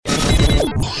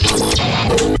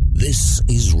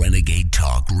Renegade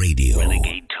Talk Radio.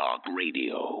 Renegade Talk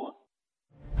Radio.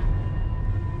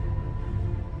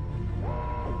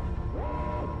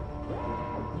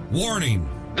 Warning.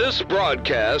 This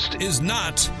broadcast Is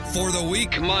not for the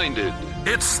weak-minded.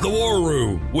 It's the War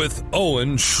Room with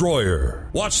Owen Schroyer.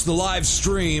 Watch the live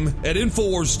stream at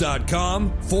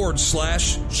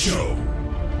Infowars.com/show.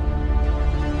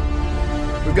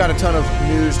 We've got a ton of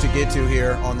news to get to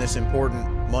here on this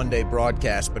important Monday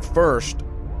broadcast. But first,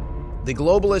 the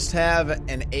globalists have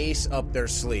an ace up their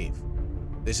sleeve.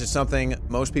 This is something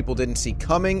most people didn't see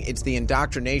coming. It's the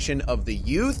indoctrination of the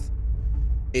youth.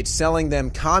 It's selling them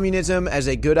communism as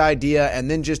a good idea, and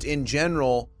then just in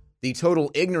general, the total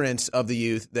ignorance of the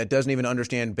youth that doesn't even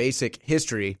understand basic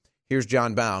history. Here's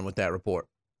John Bound with that report.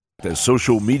 As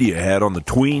social media had on the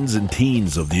tweens and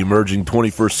teens of the emerging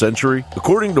 21st century.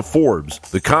 According to Forbes,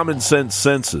 the Common Sense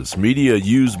Census media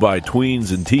used by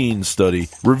tweens and teens study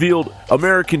revealed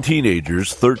American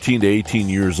teenagers 13 to 18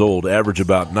 years old average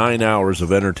about 9 hours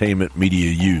of entertainment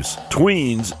media use.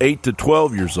 Tweens 8 to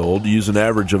 12 years old use an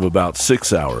average of about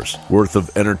 6 hours worth of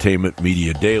entertainment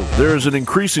media daily. There is an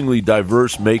increasingly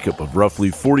diverse makeup of roughly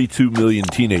 42 million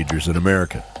teenagers in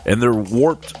America, and their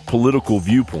warped political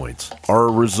viewpoints are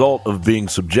a result of being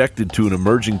subjected to an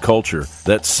emerging culture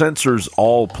that censors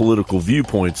all political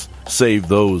viewpoints save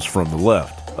those from the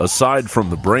left. Aside from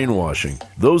the brainwashing,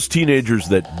 those teenagers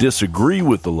that disagree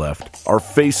with the left are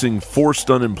facing forced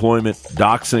unemployment,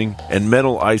 doxing, and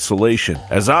mental isolation.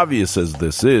 As obvious as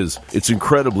this is, it's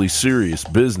incredibly serious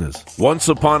business. Once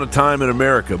upon a time in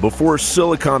America, before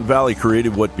Silicon Valley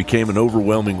created what became an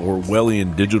overwhelming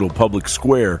Orwellian digital public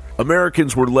square,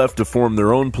 Americans were left to form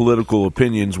their own political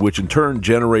opinions, which in turn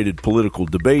generated political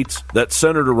debates that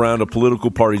centered around a political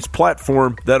party's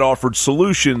platform that offered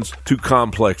solutions to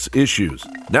complex issues.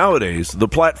 Nowadays, the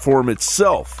platform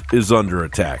itself is under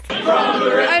attack.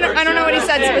 I don't know what he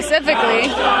said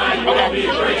specifically.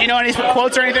 Okay. Do you know any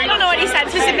quotes or anything? I don't know what he said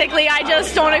specifically. I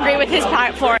just don't agree with his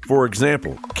platform. For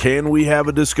example, can we have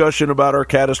a discussion about our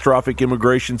catastrophic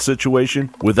immigration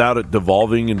situation without it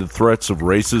devolving into threats of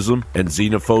racism and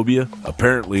xenophobia?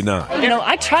 Apparently not. You know,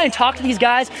 I try and talk to these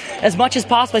guys as much as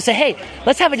possible. I say, hey,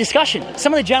 let's have a discussion.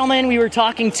 Some of the gentlemen we were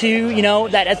talking to, you know,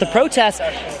 that at the protest,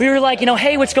 we were like, you know,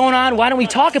 hey, what's going on? Why don't we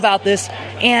talk about this?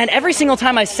 And every single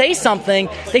time I say something,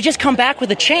 they just come back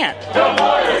with a chant. No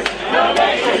borders, no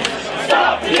nations.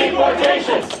 Stop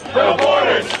deportation. No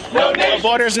borders, no nations. No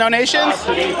borders, no nations.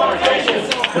 Stop deportation.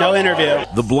 No interview.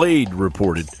 The Blade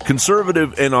reported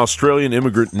conservative and Australian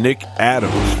immigrant Nick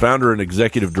Adams, founder and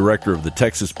executive director of the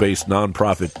Texas-based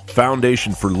nonprofit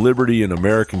Foundation for Liberty and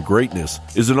American Greatness,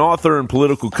 is an author and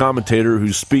political commentator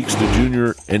who speaks to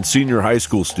junior and senior high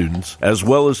school students, as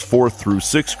well as 4th through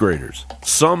 6th graders.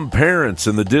 Some parents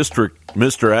in the district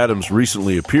Mr. Adams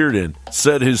recently appeared in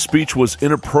said his speech was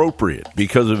inappropriate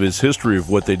because of his history of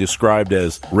what they described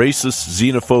as racist,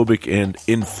 xenophobic, and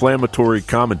inflammatory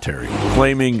commentary,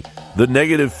 claiming the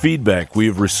negative feedback we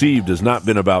have received has not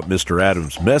been about Mr.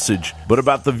 Adams' message, but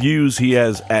about the views he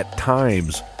has at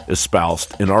times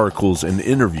espoused in articles and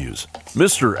interviews.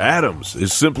 Mr. Adams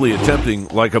is simply attempting,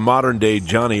 like a modern-day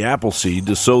Johnny Appleseed,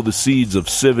 to sow the seeds of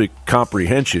civic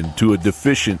comprehension to a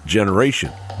deficient generation.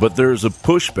 But there is a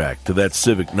pushback to that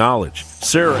civic knowledge.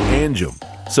 Sarah Anjum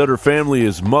said her family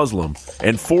is Muslim,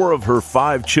 and 4 of her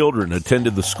 5 children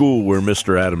attended the school where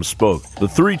Mr. Adams spoke. The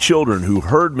 3 children who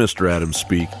heard Mr. Adams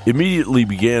speak immediately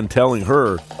began telling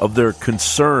her of their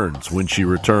concerns when she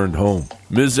returned home.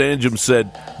 Ms. Anjum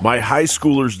said, "My high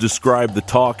schoolers described the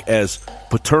talk as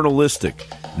paternalistic,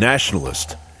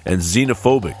 nationalist, and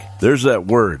xenophobic." There's that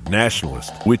word,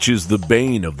 nationalist, which is the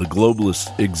bane of the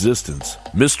globalist existence.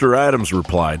 Mr. Adams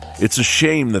replied, "It's a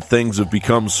shame that things have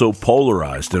become so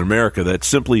polarized in America that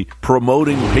simply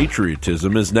promoting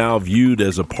patriotism is now viewed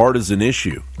as a partisan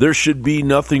issue. There should be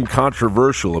nothing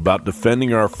controversial about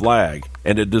defending our flag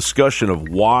and a discussion of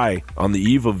why, on the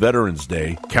eve of Veterans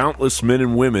Day, countless men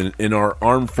and women in our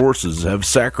armed forces have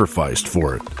sacrificed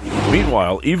for it."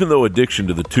 Meanwhile, even though addiction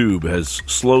to the tube has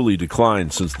slowly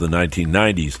declined since the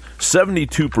 1990s,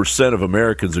 72% of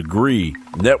Americans agree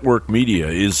network media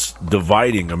is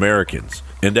dividing Americans.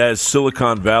 And as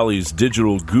Silicon Valley's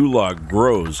digital gulag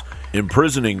grows,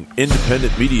 imprisoning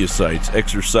independent media sites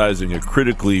exercising a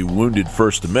critically wounded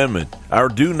First Amendment, our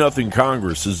do-nothing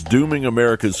Congress is dooming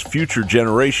America's future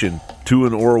generation to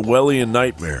an Orwellian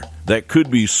nightmare that could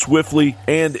be swiftly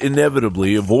and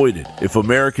inevitably avoided if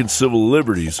American civil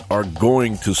liberties are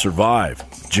going to survive.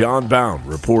 John Bound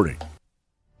reporting.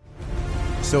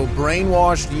 So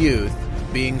brainwashed youth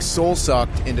being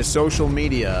soul-sucked into social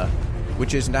media,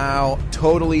 which is now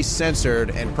totally censored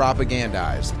and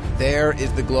propagandized. There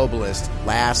is the globalist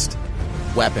last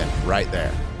weapon right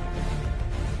there.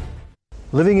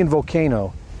 Living in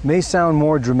Volcano may sound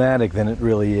more dramatic than it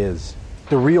really is.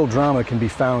 The real drama can be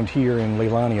found here in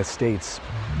Leilani Estates.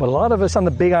 But a lot of us on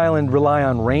the Big Island rely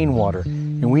on rainwater,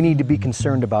 and we need to be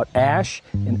concerned about ash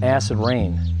and acid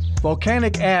rain.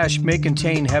 Volcanic ash may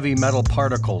contain heavy metal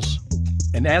particles,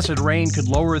 and acid rain could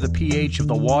lower the pH of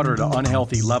the water to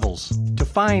unhealthy levels. To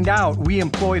find out, we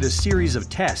employed a series of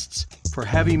tests for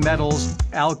heavy metals,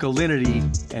 alkalinity,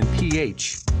 and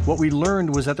pH. What we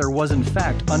learned was that there was in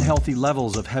fact unhealthy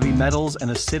levels of heavy metals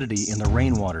and acidity in the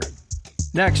rainwater.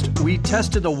 Next, we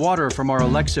tested the water from our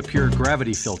Alexa Pure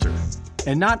gravity filter.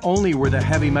 And not only were the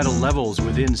heavy metal levels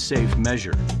within safe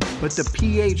measure, but the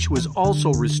pH was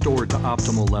also restored to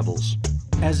optimal levels.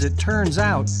 As it turns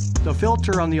out, the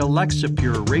filter on the Alexa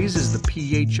Pure raises the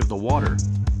pH of the water.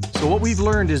 So what we've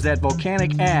learned is that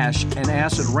volcanic ash and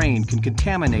acid rain can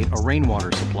contaminate a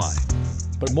rainwater supply.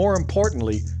 But more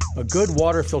importantly, a good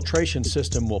water filtration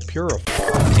system will purify.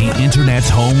 The Internet's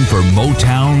home for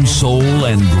Motown, soul,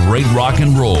 and great rock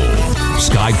and roll.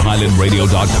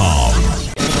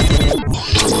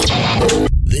 SkyPilotRadio.com.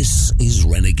 This is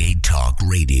Renegade Talk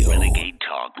Radio. Renegade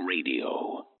Talk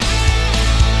Radio.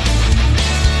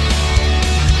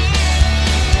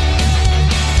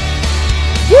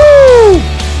 Woo!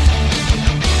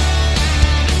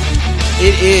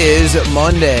 It is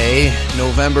Monday,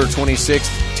 November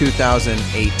 26th,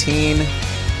 2018.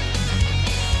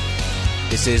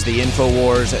 This is the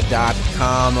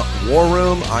Infowars.com War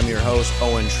Room. I'm your host,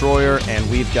 Owen Schroyer, and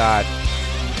we've got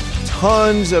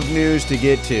tons of news to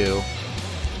get to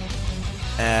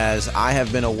as I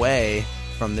have been away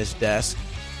from this desk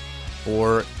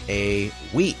for a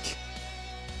week.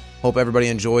 Hope everybody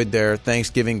enjoyed their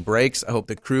Thanksgiving breaks. I hope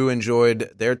the crew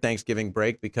enjoyed their Thanksgiving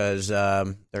break because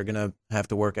they're going to have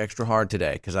to work extra hard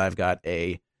today because I've got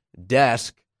a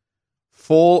desk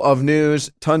full of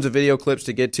news, tons of video clips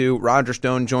to get to. Roger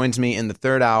Stone joins me in the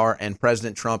third hour, and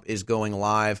President Trump is going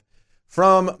live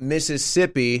from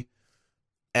Mississippi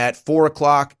at 4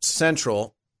 o'clock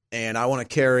Central, and I want to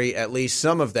carry at least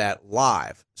some of that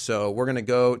live. So we're going to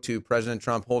go to President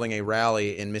Trump holding a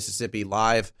rally in Mississippi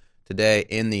live today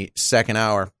in the second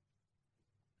hour.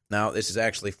 Now, this is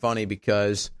actually funny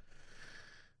because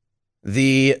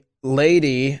the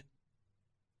lady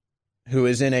who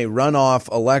is in a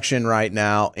runoff election right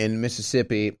now in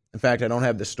Mississippi, in fact, I don't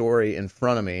have the story in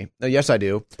front of me. Oh, yes, I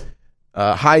do.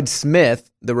 Hyde Smith,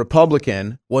 the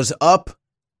Republican, was up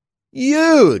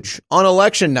huge on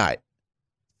election night.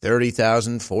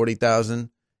 30,000, 40,000.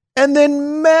 And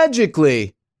then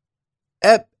magically,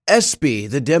 Espy,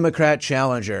 the Democrat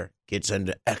challenger, gets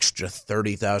an extra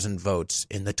 30,000 votes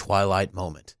in the twilight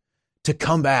moment to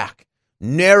come back,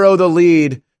 narrow the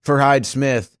lead for Hyde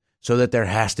Smith so that there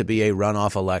has to be a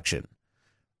runoff election.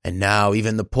 And now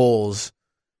even the polls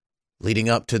leading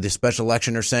up to the special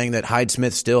election are saying that Hyde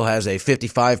Smith still has a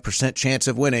 55% chance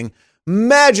of winning.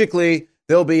 Magically,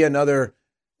 there'll be another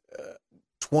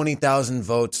 20,000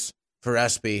 votes for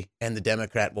Espy, and the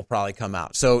Democrat will probably come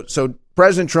out. So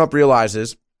President Trump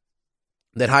realizes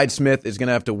that Hyde Smith is going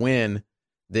to have to win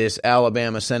this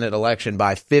Alabama Senate election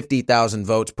by 50,000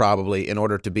 votes probably in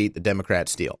order to beat the Democrat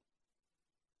steal.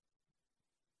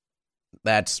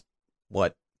 That's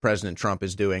what President Trump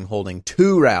is doing, holding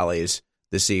 2 rallies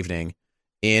this evening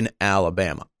in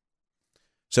Alabama.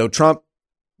 So Trump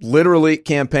literally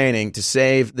campaigning to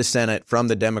save the Senate from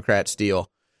the Democrat steal.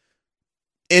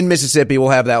 In Mississippi, we'll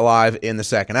have that live in the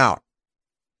second hour.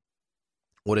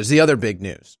 What is the other big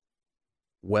news?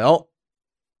 Well,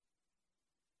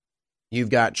 you've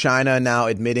got China now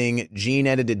admitting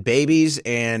gene-edited babies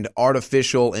and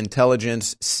artificial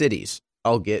intelligence cities.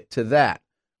 I'll get to that.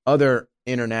 Other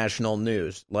international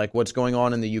news, like what's going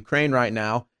on in the Ukraine right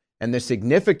now and the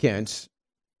significance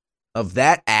of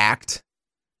that act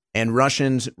and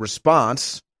Russians'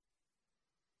 response.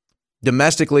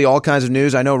 Domestically, all kinds of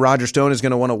news. I know Roger Stone is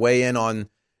going to want to weigh in on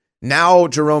now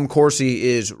Jerome Corsi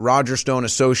is Roger Stone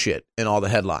associate in all the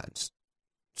headlines.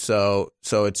 So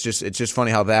it's just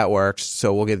funny how that works.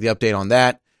 So we'll get the update on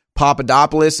that.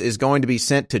 Papadopoulos is going to be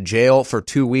sent to jail for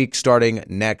 2 weeks starting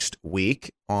next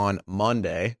week on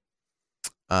Monday.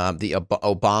 The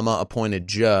Obama-appointed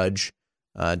judge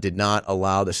did not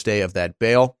allow the stay of that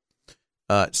bail.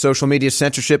 Social media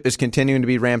censorship is continuing to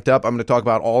be ramped up. I'm going to talk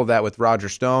about all of that with Roger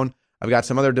Stone. I've got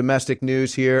some other domestic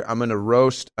news here. I'm going to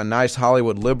roast a nice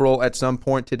Hollywood liberal at some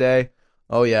point today.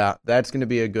 Oh, yeah, that's going to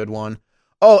be a good one.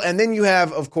 Oh, and then you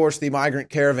have, of course, the migrant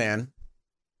caravan.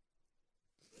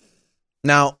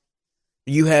 Now,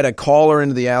 you had a caller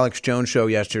into the Alex Jones show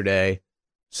yesterday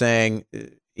saying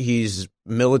he's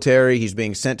military, he's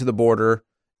being sent to the border,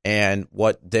 And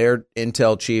what their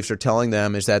intel chiefs are telling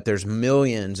them is that there's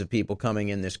millions of people coming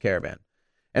in this caravan.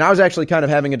 And I was actually kind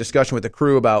of having a discussion with the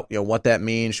crew about, what that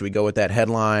means. Should we go with that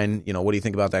headline? What do you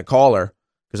think about that caller?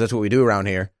 Because that's what we do around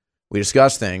here. We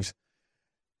discuss things.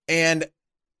 And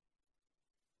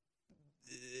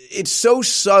it's so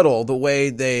subtle the way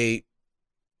they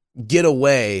get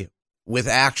away with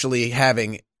actually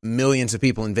having millions of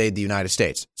people invade the United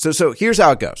States. So here's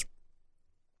how it goes.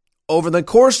 Over the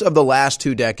course of the last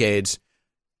 2 decades,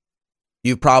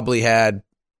 you've probably had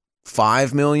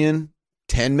 5 million,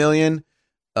 10 million.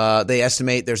 They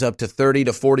estimate there's up to 30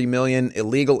 to 40 million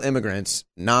illegal immigrants,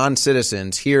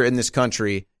 non-citizens here in this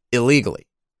country illegally.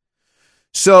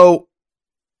 So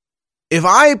if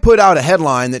I put out a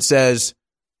headline that says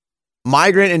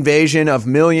migrant invasion of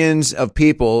millions of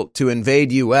people to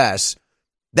invade U.S.,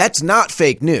 that's not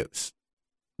fake news.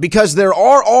 Because there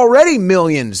are already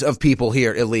millions of people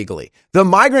here illegally. The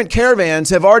migrant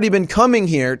caravans have already been coming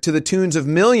here to the tunes of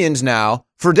millions now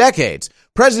for decades.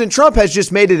 President Trump has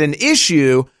just made it an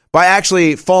issue by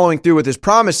actually following through with his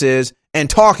promises and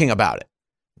talking about it.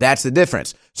 That's the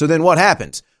difference. So then what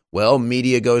happens? Well,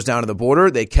 media goes down to the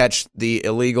border. They catch the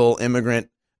illegal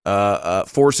immigrant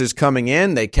forces coming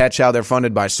in. They catch how they're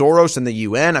funded by Soros and the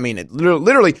UN. I mean,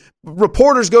 literally,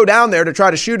 reporters go down there to try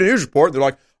to shoot a news report. They're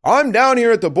like, I'm down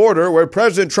here at the border where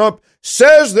President Trump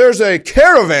says there's a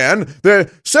caravan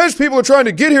that says people are trying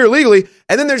to get here illegally.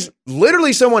 And then there's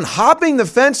literally someone hopping the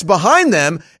fence behind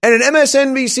them. And an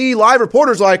MSNBC live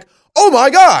reporter's like, oh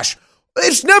my gosh,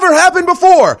 it's never happened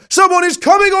before. Someone is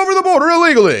coming over the border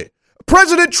illegally.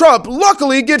 President Trump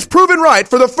luckily gets proven right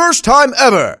for the first time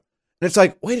ever. And it's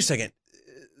like, wait a second.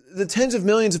 The tens of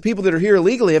millions of people that are here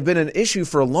illegally have been an issue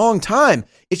for a long time.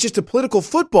 It's just a political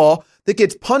football that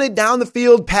gets punted down the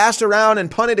field, passed around,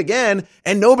 and punted again,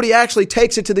 and nobody actually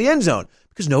takes it to the end zone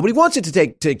because nobody wants it to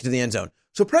take to the end zone.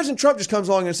 So President Trump just comes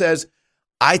along and says,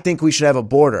 I think we should have a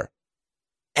border.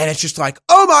 And it's just like,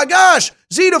 oh my gosh,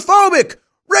 xenophobic,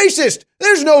 racist.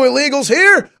 There's no illegals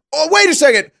here. Oh, wait a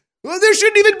second. There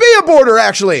shouldn't even be a border,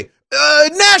 actually.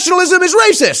 Nationalism is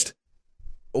racist.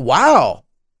 Wow.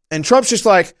 And Trump's just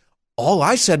like, all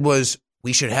I said was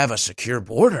we should have a secure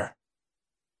border.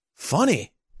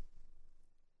 Funny.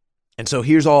 And so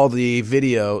here's all the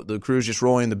video. The crew's just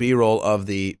rolling the B-roll of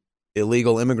the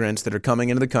illegal immigrants that are coming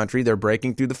into the country. They're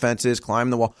breaking through the fences, climbing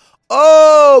the wall.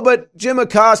 Oh, but Jim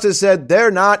Acosta said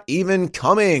they're not even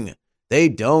coming. They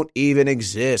don't even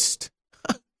exist.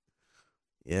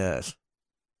 Yes.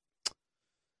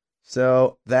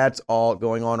 So that's all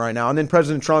going on right now. And then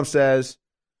President Trump says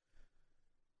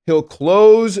he'll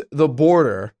close the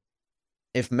border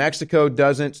if Mexico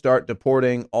doesn't start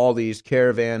deporting all these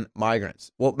caravan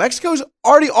migrants. Well, Mexico's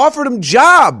already offered them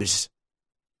jobs.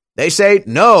 They say,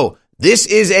 no, this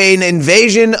is an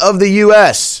invasion of the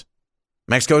U.S.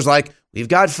 Mexico's like, we've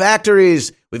got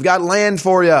factories. We've got land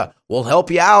for you. We'll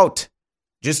help you out.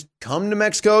 Just come to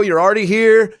Mexico. You're already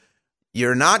here.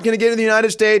 You're not going to get to the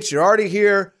United States. You're already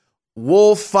here.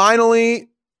 We'll finally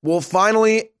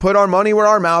put our money where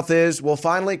our mouth is. We'll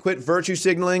finally quit virtue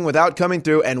signaling without coming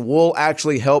through, and we'll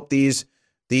actually help these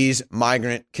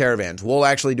migrant caravans. We'll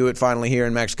actually do it finally here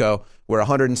in Mexico, where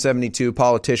 172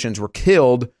 politicians were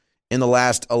killed in the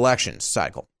last election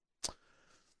cycle.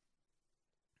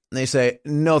 And they say,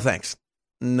 no thanks.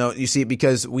 No, you see,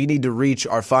 because we need to reach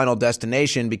our final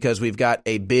destination because we've got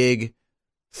a big,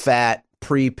 fat,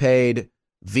 prepaid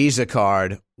Visa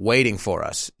card waiting for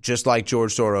us, just like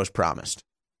George Soros promised.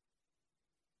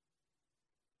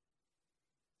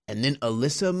 And then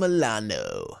Alyssa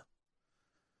Milano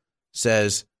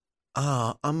says,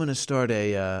 I'm going to start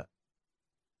a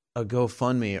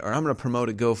GoFundMe, or I'm going to promote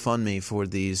a GoFundMe for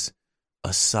these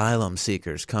asylum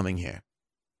seekers coming here.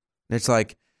 And it's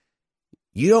like,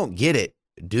 you don't get it,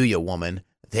 do you, woman?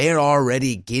 They're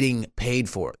already getting paid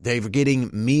for. They're getting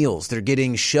meals. They're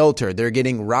getting shelter. They're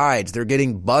getting rides. They're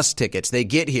getting bus tickets. They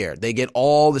get here. They get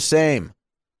all the same.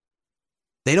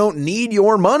 They don't need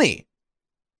your money.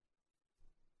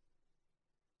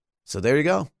 So there you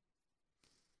go.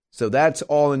 So that's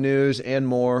all the news and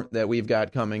more that we've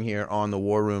got coming here on the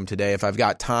War Room today. If I've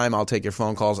got time, I'll take your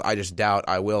phone calls. I just doubt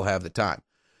I will have the time.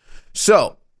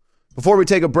 So before we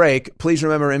take a break, please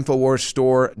remember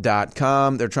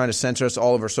InfoWarsStore.com. They're trying to censor us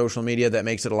all over social media. That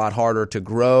makes it a lot harder to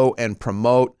grow and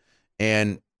promote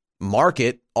and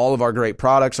market all of our great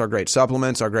products, our great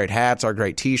supplements, our great hats, our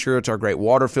great T-shirts, our great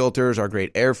water filters, our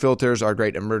great air filters, our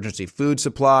great emergency food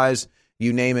supplies.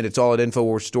 You name it, it's all at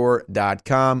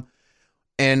InfoWarsStore.com.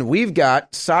 And we've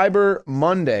got Cyber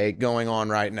Monday going on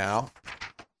right now.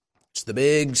 It's the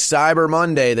big Cyber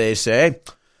Monday, they say.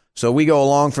 So we go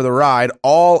along for the ride.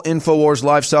 All InfoWars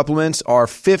Life supplements are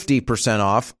 50%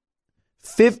 off.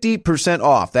 50%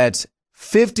 off. That's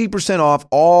 50% off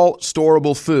all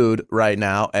storable food right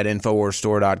now at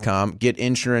InfoWarsStore.com. Get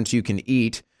insurance you can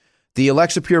eat. The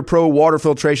Alexa Pure Pro water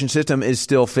filtration system is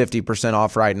still 50%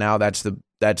 off right now.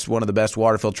 That's one of the best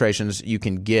water filtrations you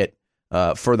can get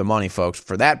for the money, folks.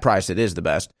 For that price, it is the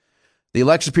best. The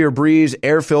Alexa Pure Breeze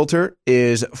air filter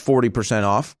is 40%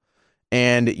 off.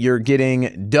 And you're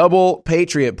getting double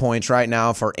Patriot points right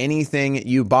now for anything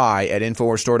you buy at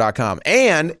InfoWarsStore.com.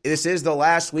 And this is the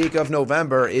last week of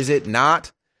November, is it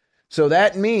not? So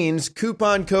that means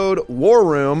coupon code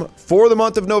WARROOM for the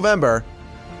month of November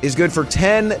is good for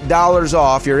 $10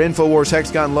 off your InfoWars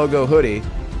Hexagon logo hoodie.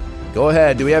 Go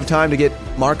ahead. Do we have time to get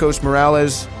Marcos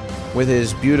Morales with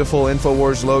his beautiful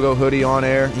InfoWars logo hoodie on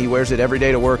air? He wears it every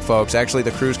day to work, folks. Actually,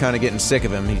 the crew's kind of getting sick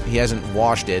of him. He hasn't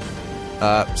washed it.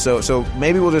 So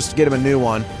maybe we'll just get him a new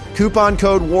one. Coupon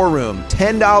code WARROOM,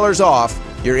 $10 off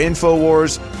your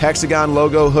InfoWars Hexagon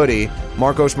logo hoodie.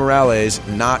 Marcos Morales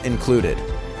not included.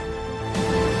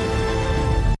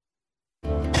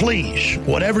 Please,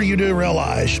 whatever you do,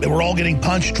 realize that we're all getting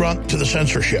punch drunk to the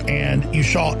censorship. And you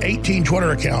saw 18 Twitter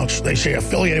accounts, they say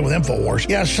affiliated with InfoWars.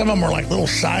 Yeah, some of them are like little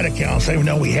side accounts. They didn't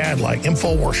know we had, like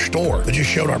InfoWars Store, that just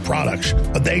showed our products.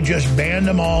 But they just banned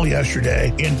them all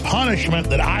yesterday in punishment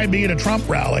that I be at a Trump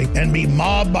rally and be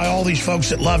mobbed by all these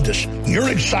folks that loved us. Your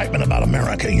excitement about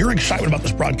America, your excitement about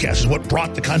this broadcast is what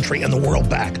brought the country and the world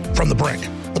back from the brink.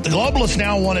 But the globalists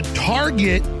now want to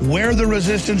target where the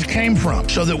resistance came from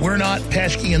so that we're not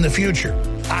pesky in the future.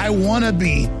 I want to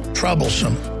be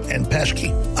troublesome and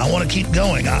pesky. I want to keep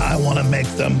going. I want to make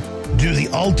them do the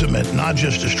ultimate, not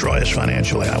just destroy us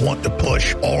financially. I want to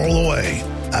push all the way.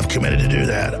 I've committed to do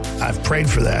that. I've prayed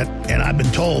for that, and I've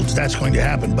been told that's going to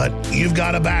happen. But you've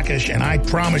got to back us, and I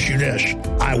promise you this.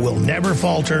 I will never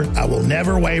falter. I will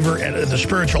never waver at the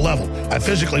spiritual level. I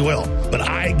physically will. But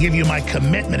I give you my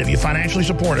commitment, if you financially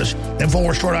support us,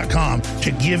 InfoWarsStore.com,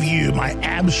 to give you my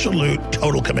absolute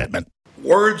total commitment.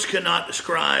 Words cannot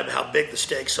describe how big the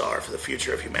stakes are for the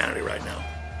future of humanity right now.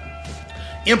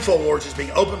 InfoWars is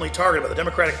being openly targeted by the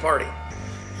Democratic Party,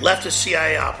 leftist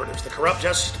CIA operatives, the corrupt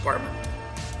Justice Department,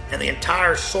 and the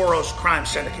entire Soros crime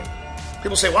syndicate.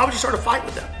 People say, why would you start a fight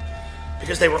with them?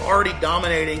 Because they were already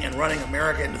dominating and running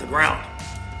America into the ground.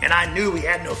 And I knew we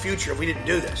had no future if we didn't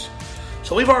do this.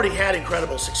 So we've already had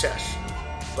incredible success.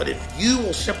 But if you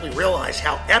will simply realize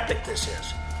how epic this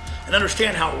is and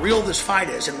understand how real this fight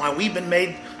is and why we've been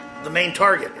made the main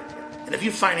target, and if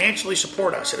you financially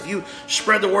support us, and if you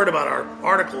spread the word about our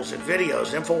articles and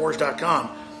videos at Infowars.com,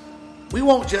 we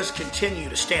won't just continue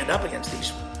to stand up against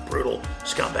these brutal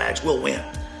scumbags. We'll win.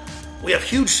 We have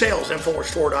huge sales at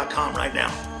InfoWarsStore.com right now,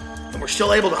 and we're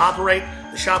still able to operate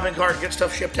the shopping cart and get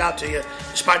stuff shipped out to you,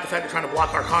 despite the fact they're trying to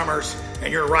block our commerce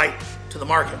and your right to the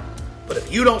market. But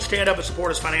if you don't stand up and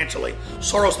support us financially,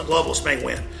 Soros and the globalists may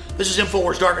win. This is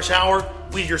InfoWars Darkest Hour.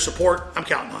 We need your support. I'm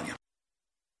counting on you.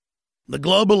 The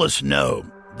globalists know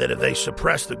that if they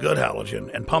suppress the good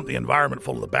halogen and pump the environment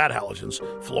full of the bad halogens,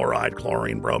 fluoride,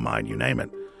 chlorine, bromide, you name it,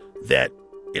 that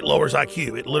it lowers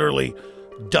IQ. It literally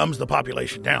dumbs the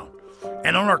population down.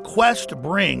 And on our quest to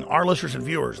bring our listeners and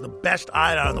viewers the best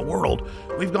iodine in the world,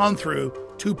 we've gone through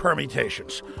two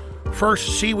permutations.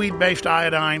 First, seaweed-based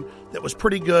iodine that was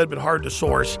pretty good but hard to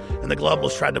source, and the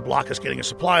globalists tried to block us getting a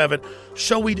supply of it.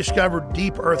 So we discovered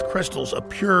deep earth crystals of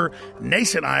pure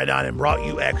nascent iodine and brought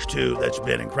you X2 that's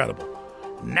been incredible.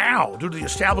 Now, due to the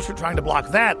establishment trying to block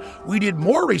that, we did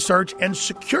more research and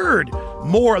secured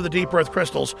more of the deep earth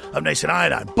crystals of nascent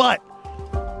iodine. But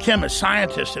chemists,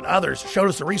 scientists, and others showed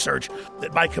us the research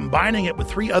that by combining it with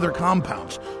three other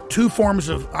compounds, two forms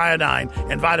of iodine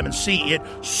and vitamin C, it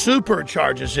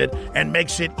supercharges it and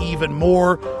makes it even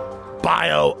more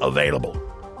bioavailable.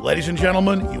 Ladies and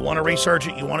gentlemen, you want to research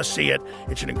it, you want to see it.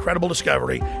 It's an incredible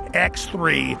discovery.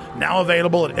 X3, now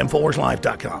available at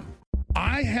InfoWarsLife.com.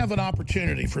 I have an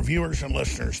opportunity for viewers and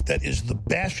listeners that is the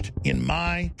best in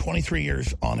my 23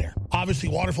 years on air. Obviously,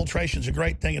 water filtration is a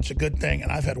great thing. It's a good thing. And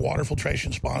I've had water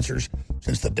filtration sponsors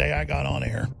since the day I got on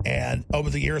air. And over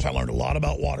the years, I learned a lot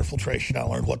about water filtration. I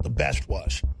learned what the best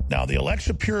was. Now, the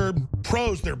Alexa Pure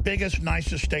Pro is their biggest,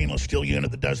 nicest stainless steel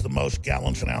unit that does the most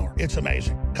gallons an hour. It's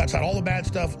amazing. Cuts out all the bad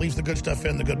stuff, leaves the good stuff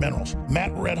in, the good minerals.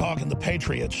 Matt Redhawk and the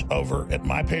Patriots over at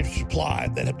My Patriot Supply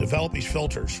that have developed these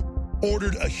filters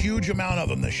ordered a huge amount of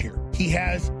them this year. He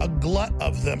has a glut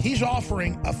of them. He's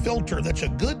offering a filter that's a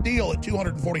good deal at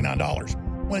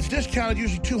 $249. When it's discounted,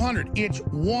 usually $200. It's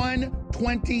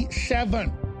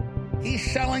 $127.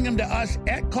 He's selling them to us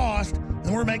at cost,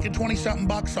 and we're making 20-something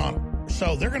bucks on them.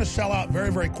 So they're going to sell out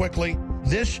very, very quickly.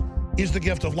 This is the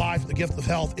gift of life, the gift of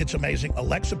health. It's amazing.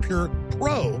 Alexa Pure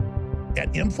Pro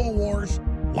at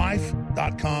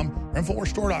InfoWarsLife.com or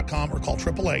InfoWarsStore.com or call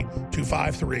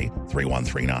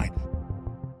 888-253-3139.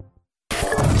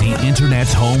 The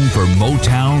Internet's home for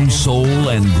Motown, soul,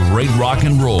 and great rock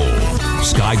and roll.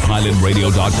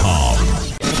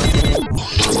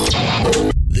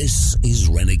 SkyPilotRadio.com. This is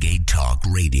Renegade Talk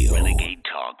Radio. Renegade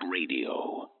Talk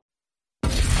Radio.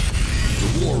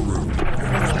 The War Room.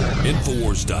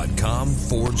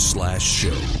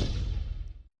 Infowars.com/show.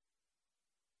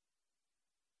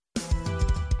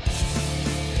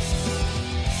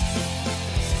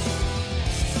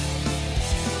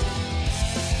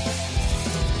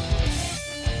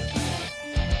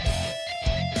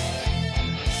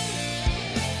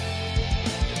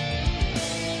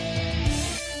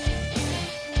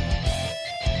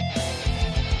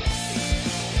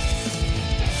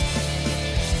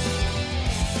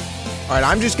 All right,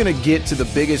 I'm just going to get to the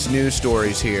biggest news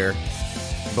stories here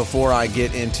before I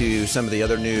get into some of the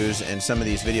other news and some of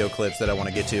these video clips that I want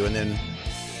to get to. And then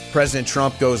President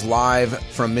Trump goes live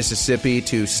from Mississippi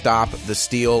to stop the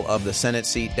steal of the Senate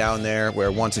seat down there,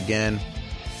 where once again,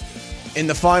 in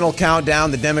the final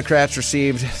countdown, the Democrats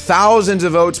received thousands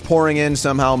of votes pouring in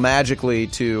somehow magically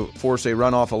to force a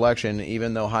runoff election,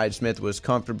 even though Hyde-Smith was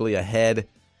comfortably ahead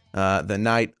the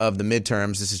night of the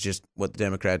midterms. This is just what the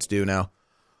Democrats do now.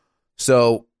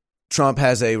 So Trump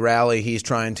has a rally. He's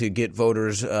trying to get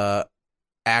voters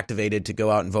activated to go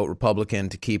out and vote Republican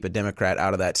to keep a Democrat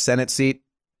out of that Senate seat.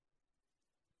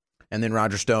 And then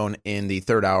Roger Stone in the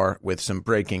third hour with some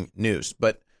breaking news.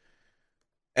 But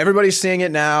everybody's seeing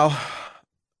it now.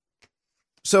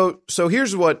 So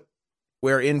here's where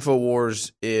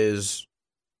InfoWars is.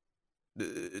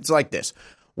 It's like this.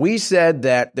 We said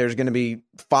that there's going to be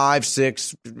 5,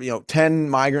 6, 10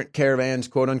 migrant caravans,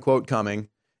 quote unquote, coming.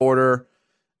 Order,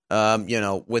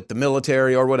 with the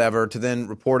military or whatever, to then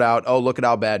report out, oh, look at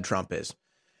how bad Trump is.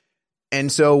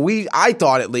 And so I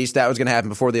thought at least that was going to happen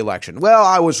before the election. Well,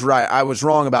 I was right. I was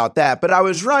wrong about that, but I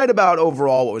was right about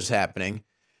overall what was happening.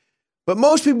 But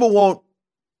most people won't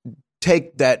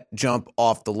take that jump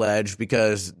off the ledge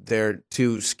because they're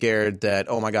too scared that,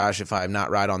 oh my gosh, if I'm not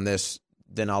right on this,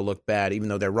 then I'll look bad. Even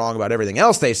though they're wrong about everything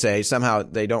else they say, somehow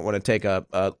they don't want to take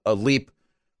a leap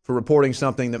for reporting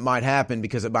something that might happen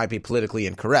because it might be politically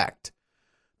incorrect.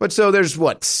 But so there's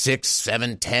 6,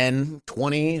 7, 10,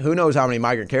 20, who knows how many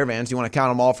migrant caravans. You want to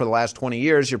count them all for the last 20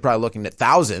 years, you're probably looking at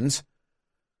thousands.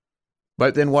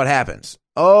 But then what happens?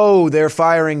 Oh, they're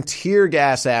firing tear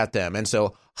gas at them. And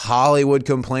so Hollywood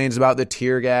complains about the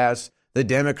tear gas. The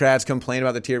Democrats complain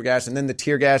about the tear gas. And then the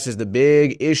tear gas is the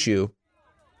big issue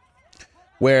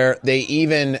where they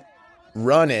even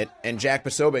run it. And Jack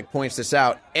Posobiec points this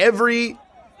out. Every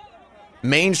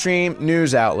mainstream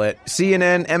news outlet,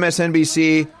 CNN,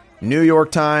 MSNBC, New York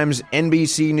Times,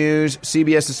 NBC News,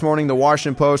 CBS This Morning, The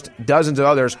Washington Post, dozens of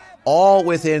others, all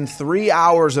within 3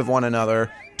 hours of one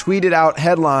another, tweeted out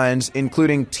headlines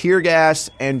including tear gas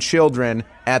and children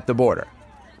at the border.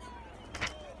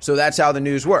 So that's how the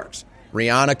news works.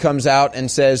 Rihanna comes out and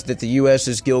says that the U.S.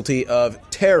 is guilty of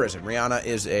terrorism. Rihanna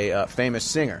is a famous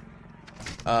singer.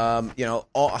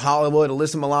 Hollywood,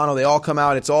 Alyssa Milano, they all come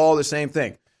out. It's all the same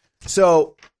thing.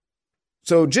 So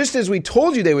just as we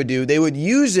told you they would do, they would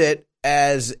use it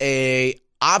as a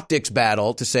optics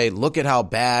battle to say, look at how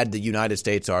bad the United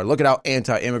States are. Look at how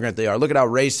anti-immigrant they are. Look at how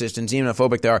racist and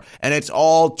xenophobic they are. And it's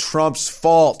all Trump's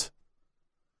fault.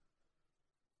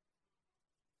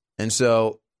 And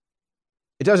so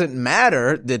it doesn't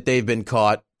matter that they've been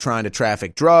caught trying to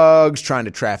traffic drugs, trying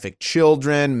to traffic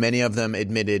children. Many of them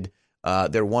admitted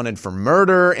they're wanted for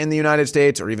murder in the United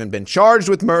States or even been charged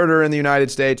with murder in the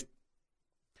United States.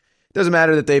 It doesn't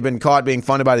matter that they've been caught being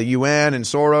funded by the UN and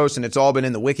Soros, and it's all been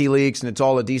in the WikiLeaks, and it's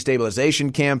all a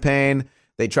destabilization campaign.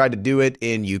 They tried to do it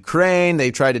in Ukraine.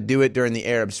 They tried to do it during the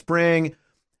Arab Spring.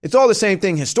 It's all the same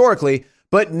thing historically,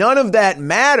 but none of that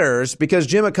matters because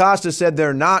Jim Acosta said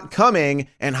they're not coming,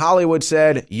 and Hollywood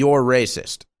said, you're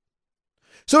racist.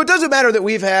 So it doesn't matter that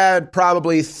we've had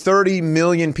probably 30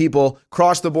 million people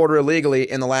cross the border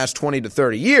illegally in the last 20 to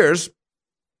 30 years.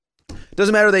 It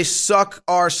doesn't matter they suck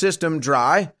our system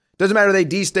dry. Doesn't matter they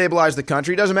destabilize the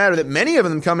country. Doesn't matter that many of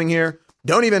them coming here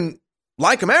don't even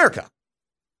like America.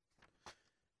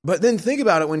 But then think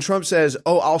about it when Trump says,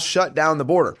 oh, I'll shut down the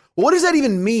border. Well, what does that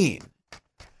even mean?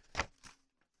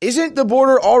 Isn't the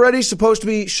border already supposed to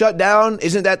be shut down?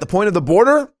 Isn't that the point of the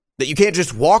border? That you can't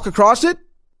just walk across it?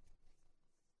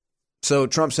 So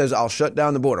Trump says, I'll shut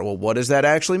down the border. Well, what does that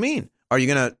actually mean? Are you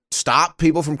going to stop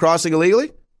people from crossing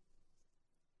illegally?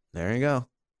 There you go.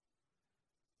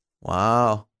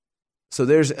 Wow. So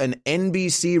there's an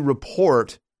NBC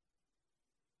report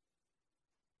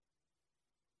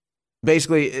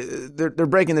basically, they're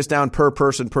breaking this down per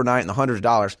person per night in the hundreds of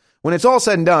dollars. When it's all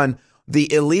said and done,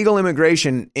 the illegal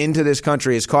immigration into this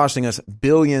country is costing us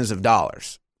billions of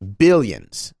dollars.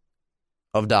 Billions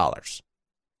of dollars.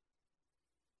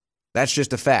 That's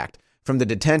just a fact. From the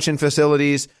detention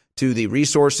facilities to the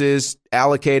resources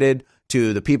allocated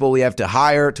to the people we have to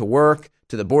hire to work,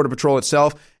 to the Border Patrol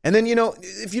itself. And then,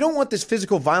 if you don't want this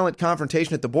physical violent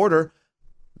confrontation at the border,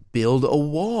 build a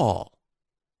wall.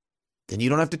 Then you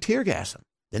don't have to tear gas them.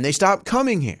 Then they stop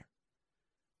coming here.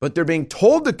 But they're being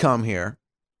told to come here.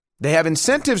 They have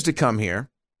incentives to come here.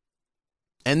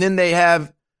 And then they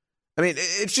have,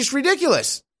 it's just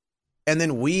ridiculous. And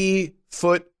then we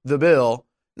foot the bill,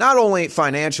 not only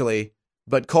financially,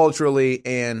 but culturally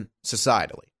and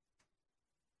societally.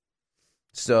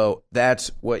 So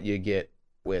that's what you get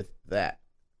with that.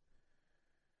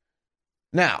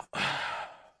 Now,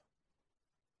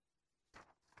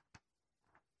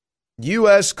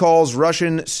 U.S. calls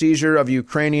Russian seizure of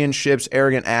Ukrainian ships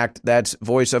arrogant act. That's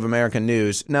Voice of America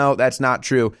News. No, that's not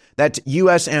true. That's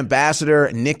U.S.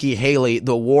 Ambassador Nikki Haley,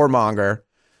 the warmonger,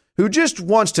 who just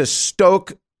wants to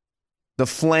stoke the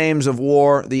flames of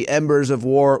war, the embers of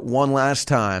war, one last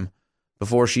time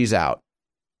before she's out.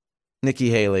 Nikki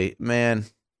Haley, man.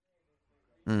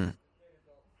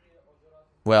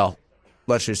 Well,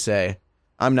 let's just say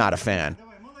I'm not a fan.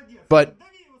 But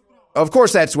of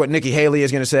course, that's what Nikki Haley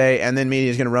is going to say, and then media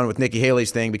is going to run with Nikki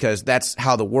Haley's thing because that's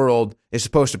how the world is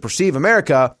supposed to perceive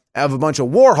America, of a bunch of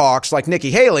war hawks like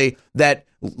Nikki Haley that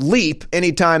leap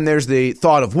anytime there's the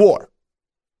thought of war.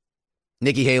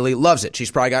 Nikki Haley loves it.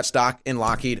 She's probably got stock in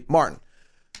Lockheed Martin.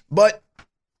 But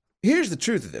here's the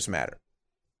truth of this matter.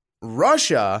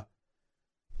 Russia,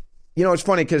 it's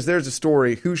funny because there's a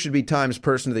story, who should be Times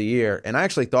Person of the Year? And I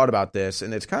actually thought about this,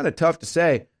 and it's kind of tough to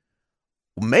say.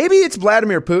 Maybe it's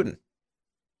Vladimir Putin.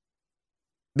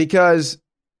 Because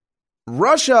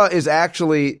Russia is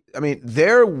actually,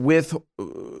 they're with,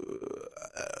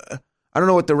 I don't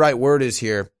know what the right word is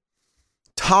here,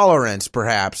 tolerance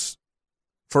perhaps,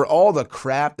 for all the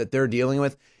crap that they're dealing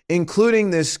with,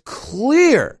 including this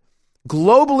clear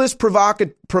globalist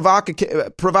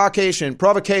provocation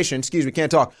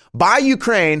by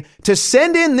Ukraine to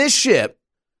send in this ship,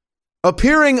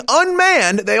 appearing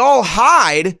unmanned. They all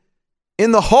hide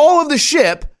in the hull of the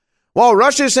ship while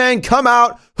Russia is saying, come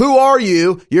out, who are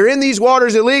you? You're in these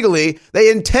waters illegally.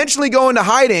 They intentionally go into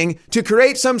hiding to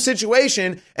create some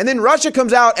situation, and then Russia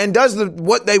comes out and does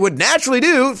what they would naturally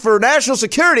do for national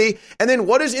security, and then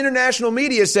what does international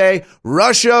media say?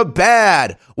 Russia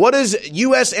bad. What does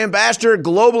U.S. Ambassador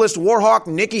globalist warhawk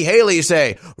Nikki Haley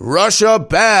say? Russia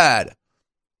bad.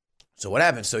 So what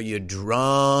happens? So you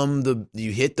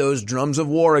hit those drums of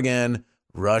war again,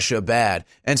 Russia bad.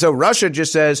 And so Russia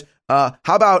just says, how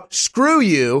about screw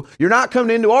you? You're not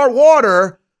coming into our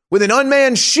water with an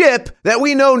unmanned ship that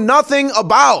we know nothing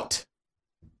about.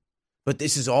 But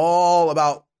this is all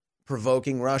about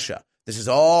provoking Russia. This is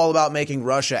all about making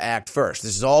Russia act first.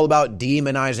 This is all about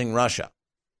demonizing Russia.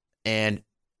 And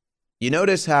you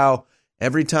notice how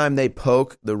every time they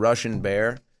poke the Russian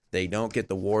bear, they don't get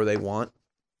the war they want.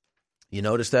 You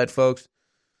notice that, folks?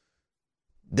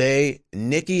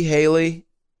 Nikki Haley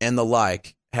and the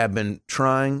like have been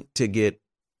trying to get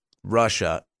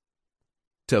Russia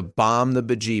to bomb the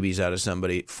bejeebies out of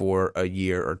somebody for a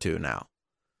year or two now.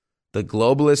 The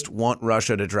globalists want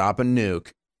Russia to drop a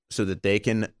nuke so that they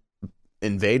can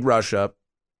invade Russia,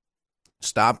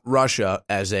 stop Russia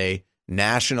as a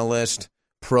nationalist,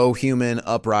 pro-human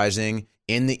uprising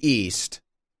in the East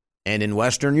and in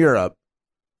Western Europe.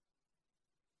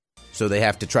 So they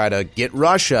have to try to get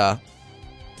Russia.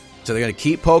 So they're going to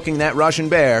keep poking that Russian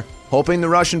bear, hoping the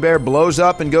Russian bear blows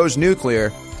up and goes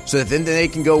nuclear, so that then they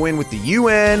can go in with the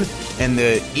UN and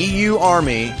the EU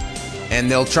army,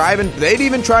 and they'd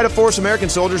even try to force American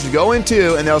soldiers to go in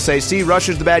too, and they'll say, see,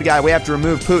 Russia's the bad guy, we have to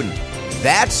remove Putin.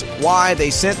 That's why they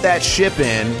sent that ship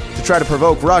in to try to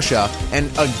provoke Russia.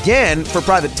 And again, for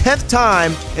probably the 10th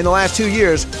time in the last 2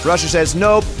 years, Russia says,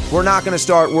 nope, we're not going to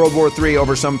start World War III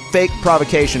over some fake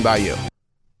provocation by you.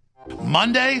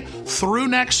 Monday through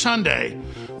next Sunday,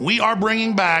 we are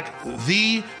bringing back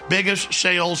the biggest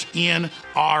sales in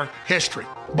our history.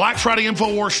 Black Friday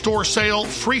InfoWars store sale,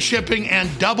 free shipping, and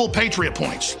double Patriot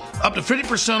points. Up to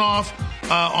 50% off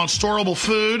on storable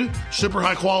food, super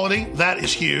high quality. That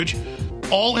is huge.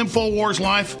 All InfoWars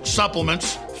Life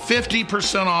supplements,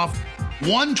 50% off.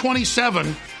 127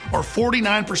 or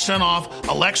 49% off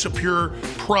Alexa Pure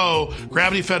Pro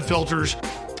gravity-fed filters.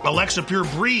 Alexa Pure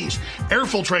Breeze air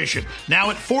filtration, now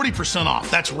at 40% off.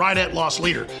 That's right at loss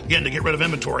leader. Again, to get rid of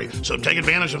inventory. So take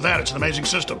advantage of that. It's an amazing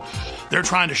system. They're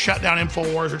trying to shut down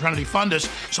InfoWars. They're trying to defund us.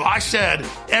 So I said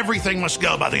everything must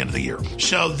go by the end of the year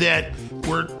so that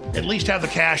we're at least have the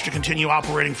cash to continue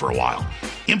operating for a while.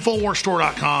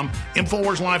 InfoWarsStore.com,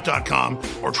 InfoWarsLife.com,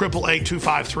 or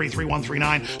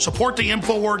 888-253-3139. Support the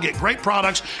InfoWar. Get great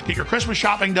products. Get your Christmas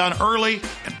shopping done early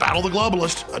and battle the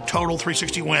globalist. A total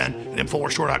 360 win at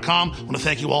InfoWarsStore.com. I want to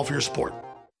thank you all for your support.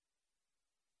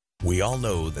 We all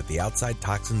know that the outside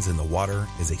toxins in the water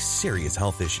is a serious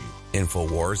health issue.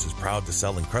 InfoWars is proud to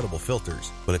sell incredible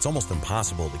filters, but it's almost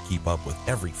impossible to keep up with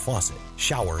every faucet,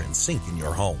 shower, and sink in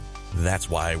your home. That's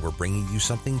why we're bringing you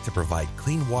something to provide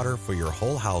clean water for your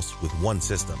whole house with one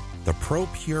system. The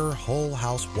ProPure Whole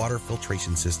House Water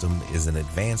Filtration System is an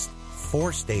advanced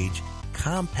 4-stage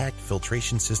compact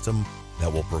filtration system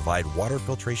that will provide water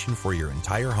filtration for your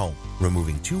entire home,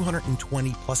 removing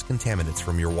 220 plus contaminants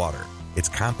from your water. It's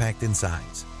compact in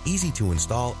size, easy to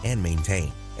install and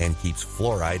maintain, and keeps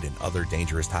fluoride and other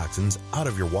dangerous toxins out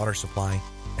of your water supply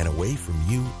and away from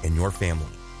you and your family.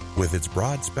 With its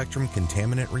broad-spectrum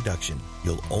contaminant reduction,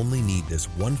 you'll only need this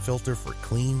one filter for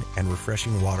clean and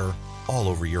refreshing water all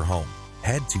over your home.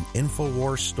 Head to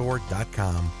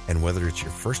InfoWarsStore.com, and whether it's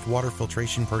your first water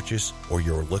filtration purchase or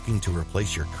you're looking to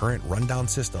replace your current rundown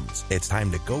systems, it's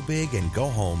time to go big and go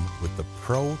home with the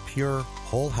ProPure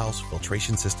Whole House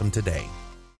Filtration System today.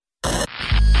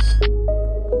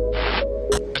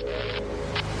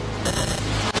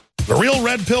 The Real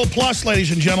Red Pill Plus,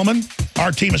 ladies and gentlemen.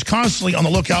 Our team is constantly on the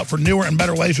lookout for newer and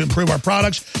better ways to improve our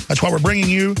products. That's why we're bringing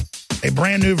you a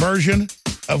brand new version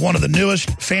of one of the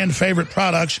newest fan favorite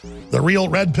products, the Real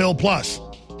Red Pill Plus.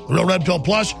 The Real Red Pill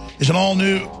Plus is an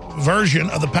all-new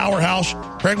version of the powerhouse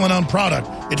Pregnenolone product.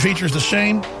 It features the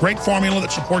same great formula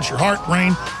that supports your heart,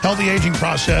 brain, healthy aging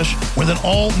process with an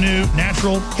all-new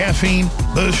natural caffeine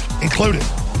boost included.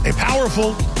 A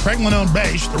powerful Pregnenolone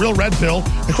base, the Real Red Pill,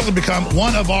 has quickly become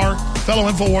one of our fellow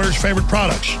InfoWarriors' favorite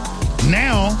products.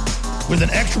 Now, with an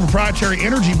extra proprietary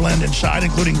energy blend inside,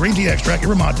 including green tea extract,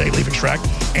 yerba mate leaf extract,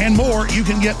 and more, you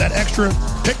can get that extra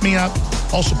pick-me-up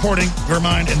while supporting your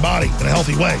mind and body in a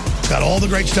healthy way. It's got all the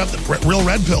great stuff that Real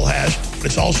Red Pill has, but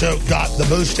it's also got the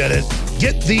boost in it.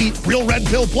 Get the Real Red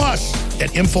Pill Plus at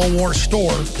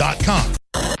InfoWarsStore.com.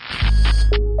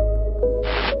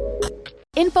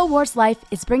 InfoWars Life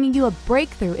is bringing you a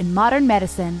breakthrough in modern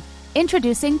medicine.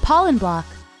 Introducing Pollen Block.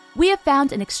 We have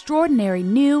found an extraordinary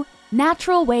new,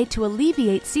 natural way to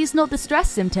alleviate seasonal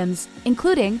distress symptoms,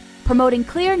 including promoting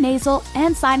clear nasal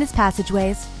and sinus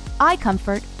passageways, eye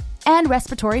comfort, and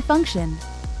respiratory function.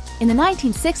 In the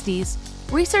 1960s,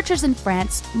 researchers in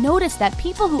France noticed that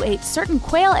people who ate certain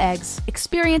quail eggs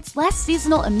experienced less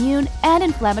seasonal immune and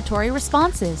inflammatory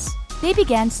responses. They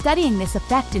began studying this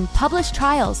effect in published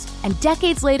trials, and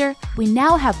decades later, we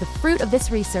now have the fruit of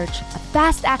this research, a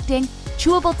fast-acting,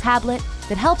 chewable tablet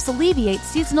that helps alleviate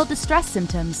seasonal distress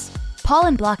symptoms.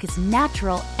 Pollen Block is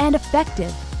natural and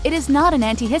effective. It is not an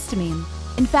antihistamine.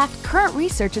 In fact, current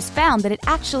research has found that it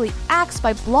actually acts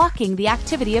by blocking the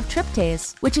activity of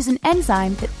tryptase, which is an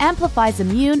enzyme that amplifies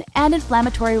immune and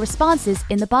inflammatory responses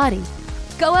in the body.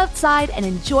 Go outside and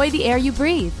enjoy the air you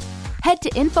breathe. Head to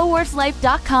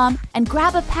InfoWarsLife.com and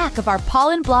grab a pack of our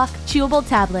Pollen Block chewable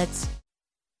tablets.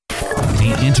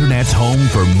 The Internet's home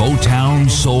for Motown,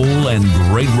 soul, and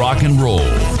great rock and roll.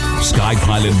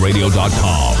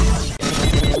 SkyPilotRadio.com.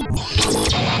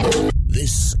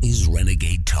 This is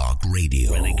Renegade Talk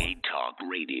Radio. Renegade Talk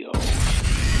Radio.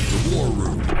 The War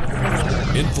Room.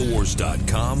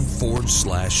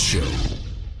 Infowars.com/show.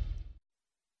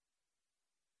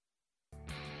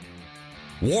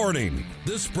 Warning,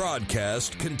 this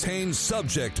broadcast contains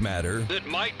subject matter that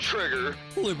might trigger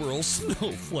liberal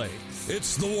snowflakes.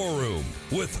 It's The War Room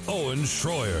with Owen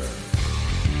Schroyer.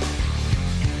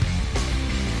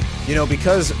 You know,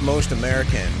 because most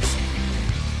Americans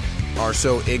are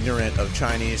so ignorant of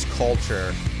Chinese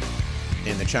culture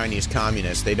and the Chinese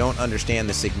communists, they don't understand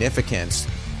the significance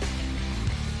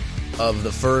of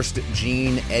the first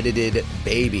gene-edited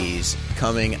babies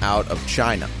coming out of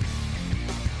China.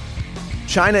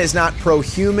 China is not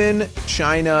pro-human.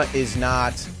 China is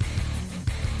not...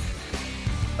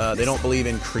 they don't believe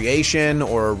in creation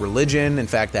or religion. In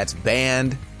fact, that's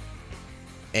banned.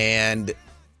 And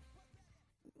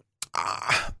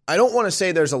I don't want to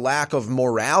say there's a lack of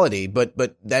morality, but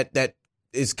that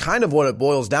is kind of what it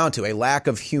boils down to, a lack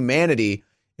of humanity.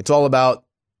 It's all about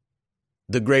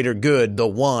the greater good, the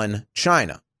one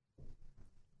China.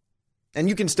 And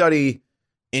you can study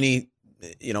any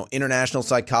international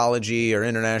psychology or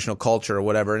international culture or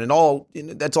whatever.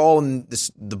 And that's all in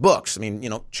the books. I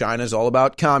mean, China's all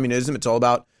about communism. It's all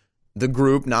about the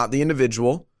group, not the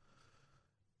individual.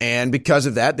 And because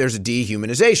of that, there's a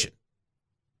dehumanization.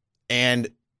 And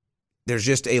there's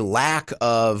just a lack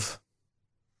of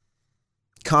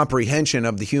comprehension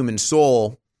of the human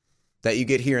soul that you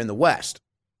get here in the West,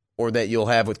 or that you'll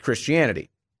have with Christianity.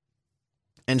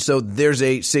 And so there's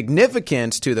a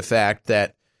significance to the fact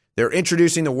that they're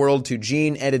introducing the world to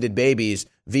gene-edited babies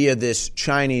via this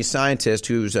Chinese scientist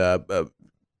who's,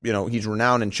 he's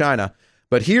renowned in China.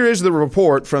 But here is the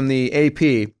report from the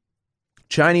AP.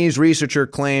 Chinese researcher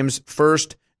claims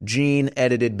first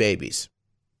gene-edited babies.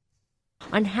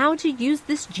 On how to use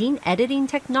this gene-editing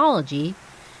technology,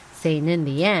 saying in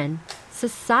the end,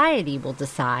 society will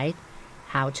decide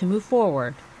how to move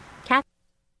forward.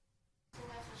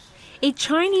 A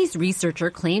Chinese researcher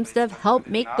claims to have helped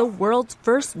make the world's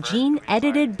first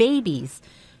gene-edited babies,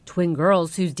 twin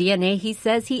girls whose DNA he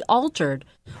says he altered,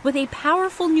 with a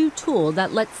powerful new tool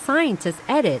that lets scientists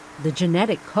edit the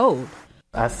genetic code.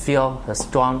 I feel a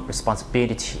strong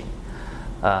responsibility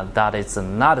that it's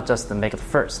not just to make it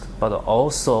first, but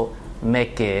also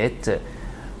make it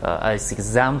as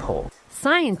example.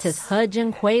 Scientist He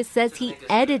Jiankui says he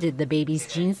edited the baby's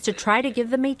genes to try to give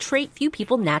them a trait few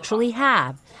people naturally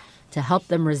have, to help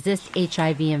them resist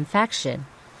HIV infection.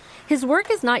 His work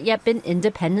has not yet been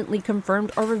independently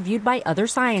confirmed or reviewed by other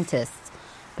scientists,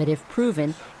 but if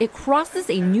proven, it crosses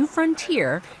a new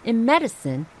frontier in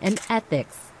medicine and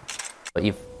ethics.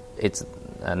 If it's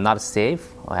not safe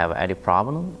or have any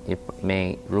problem, it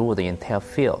may rule the entire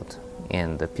field,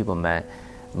 and the people may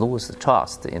lose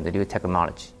trust in the new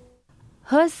technology.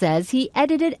 He says he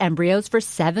edited embryos for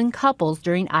 7 couples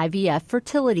during IVF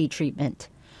fertility treatment.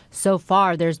 So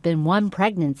far, there's been 1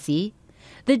 pregnancy.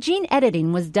 The gene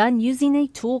editing was done using a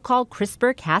tool called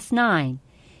CRISPR-Cas9.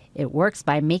 It works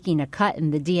by making a cut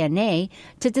in the DNA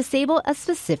to disable a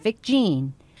specific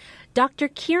gene. Dr.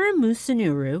 Kiran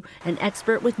Musunuru, an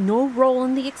expert with no role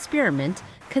in the experiment,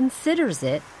 considers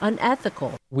it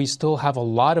unethical. We still have a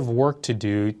lot of work to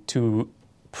do to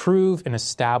prove and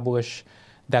establish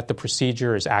that the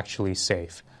procedure is actually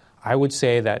safe. I would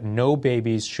say that no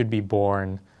babies should be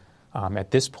born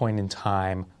at this point in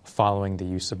time following the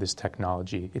use of this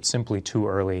technology. It's simply too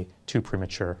early, too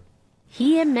premature.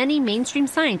 He and many mainstream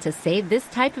scientists say this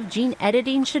type of gene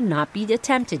editing should not be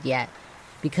attempted yet,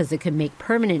 because it could make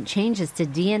permanent changes to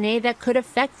DNA that could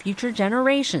affect future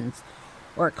generations,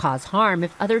 or cause harm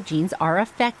if other genes are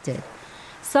affected.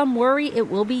 Some worry it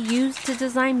will be used to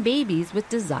design babies with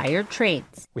desired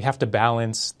traits. We have to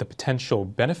balance the potential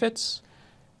benefits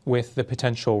with the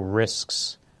potential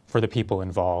risks for the people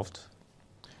involved.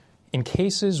 In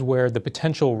cases where the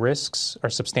potential risks are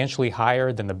substantially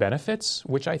higher than the benefits,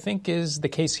 which I think is the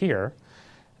case here,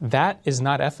 that is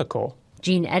not ethical.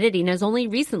 Gene editing has only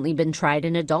recently been tried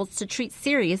in adults to treat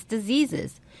serious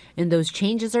diseases, and those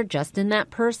changes are just in that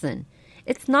person.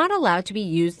 It's not allowed to be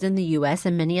used in the U.S.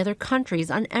 and many other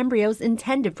countries on embryos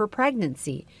intended for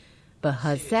pregnancy. But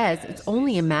He says it's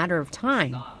only a matter of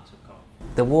time.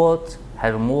 The world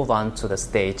has moved on to the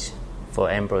stage for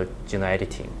embryo gene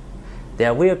editing.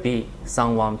 There will be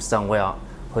someone somewhere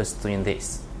who is doing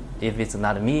this. If it's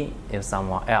not me, it's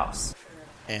someone else.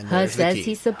 He says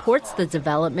he supports the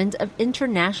development of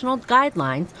international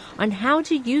guidelines on how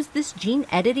to use this gene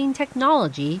editing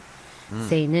technology,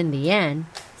 saying in the end,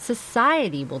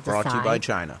 society will decide Brought to you by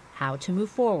China. How to move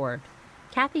forward.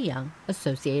 Kathy Young,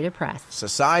 Associated Press.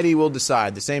 Society will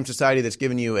decide. The same society that's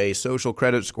given you a social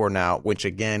credit score now, which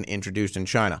again introduced in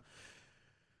China.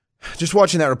 Just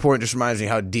watching that report just reminds me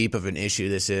how deep of an issue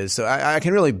this is. So I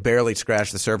can really barely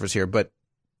scratch the surface here, but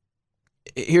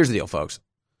here's the deal, folks.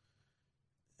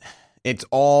 It's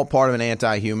all part of an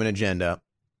anti-human agenda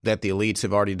that the elites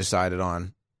have already decided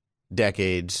on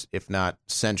decades, if not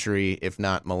century, if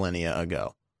not millennia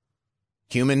ago.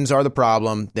 Humans are the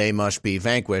problem. They must be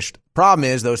vanquished. Problem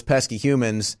is, those pesky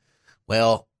humans,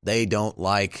 well, they don't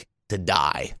like to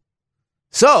die.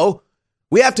 So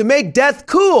we have to make death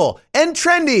cool and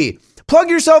trendy. Plug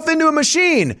yourself into a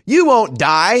machine. You won't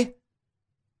die.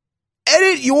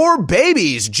 Edit your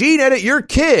babies. Gene edit your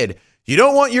kid. You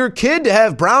don't want your kid to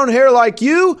have brown hair like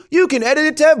you? You can edit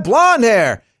it to have blonde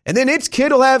hair. And then its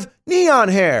kid will have neon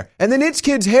hair. And then its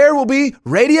kid's hair will be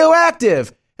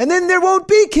radioactive. And then there won't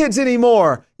be kids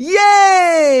anymore.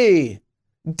 Yay!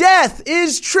 Death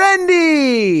is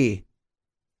trendy.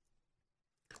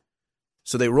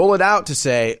 So they roll it out to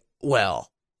say,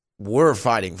 well, we're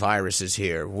fighting viruses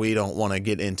here. We don't want to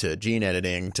get into gene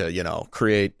editing to,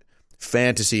 create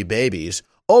fantasy babies.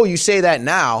 Oh, you say that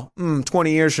now.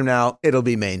 20 years from now, it'll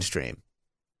be mainstream.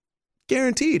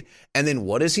 Guaranteed. And then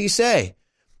what does he say?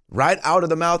 Right out of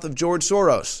the mouth of George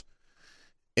Soros.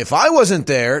 If I wasn't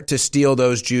there to steal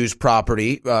those Jews'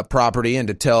 property and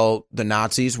to tell the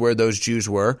Nazis where those Jews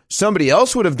were, somebody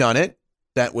else would have done it.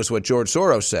 That was what George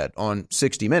Soros said on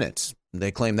 60 Minutes.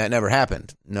 They claim that never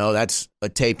happened. No, that's a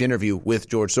taped interview with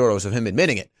George Soros of him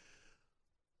admitting it.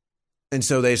 And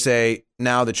so they say,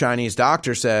 now the Chinese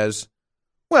doctor says,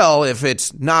 well, if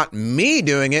it's not me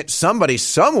doing it, somebody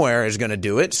somewhere is going to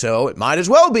do it, so it might as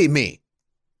well be me.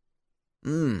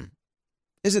 Isn't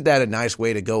that a nice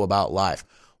way to go about life?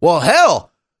 Well,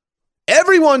 hell,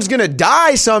 everyone's going to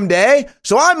die someday,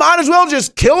 so I might as well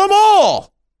just kill them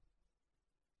all.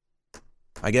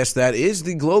 I guess that is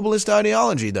the globalist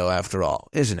ideology, though, after all,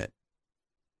 isn't it?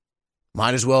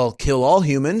 Might as well kill all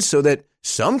humans so that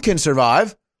some can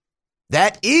survive.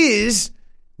 That is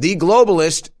the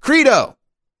globalist credo.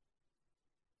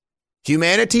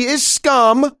 Humanity is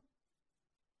scum.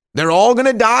 They're all going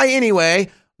to die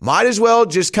anyway. Might as well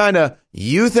just kind of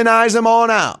euthanize them on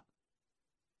out.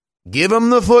 Give them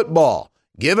the football.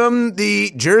 Give them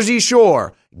the Jersey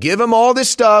Shore. Give them all this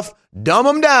stuff. Dumb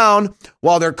them down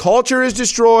while their culture is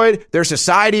destroyed, their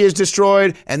society is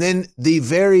destroyed, and then the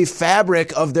very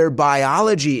fabric of their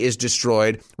biology is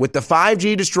destroyed with the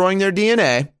 5G destroying their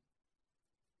DNA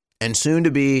and soon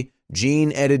to be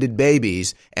gene-edited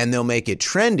babies, and they'll make it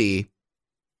trendy.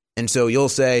 And so you'll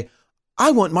say,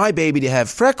 I want my baby to have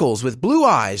freckles with blue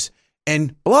eyes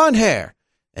and blonde hair.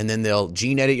 And then they'll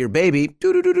gene-edit your baby,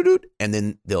 and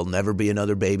then there'll never be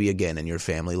another baby again in your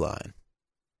family line.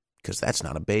 Because that's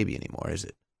not a baby anymore, is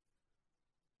it?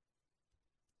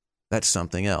 That's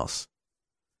something else.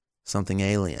 Something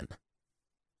alien.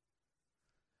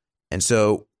 And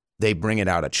so they bring it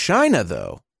out of China,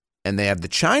 though. And they have the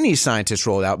Chinese scientists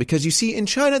roll it out because, you see, in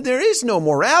China, there is no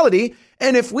morality.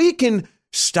 And if we can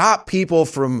stop people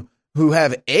who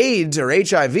have AIDS or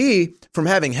HIV from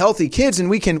having healthy kids, and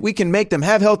we can make them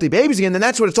have healthy babies again, then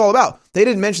that's what it's all about. They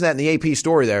didn't mention that in the AP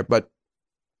story there, but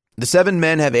the 7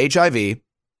 men have HIV,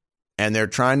 and they're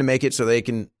trying to make it so they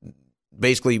can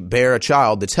basically bear a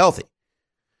child that's healthy.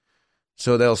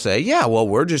 So they'll say, yeah, well,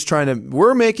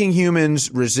 we're making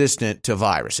humans resistant to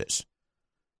viruses.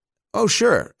 Oh,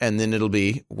 sure. And then it'll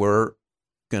be, we're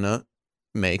going to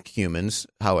make humans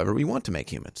however we want to make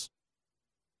humans.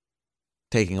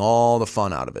 Taking all the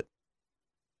fun out of it.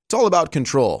 It's all about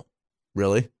control,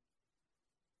 really.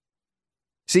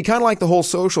 See, kind of like the whole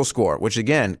social score, which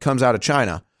again comes out of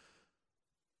China.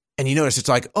 And you notice it's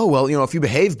like, oh, well, if you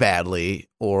behave badly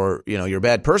or, you're a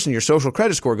bad person, your social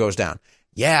credit score goes down.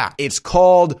 Yeah, it's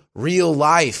called real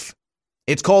life.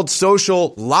 It's called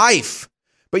social life.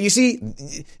 But you see,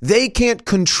 they can't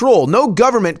control. No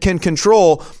government can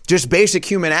control just basic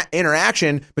human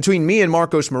interaction between me and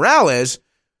Marcos Morales.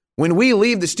 When we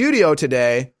leave the studio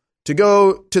today to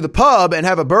go to the pub and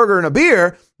have a burger and a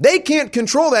beer, they can't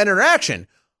control that interaction.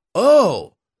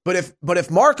 Oh, but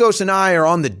if Marcos and I are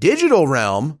on the digital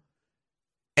realm,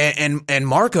 and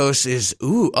Marcos is,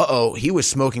 he was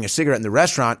smoking a cigarette in the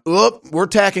restaurant. We're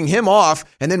tacking him off.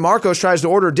 And then Marcos tries to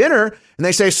order dinner, and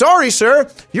they say, sorry,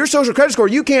 sir, your social credit score,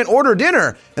 you can't order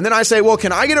dinner. And then I say, well,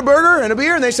 can I get a burger and a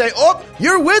beer? And they say,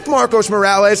 you're with Marcos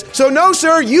Morales, so no,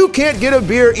 sir, you can't get a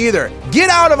beer either. Get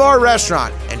out of our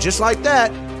restaurant. And just like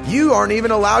that, you aren't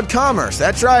even allowed commerce.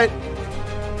 That's right.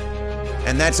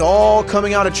 And that's all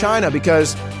coming out of China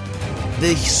because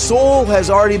the soul has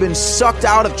already been sucked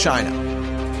out of China.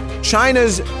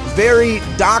 China's very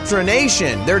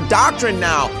doctrination, their doctrine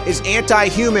now is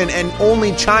anti-human and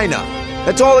only China.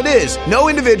 That's all it is. No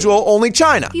individual, only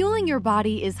China. Fueling your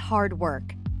body is hard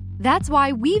work. That's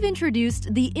why we've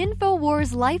introduced the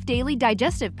InfoWars Life Daily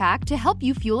Digestive Pack to help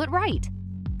you fuel it right.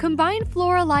 Combine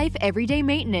Flora Life Everyday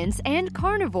Maintenance and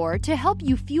Carnivore to help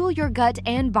you fuel your gut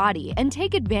and body and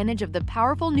take advantage of the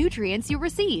powerful nutrients you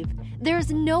receive.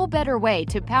 There's no better way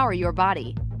to power your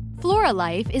body. Flora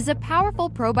Life is a powerful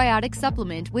probiotic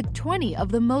supplement with 20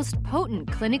 of the most potent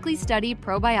clinically studied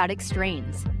probiotic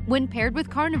strains. When paired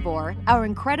with Carnivore, our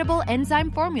incredible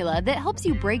enzyme formula that helps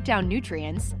you break down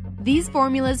nutrients, these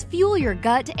formulas fuel your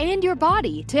gut and your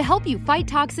body to help you fight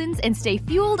toxins and stay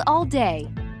fueled all day.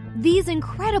 These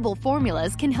incredible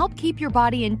formulas can help keep your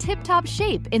body in tip-top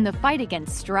shape in the fight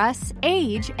against stress,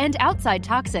 age, and outside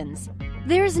toxins.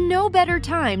 There's no better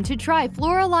time to try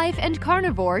Flora Life and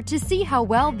Carnivore to see how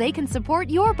well they can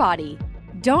support your body.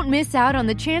 Don't miss out on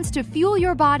the chance to fuel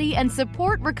your body and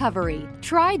support recovery.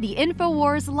 Try the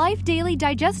InfoWars Life Daily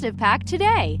Digestive Pack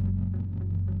today.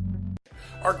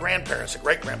 Our grandparents and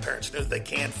great-grandparents knew they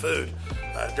canned food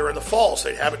during the fall, so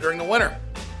they'd have it during the winter.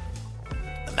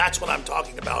 And that's what I'm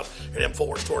talking about at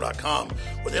InfoWarsStore.com.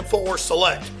 With InfoWars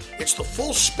Select, it's the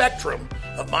full spectrum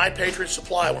of My Patriot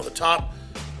Supply, one of the top,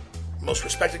 most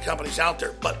respected companies out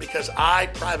there. But because I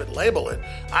private label it,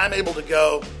 I'm able to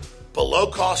go below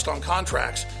cost on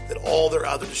contracts that all their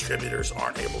other distributors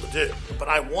aren't able to do. But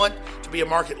I want to be a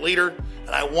market leader,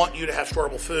 and I want you to have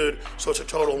storable food, so it's a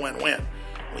total win-win.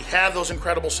 We have those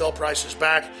incredible sale prices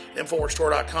back at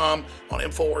InfoWarsStore.com on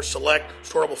InfoWars Select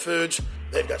Storable Foods.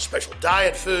 They've got special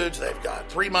diet foods. They've got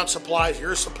 3-month supplies,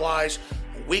 year supplies,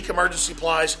 week emergency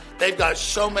supplies. They've got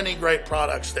so many great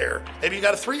products there. Maybe you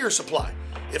got a 3-year supply.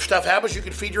 If stuff happens, you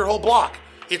can feed your whole block.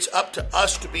 It's up to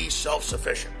us to be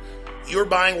self-sufficient. You're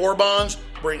buying war bonds,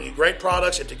 bringing you great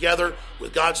products, and together,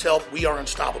 with God's help, we are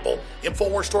unstoppable.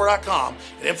 InfoWarsStore.com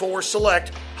and InfoWars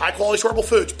Select, high-quality storable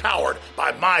foods powered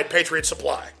by My Patriot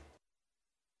Supply.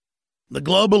 The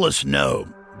globalists know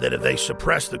that if they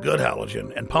suppress the good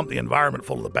halogen and pump the environment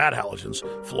full of the bad halogens,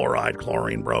 fluoride,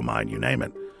 chlorine, bromide, you name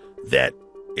it, that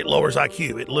it lowers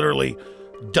IQ. It literally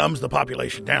dumbs the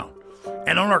population down.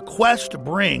 And on our quest to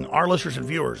bring our listeners and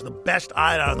viewers the best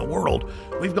iodine in the world,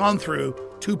 we've gone through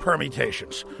 2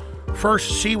 permutations.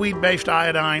 First, seaweed-based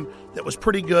iodine that was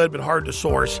pretty good but hard to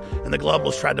source, and the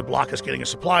globalists tried to block us getting a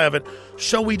supply of it.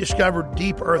 So we discovered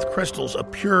deep earth crystals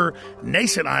of pure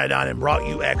nascent iodine and brought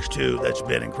you X2 that's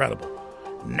been incredible.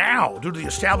 Now, due to the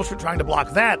establishment trying to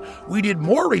block that, we did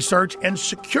more research and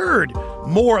secured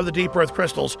more of the deep earth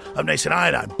crystals of nascent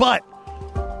iodine. But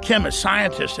chemists,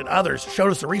 scientists, and others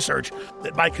showed us the research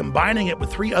that by combining it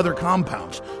with 3 other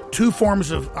compounds, 2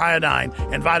 forms of iodine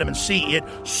and vitamin C, it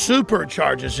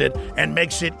supercharges it and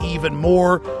makes it even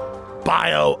more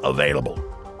bioavailable.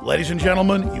 Ladies and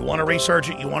gentlemen, you want to research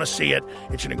it, you want to see it.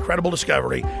 It's an incredible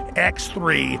discovery.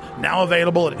 X3, now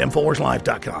available at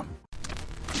InfoWarsLive.com.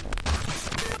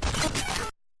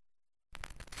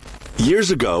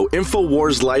 Years ago,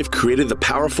 InfoWars Life created the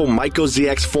powerful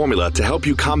MycoZX formula to help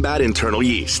you combat internal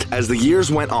yeast. As the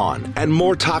years went on and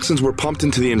more toxins were pumped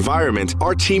into the environment,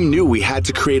 our team knew we had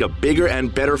to create a bigger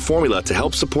and better formula to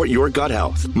help support your gut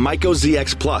health.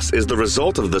 MycoZX Plus is the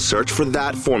result of the search for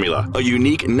that formula, a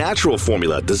unique natural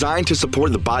formula designed to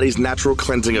support the body's natural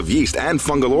cleansing of yeast and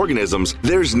fungal organisms.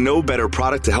 There's no better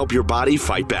product to help your body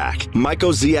fight back.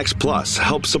 MycoZX Plus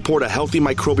helps support a healthy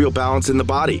microbial balance in the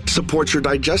body, supports your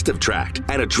digestive tract,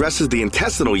 and addresses the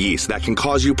intestinal yeast that can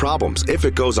cause you problems if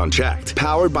it goes unchecked.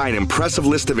 Powered by an impressive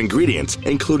list of ingredients,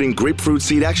 including grapefruit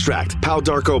seed extract, Palo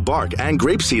d'Arco bark, and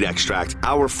grapeseed extract,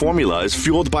 our formula is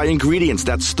fueled by ingredients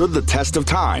that stood the test of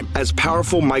time as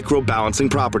powerful microbalancing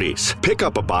properties. Pick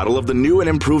up a bottle of the new and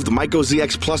improved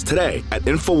MycoZX Plus today at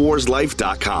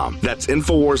InfoWarsLife.com. That's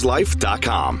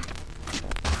InfoWarsLife.com.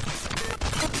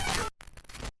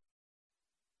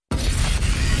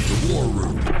 The War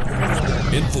Room.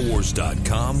 Infowars.com/show.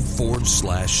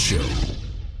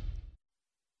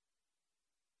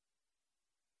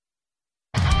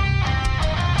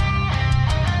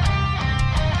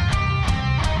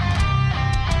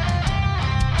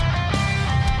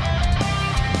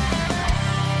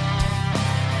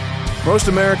 Most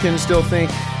Americans still think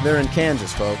they're in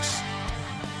Kansas, folks.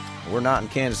 We're not in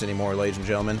Kansas anymore, ladies and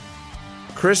gentlemen.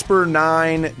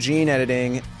 CRISPR-9 gene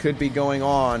editing could be going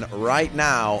on right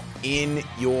now in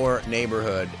your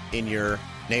neighborhood, in your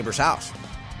neighbor's house.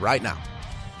 Right now.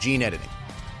 Gene editing.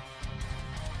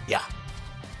 Yeah.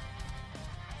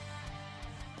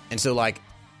 And so, like,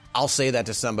 I'll say that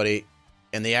to somebody,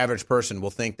 and the average person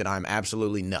will think that I'm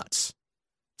absolutely nuts.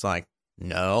 It's like,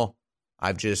 no,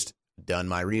 I've just done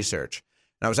my research.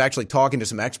 And I was actually talking to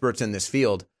some experts in this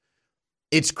field.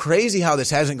 It's crazy how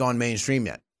this hasn't gone mainstream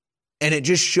yet. And it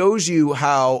just shows you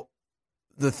how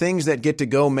the things that get to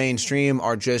go mainstream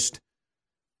are just,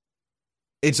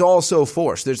 it's all so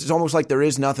forced. It's almost like there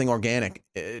is nothing organic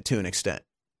to an extent.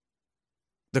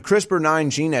 The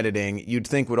CRISPR-9 gene editing you'd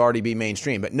think would already be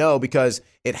mainstream, but no, because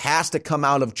it has to come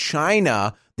out of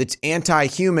China that's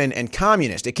anti-human and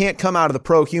communist. It can't come out of the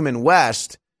pro-human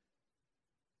West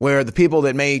where the people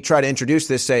that may try to introduce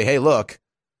this say, hey, look,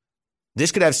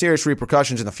 this could have serious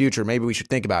repercussions in the future. Maybe we should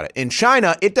think about it. In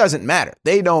China, it doesn't matter.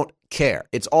 They don't care.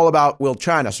 It's all about, will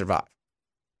China survive?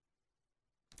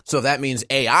 So if that means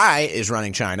AI is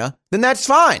running China, then that's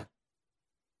fine.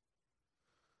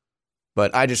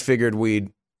 But I just figured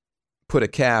we'd put a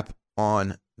cap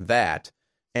on that.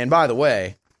 And by the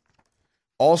way,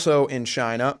 also in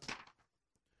China,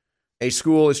 a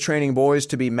school is training boys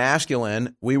to be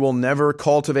masculine. We will never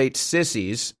cultivate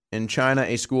sissies. In China,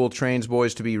 a school trains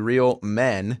boys to be real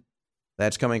men.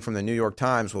 That's coming from the New York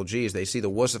Times. Well, geez, they see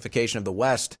the wussification of the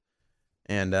West,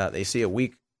 and they see a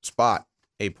weak spot,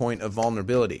 a point of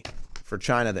vulnerability for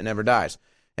China that never dies.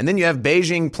 And then you have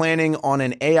Beijing planning on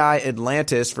an AI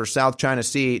Atlantis for South China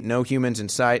Sea. No humans in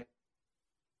sight.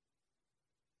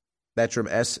 That's from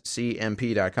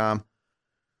scmp.com.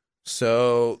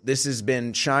 So this has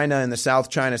been China and the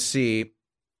South China Sea,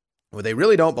 where they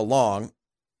really don't belong.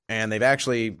 And they've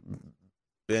actually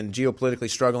been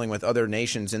geopolitically struggling with other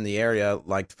nations in the area,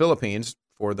 like the Philippines,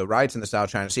 for the rights in the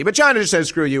South China Sea. But China just says,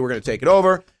 screw you, we're going to take it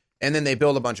over. And then they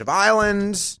build a bunch of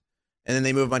islands, and then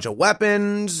they move a bunch of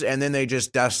weapons, and then they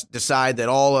just decide that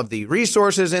all of the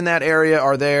resources in that area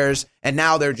are theirs, and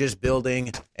now they're just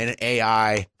building an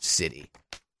AI city.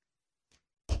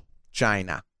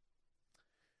 China.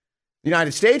 The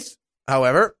United States,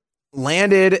 however,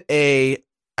 landed I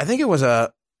think it was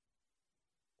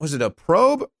it a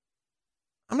probe?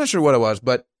 I'm not sure what it was,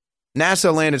 but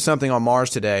NASA landed something on Mars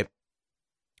today.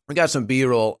 We got some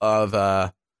B-roll of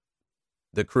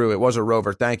the crew. It was a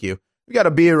rover, thank you. We got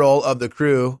a B-roll of the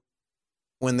crew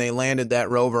when they landed that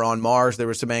rover on Mars. There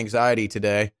was some anxiety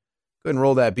today. Go ahead and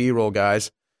roll that B-roll,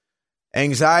 guys.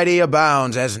 Anxiety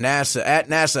abounds at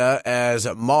NASA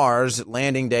as Mars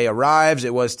landing day arrives.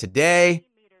 It was today.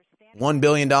 $1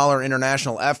 billion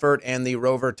international effort, and the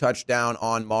rover touched down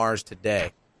on Mars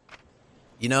today.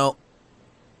 You know,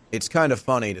 it's kind of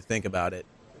funny to think about it.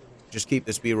 Just keep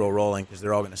this B-roll rolling because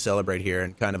they're all going to celebrate here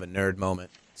in kind of a nerd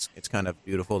moment. It's kind of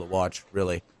beautiful to watch,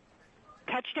 really.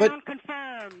 Touchdown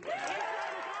confirmed.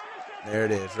 There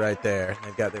it is, right there.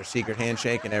 They've got their secret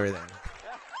handshake and everything.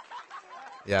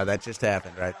 Yeah, that just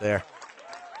happened right there.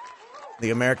 The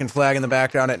American flag in the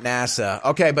background at NASA.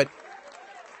 Okay, but,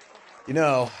 you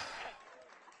know,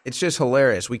 it's just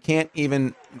hilarious. We can't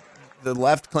even, the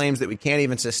left claims that we can't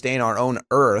even sustain our own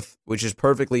Earth, which is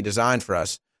perfectly designed for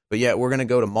us, but yet we're going to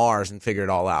go to Mars and figure it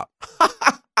all out.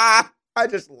 I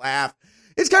just laugh.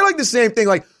 It's kind of like the same thing.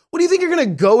 Like, what do you think, you're going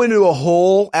to go into a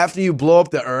hole after you blow up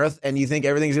the Earth and you think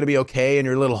everything's going to be okay in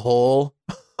your little hole?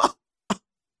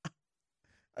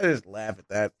 I just laugh at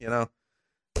that, you know.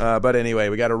 But anyway,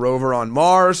 we got a rover on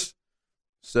Mars.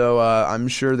 So I'm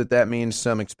sure that means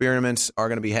some experiments are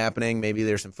going to be happening. Maybe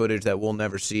there's some footage that we'll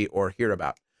never see or hear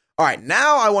about. All right,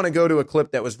 now I want to go to a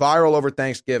clip that was viral over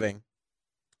Thanksgiving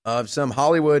of some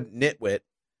Hollywood nitwit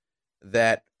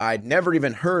that I'd never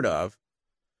even heard of.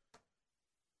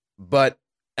 But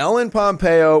Ellen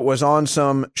Pompeo was on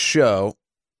some show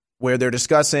where they're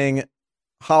discussing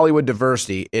Hollywood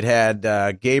diversity. It had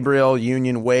Gabrielle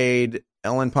Union Wade,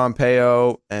 Ellen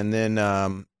Pompeo, and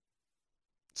then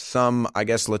some, I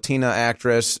guess, Latina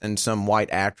actress and some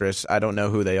white actress. I don't know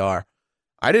who they are.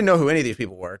 I didn't know who any of these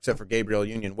people were except for Gabrielle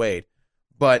Union Wade.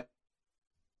 But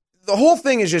the whole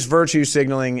thing is just virtue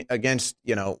signaling against,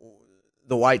 you know,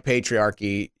 the white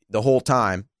patriarchy the whole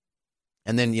time.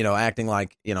 And then, you know, acting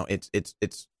like, you know, it's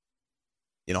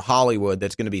you know, Hollywood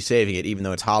that's going to be saving it, even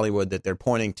though it's Hollywood that they're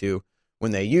pointing to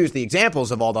when they use the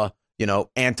examples of all the, you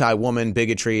know, anti-woman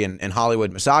bigotry and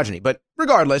Hollywood misogyny. But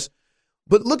regardless,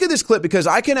 but look at this clip, because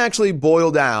I can actually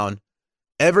boil down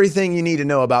everything you need to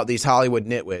know about these Hollywood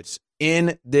nitwits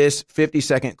in this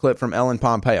 50-second clip from Ellen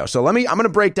Pompeo. So I'm going to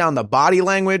break down the body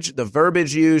language, the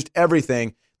verbiage used,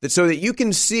 everything, so that you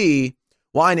can see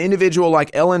why an individual like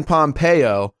Ellen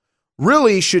Pompeo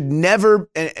really should never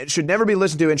be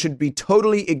listened to and should be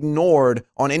totally ignored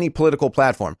on any political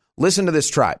platform. Listen to this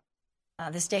tribe.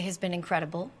 This day has been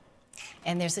incredible,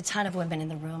 and there's a ton of women in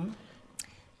the room,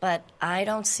 but I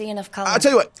don't see enough color. I'll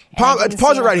tell you what,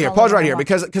 pause it right here. Pause right here,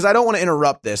 because I don't want to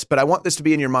interrupt this, but I want this to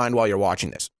be in your mind while you're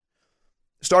watching this.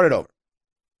 Start it over.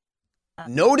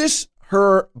 Notice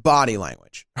her body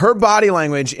language. Her body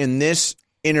language in this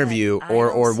interview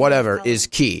or whatever is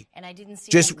key.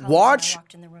 Just watch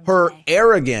her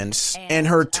arrogance and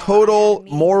her total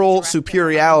moral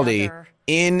superiority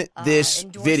in this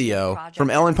video from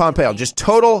Ellen Pompeo. Just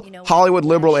total Hollywood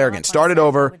liberal arrogance. Start it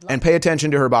over and pay attention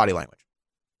to her body language.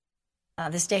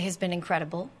 This day has been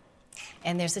incredible,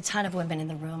 and there's a ton of women in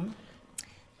the room,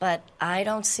 but I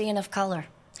don't see enough color,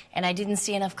 and I didn't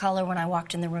see enough color when I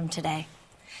walked in the room today.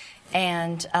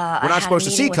 And we're not supposed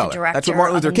to see color. That's what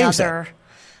Martin Luther King said.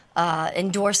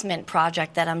 Endorsement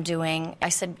project that I'm doing. I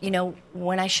said, you know,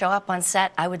 when I show up on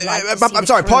set, I would like to see I'm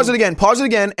sorry, pause it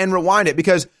again and rewind it,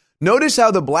 because notice how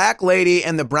the black lady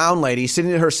and the brown lady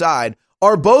sitting at her side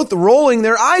are both rolling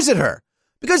their eyes at her.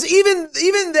 Because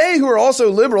even they, who are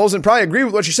also liberals and probably agree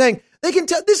with what she's saying, they can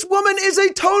tell this woman is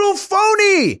a total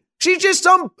phony. She's just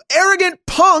some arrogant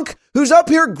punk who's up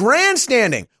here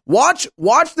grandstanding. Watch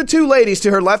the two ladies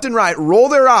to her left and right roll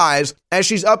their eyes as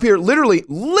she's up here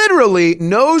literally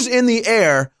nose in the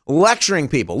air lecturing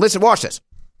people. Listen, watch this.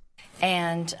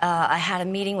 And I had a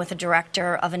meeting with a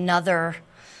director of another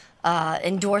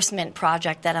endorsement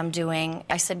project that I'm doing.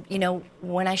 I said,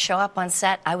 when I show up on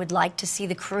set, I would like to see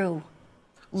the crew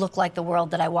look like the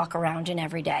world that I walk around in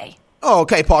every day. Oh,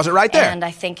 okay, pause it right there. And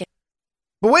I think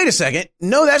But wait a second.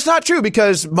 No, that's not true,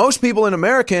 because most people in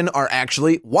American are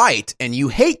actually white, and you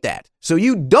hate that. So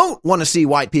you don't want to see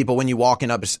white people when you walk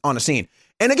in up on a scene.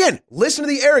 And again, listen to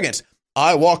the arrogance.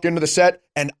 I walk into the set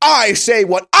and I say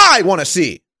what I want to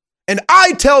see. And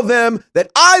I tell them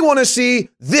that I want to see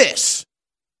this.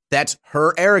 That's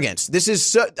her arrogance. This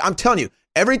is, I'm telling you,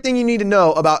 everything you need to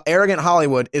know about arrogant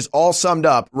Hollywood is all summed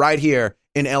up right here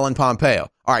in Ellen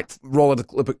Pompeo. All right, roll the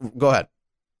clip. Go ahead.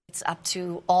 It's up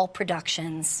to all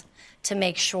productions to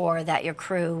make sure that your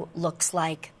crew looks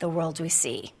like the world we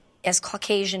see. As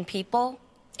Caucasian people,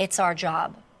 it's our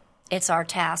job. It's our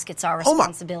task. It's our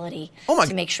responsibility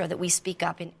to make sure that we speak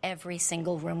up in every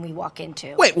single room we walk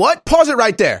into. Wait, what? Pause it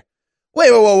right there. Wait,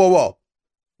 whoa.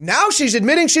 Now she's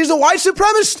admitting she's a white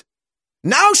supremacist.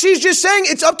 Now she's just saying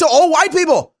it's up to all white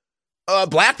people.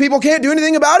 Black people can't do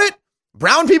anything about it.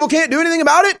 Brown people can't do anything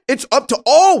about it. It's up to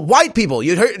all white people.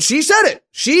 You heard, she said it.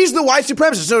 She's the white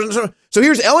supremacist. So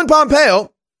here's Ellen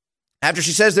Pompeo, after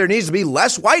she says there needs to be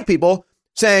less white people,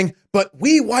 saying, but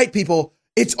we white people,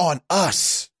 it's on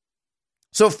us.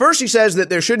 So first she says that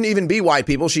there shouldn't even be white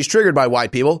people. She's triggered by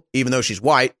white people, even though she's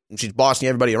white and she's bossing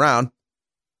everybody around.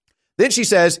 Then she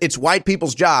says it's white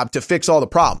people's job to fix all the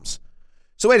problems.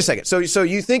 So wait a second. So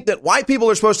you think that white people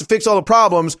are supposed to fix all the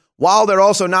problems while they're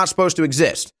also not supposed to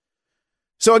exist?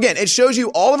 So again, it shows you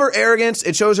all of her arrogance.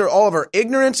 It shows her all of her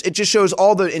ignorance. It just shows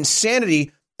all the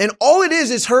insanity. And all it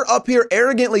is her up here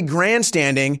arrogantly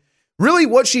grandstanding. Really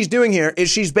what she's doing here is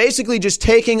she's basically just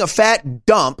taking a fat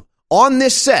dump on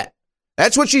this set.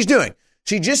 That's what she's doing.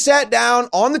 She just sat down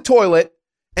on the toilet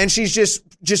and she's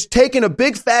just taking a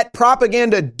big fat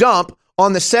propaganda dump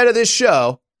on the set of this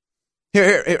show.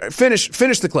 Here, finish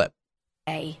the clip.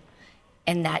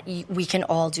 And that we can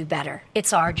all do better.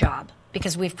 It's our job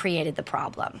because we've created the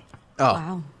problem.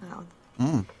 Oh. Wow.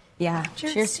 Mm. Yeah.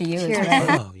 Cheers to you. Cheers.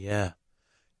 Oh, yeah.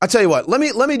 I'll tell you what, let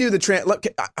me do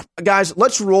the guys,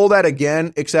 let's roll that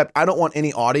again, except I don't want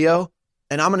any audio,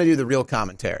 and I'm going to do the real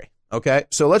commentary. Okay,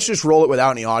 so let's just roll it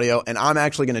without any audio, and I'm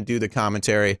actually going to do the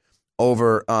commentary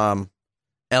over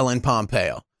Ellen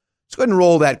Pompeo. Let's go ahead and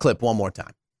roll that clip one more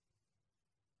time.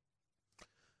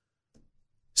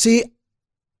 See,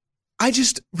 I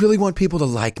just really want people to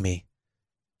like me.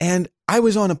 And I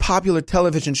was on a popular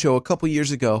television show a couple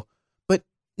years ago, but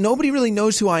nobody really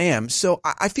knows who I am. So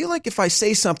I feel like if I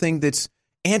say something that's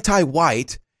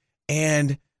anti-white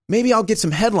and maybe I'll get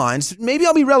some headlines. Maybe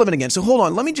I'll be relevant again. So hold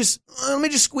on. Let me just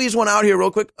squeeze one out here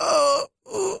real quick.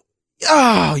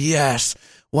 Oh, yes.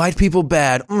 White people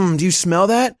bad. Do you smell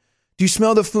that? Do you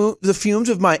smell the fumes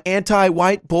of my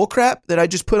anti-white bullcrap that I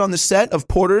just put on the set of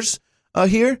Porter's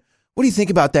here? What do you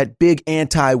think about that big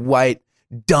anti-white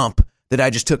dump that I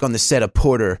just took on the set of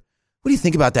Porter? What do you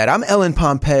think about that? I'm Ellen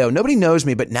Pompeo. Nobody knows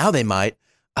me, but now they might.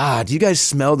 Do you guys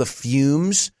smell the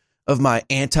fumes of my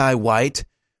anti-white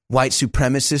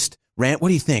supremacist rant? What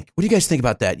do you think? What do you guys think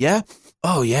about that? Yeah?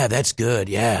 Oh, yeah, that's good.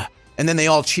 Yeah. And then they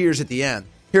all cheers at the end.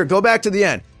 Here, go back to the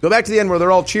end. Go back to the end where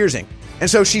they're all cheersing. And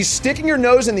so she's sticking her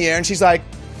nose in the air and she's like,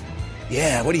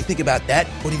 yeah, what do you think about that?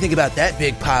 What do you think about that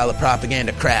big pile of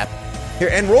propaganda crap? Here,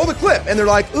 and roll the clip. And they're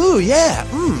like, ooh, yeah.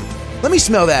 Let me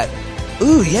smell that.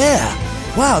 Ooh, yeah.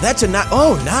 Wow, that's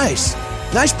nice.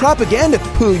 Nice propaganda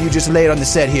poo you just laid on the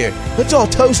set here. Let's all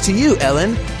toast to you,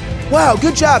 Ellen. Wow,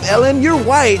 good job, Ellen. You're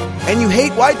white, and you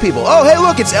hate white people. Oh, hey,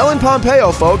 look, it's Ellen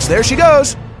Pompeo, folks. There she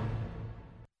goes.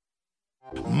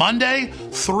 Monday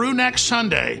through next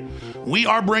Sunday, we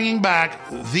are bringing back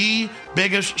the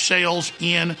biggest sales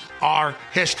in our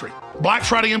history. Black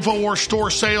Friday InfoWars store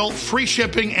sale, free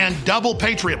shipping, and double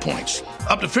Patriot points.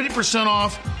 Up to 50%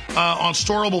 off on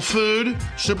storable food,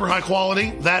 super high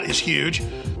quality. That is huge.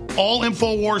 All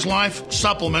InfoWars Life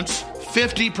supplements,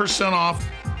 50% off.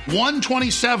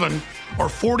 $127 or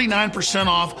 49%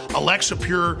 off Alexa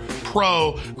Pure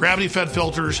Pro gravity-fed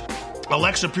filters,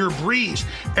 Alexa Pure Breeze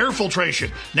air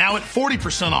filtration, now at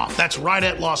 40% off. That's right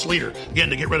at loss leader, again,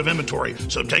 to get rid of inventory.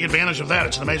 So take advantage of that.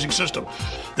 It's an amazing system.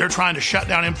 They're trying to shut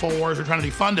down InfoWars. They're trying to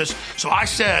defund us. So I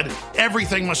said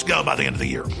everything must go by the end of the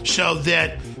year so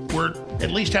that we're at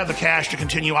least have the cash to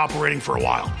continue operating for a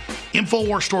while.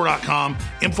 InfoWarsStore.com,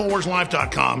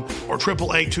 InfoWarsLife.com, or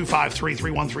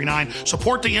 888-253-3139.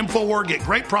 Support the InfoWars. Get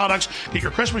great products. Get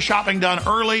your Christmas shopping done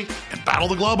early and battle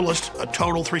the globalist. A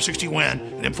total 360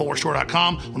 win at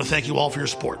InfoWarsStore.com. I want to thank you all for your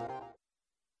support.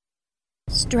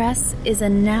 Stress is a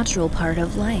natural part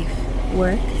of life.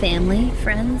 Work, family,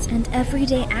 friends, and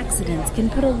everyday accidents can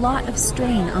put a lot of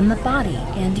strain on the body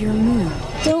and your mood.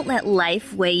 Don't let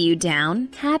life weigh you down.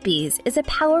 Happies is a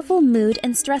powerful mood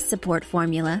and stress support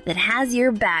formula that has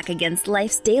your back against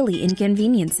life's daily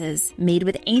inconveniences. Made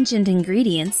with ancient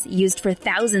ingredients used for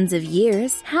thousands of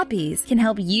years, Happies can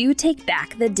help you take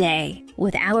back the day.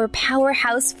 With our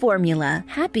powerhouse formula,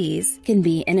 Happies can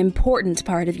be an important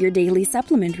part of your daily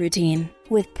supplement routine.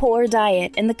 With poor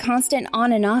diet and the constant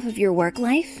on and off of your work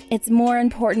life, it's more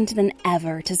important than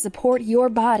ever to support your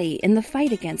body in the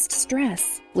fight against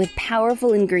stress. With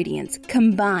powerful ingredients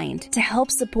combined to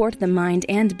help support the mind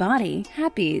and body,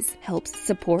 Happies helps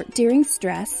support during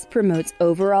stress, promotes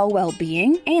overall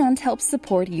well-being, and helps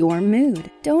support your mood.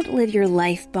 Don't live your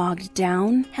life bogged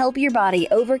down. Help your body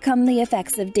overcome the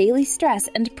effects of daily stress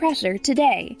and pressure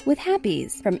today with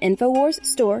Happies from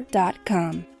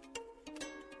InfoWarsStore.com.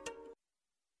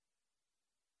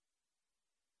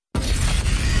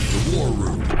 War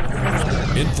Room.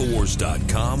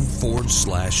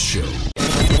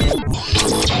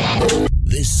 Infowars.com/show.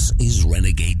 This is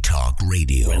Renegade Talk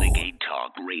Radio. Renegade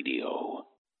Talk Radio.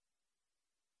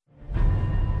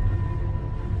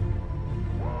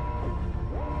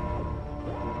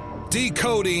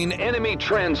 Decoding enemy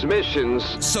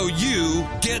transmissions so you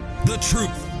get the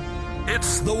truth.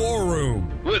 It's the War Room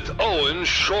with Owen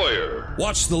Schroyer.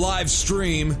 Watch the live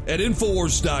stream at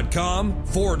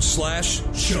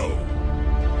Infowars.com/show.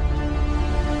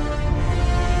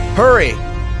 Hurry!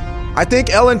 I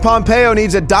think Ellen Pompeo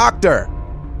needs a doctor.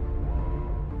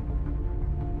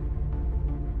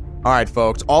 All right,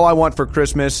 folks. All I want for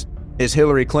Christmas is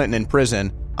Hillary Clinton in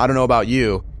prison. I don't know about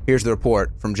you. Here's the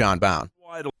report from John Bound.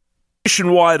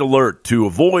 Nationwide alert to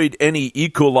avoid any E.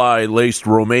 coli-laced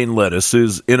romaine lettuce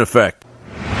is in effect.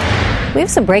 We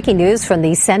have some breaking news from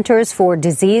the Centers for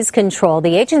Disease Control.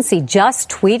 The agency just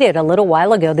tweeted a little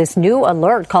while ago this new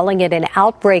alert, calling it an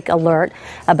outbreak alert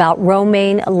about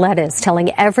romaine lettuce,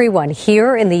 telling everyone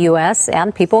here in the U.S.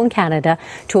 and people in Canada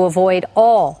to avoid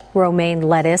all romaine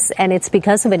lettuce. And it's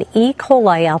because of an E.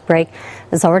 coli outbreak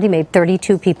that's already made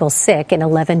 32 people sick in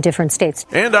 11 different states.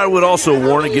 And I would also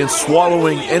warn against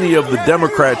swallowing any of the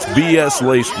Democrats'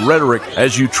 BS-laced rhetoric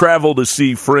as you travel to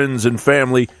see friends and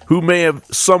family who may have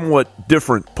somewhat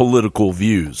different political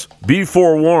views. Be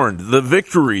forewarned, the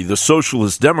victory the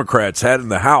Socialist Democrats had in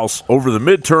the House over the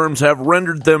midterms have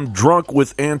rendered them drunk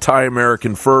with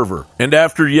anti-American fervor. And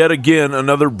after yet again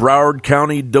another Broward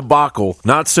County debacle,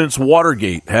 not since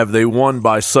Watergate have they won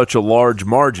by such a large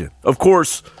margin. Of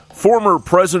course, former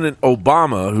President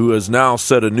Obama, who has now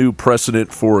set a new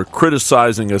precedent for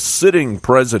criticizing a sitting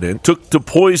president, took to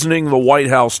poisoning the White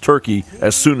House turkey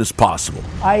as soon as possible.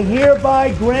 I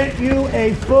hereby grant you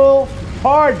a full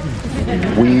pardon.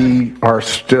 We are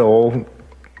still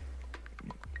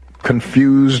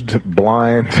confused,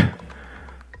 blind,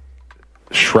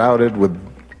 shrouded with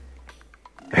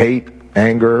hate,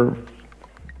 anger,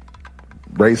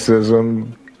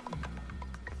 racism,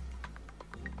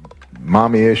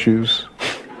 mommy issues.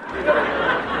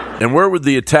 And where would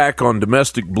the attack on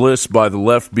domestic bliss by the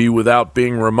left be without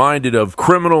being reminded of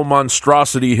criminal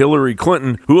monstrosity Hillary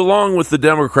Clinton, who along with the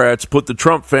Democrats put the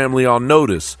Trump family on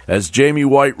notice? As Jamie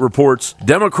White reports,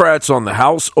 Democrats on the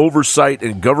House Oversight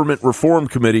and Government Reform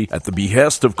Committee, at the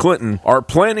behest of Clinton, are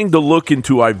planning to look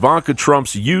into Ivanka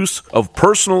Trump's use of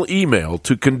personal email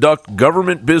to conduct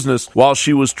government business while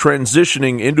she was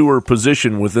transitioning into her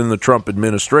position within the Trump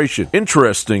administration.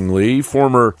 Interestingly,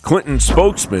 former Clinton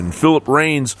spokesman Philip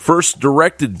Raines first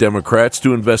directed Democrats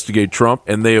to investigate Trump,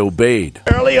 and they obeyed.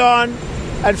 Early on,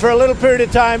 and for a little period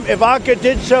of time, Ivanka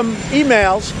did some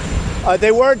emails.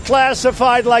 They weren't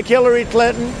classified like Hillary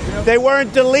Clinton. They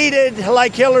weren't deleted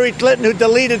like Hillary Clinton, who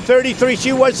deleted 33.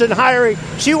 She wasn't hiring.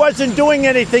 She wasn't doing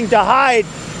anything to hide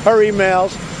her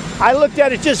emails. I looked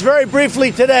at it just very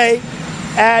briefly today,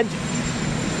 and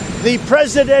the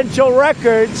presidential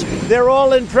records, they're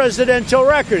all in presidential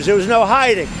records. There was no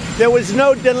hiding. There was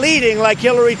no deleting like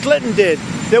Hillary Clinton did.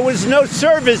 There was no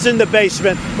servers in the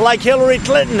basement like Hillary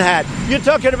Clinton had. You're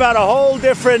talking about a whole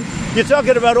different, you're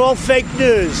talking about all fake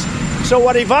news. So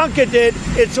what Ivanka did,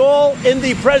 it's all in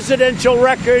the presidential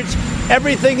records.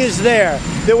 Everything is there.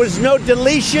 There was no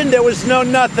deletion. There was no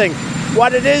nothing.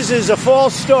 What it is a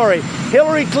false story.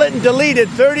 Hillary Clinton deleted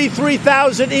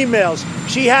 33,000 emails.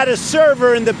 She had a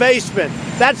server in the basement.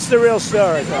 That's the real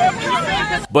story.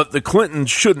 But the Clintons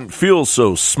shouldn't feel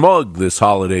so smug this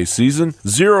holiday season.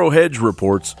 Zero Hedge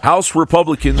reports House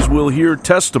Republicans will hear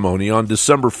testimony on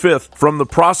December 5th from the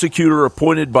prosecutor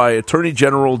appointed by Attorney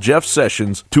General Jeff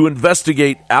Sessions to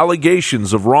investigate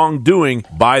allegations of wrongdoing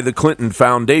by the Clinton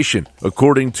Foundation,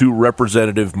 according to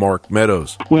Representative Mark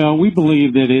Meadows. Well, we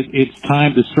believe that it's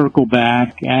time to circle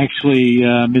back. Actually,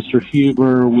 Mr.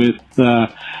 Huber with the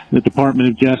Department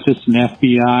of Justice and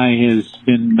FBI has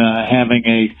been having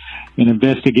an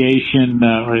investigation,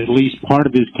 or at least part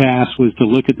of his task was to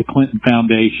look at the Clinton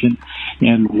Foundation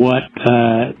and what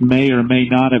may or may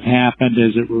not have happened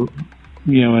as it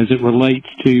relates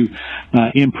to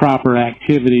improper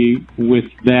activity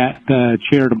with that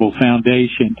charitable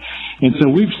foundation. And so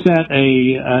we've set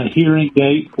a hearing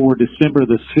date for December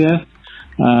the 5th.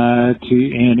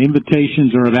 And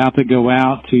invitations are about to go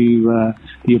out to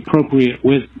the appropriate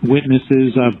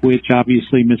witnesses, of which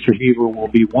obviously Mr. Huber will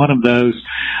be one of those.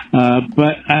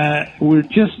 But we're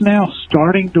just now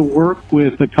starting to work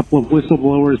with a couple of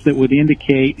whistleblowers that would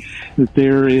indicate that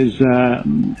there is a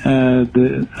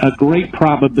great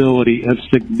probability of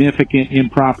significant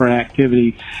improper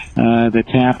activity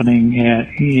that's happening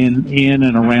in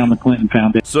and around the Clinton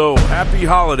Foundation. So, happy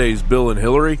holidays, Bill and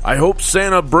Hillary. I hope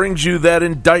Santa brings you that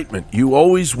indictment you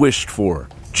always wished for.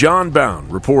 John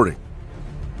Bound reporting.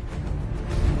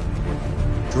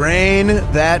 Drain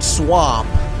that swamp,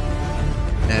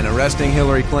 and arresting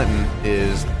Hillary Clinton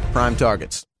is prime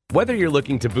targets. Whether you're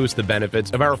looking to boost the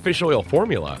benefits of our fish oil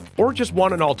formula or just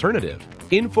want an alternative,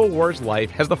 InfoWars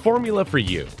Life has the formula for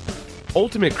you.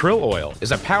 Ultimate Krill Oil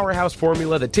is a powerhouse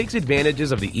formula that takes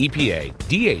advantages of the EPA,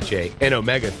 DHA, and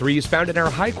omega-3s found in our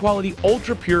high-quality,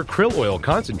 ultra-pure krill oil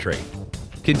concentrate.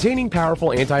 Containing powerful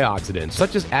antioxidants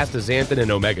such as astaxanthin and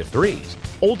omega-3s,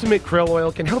 Ultimate Krill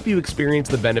Oil can help you experience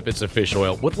the benefits of fish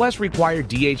oil with less required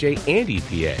DHA and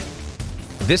EPA.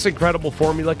 This incredible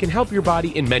formula can help your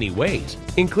body in many ways,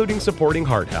 including supporting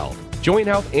heart health, joint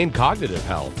health, and cognitive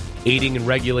health, aiding in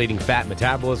regulating fat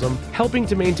metabolism, helping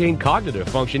to maintain cognitive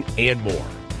function, and more.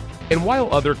 And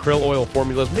while other krill oil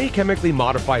formulas may chemically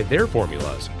modify their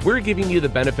formulas, we're giving you the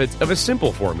benefits of a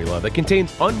simple formula that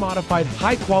contains unmodified,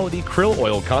 high-quality krill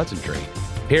oil concentrate.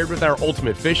 Paired with our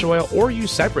Ultimate Fish Oil or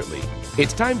used separately,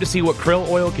 it's time to see what krill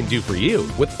oil can do for you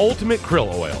with Ultimate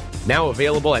Krill Oil, now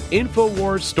available at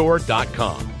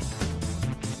InfoWarsStore.com.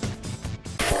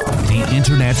 The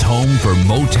Internet's home for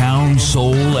Motown,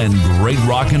 soul, and great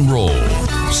rock and roll.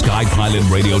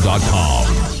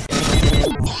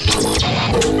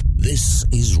 SkyPilotRadio.com. This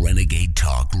is Renegade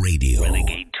Talk Radio.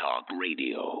 Renegade Talk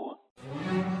Radio.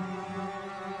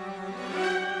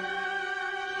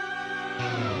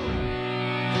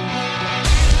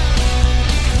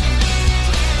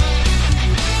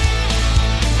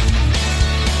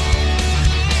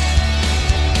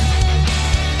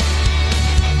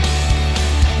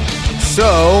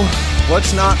 So,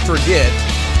 let's not forget,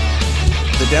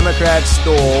 the Democrats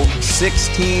stole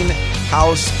 16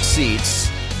 House seats.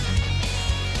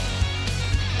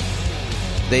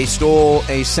 They stole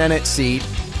a Senate seat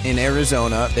in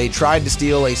Arizona. They tried to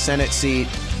steal a Senate seat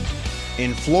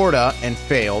in Florida and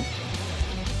failed.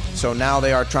 So now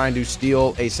they are trying to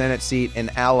steal a Senate seat in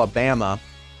Alabama.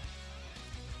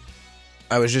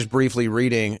 I was just briefly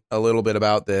reading a little bit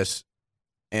about this,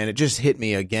 and it just hit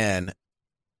me again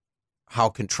how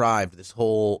contrived this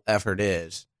whole effort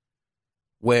is,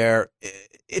 where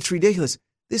it's ridiculous.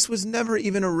 This was never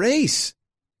even a race.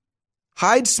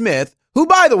 Hyde Smith, who,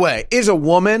 by the way, is a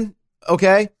woman,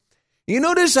 okay? You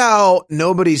notice how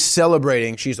nobody's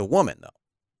celebrating she's a woman, though.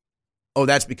 Oh,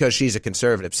 that's because she's a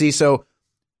conservative. See, so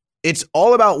it's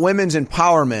all about women's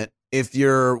empowerment if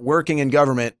you're working in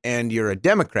government and you're a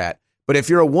Democrat. But if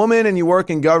you're a woman and you work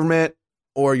in government,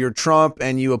 or you're Trump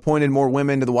and you appointed more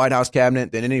women to the White House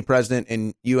cabinet than any president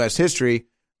in U.S. history,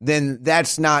 then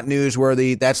that's not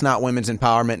newsworthy. That's not women's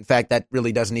empowerment. In fact, that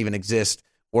really doesn't even exist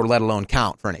or let alone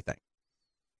count for anything.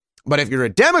 But if you're a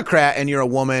Democrat and you're a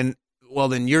woman, well,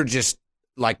 then you're just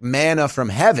like manna from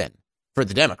heaven for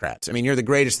the Democrats. I mean, you're the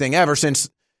greatest thing ever since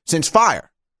fire.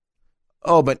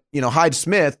 Oh, but, Hyde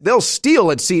Smith, they'll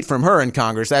steal a seat from her in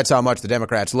Congress. That's how much the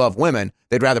Democrats love women.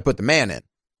 They'd rather put the man in.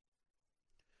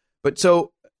 But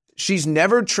so she's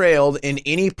never trailed in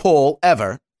any poll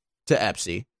ever to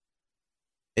Epsy.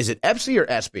 Is it Epsy or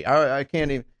Espy? I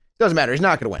can't even. It doesn't matter. He's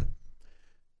not going to win.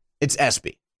 It's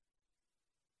Espy.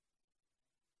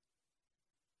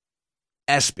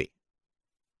 Espy.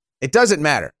 It doesn't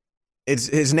matter.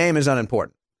 His name is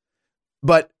unimportant.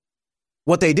 But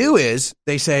what they do is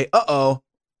they say, uh-oh,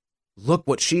 look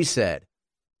what she said.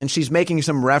 And she's making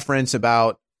some reference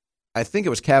about, I think it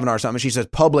was Kavanaugh or something. She says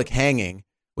public hanging.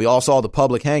 We all saw the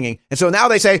public hanging. And so now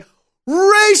they say,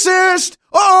 racist!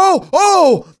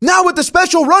 Oh, now with the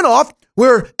special runoff,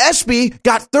 where Espy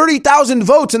got 30,000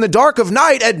 votes in the dark of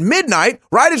night at midnight,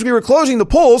 right as we were closing the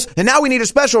polls, and now we need a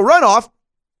special runoff.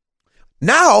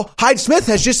 Now, Hyde-Smith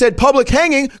has just said public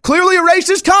hanging, clearly a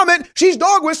racist comment. She's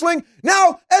dog whistling.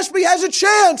 Now, Espy has a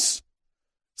chance.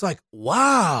 It's like,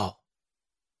 wow.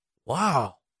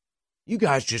 You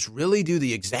guys just really do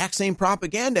the exact same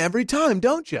propaganda every time,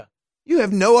 don't you? You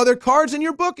have no other cards in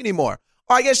your book anymore.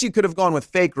 Or I guess you could have gone with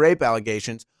fake rape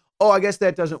allegations. Oh, I guess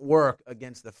that doesn't work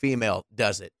against the female,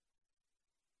 does it?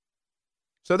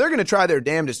 So they're going to try their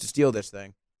damnedest to steal this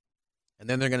thing. And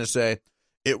then they're going to say,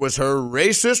 it was her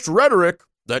racist rhetoric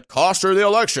that cost her the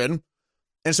election.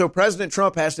 And so President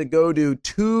Trump has to go to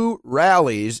 2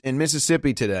 rallies in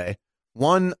Mississippi today.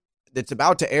 One that's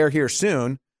about to air here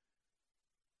soon.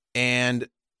 And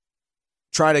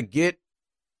try to get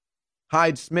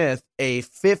Hyde-Smith a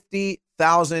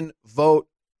 50,000 vote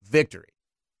victory.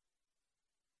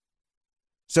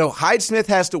 So Hyde-Smith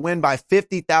has to win by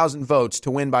 50,000 votes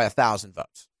to win by 1,000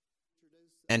 votes.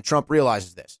 And Trump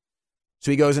realizes this.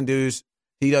 So he goes and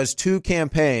does 2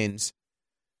 campaigns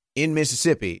in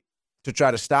Mississippi to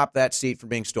try to stop that seat from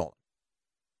being stolen.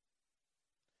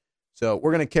 So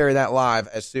we're going to carry that live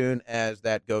as soon as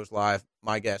that goes live.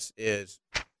 My guess is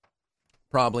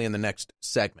probably in the next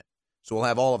segment. So we'll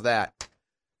have all of that.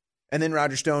 And then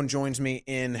Roger Stone joins me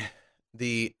in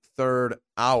the 3rd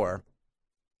hour.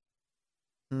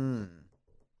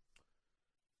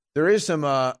 There is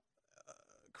some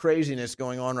craziness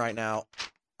going on right now.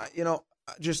 I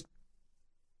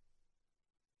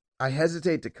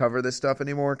hesitate to cover this stuff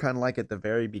anymore, kind of like at the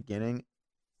very beginning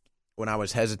when I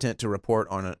was hesitant to report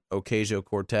on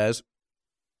Ocasio-Cortez,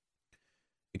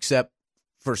 except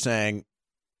for saying,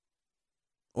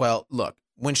 well, look,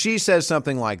 when she says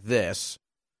something like this,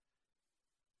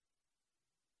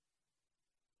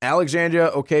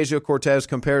 Alexandria Ocasio-Cortez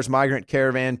compares migrant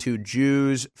caravan to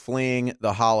Jews fleeing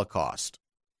the Holocaust.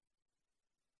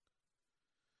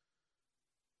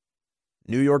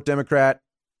 New York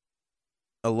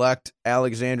Democrat-elect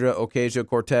Alexandria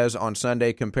Ocasio-Cortez on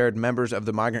Sunday compared members of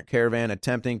the migrant caravan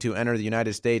attempting to enter the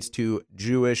United States to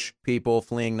Jewish people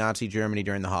fleeing Nazi Germany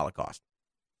during the Holocaust.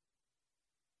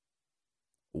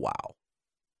 Wow.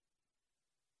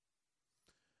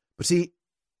 But see,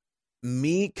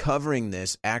 me covering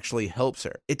this actually helps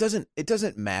her. It doesn't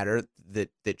matter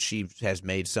that she has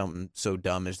made something so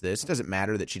dumb as this. It doesn't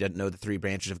matter that she doesn't know the 3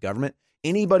 branches of government.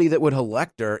 Anybody that would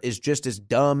elect her is just as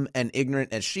dumb and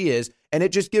ignorant as she is, and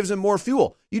it just gives them more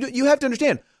fuel. You have to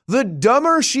understand, the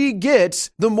dumber she gets,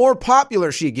 the more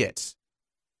popular she gets.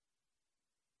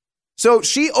 So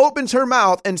she opens her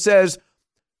mouth and says,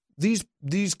 these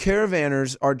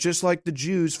caravanners are just like the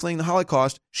Jews fleeing the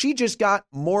Holocaust. She just got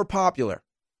more popular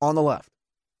on the left.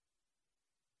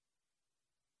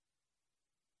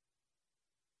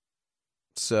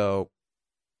 So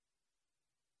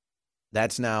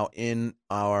that's now in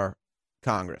our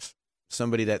Congress.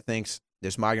 Somebody that thinks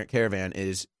this migrant caravan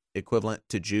is equivalent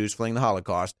to Jews fleeing the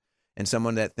Holocaust, and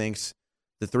someone that thinks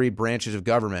the 3 branches of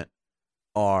government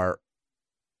are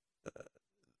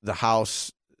the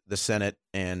House, the Senate,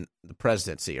 and the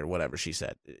presidency, or whatever she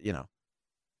said.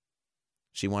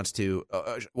 She wants to,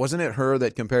 wasn't it her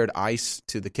that compared ICE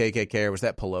to the KKK, or was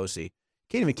that Pelosi?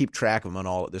 Can't even keep track of them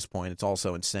all at this point. It's all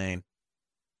so insane.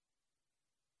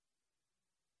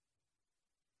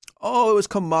 Oh, it was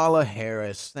Kamala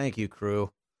Harris. Thank you,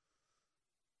 crew.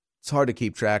 It's hard to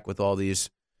keep track with all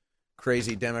these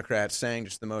crazy Democrats saying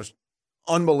just the most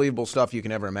unbelievable stuff you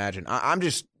can ever imagine.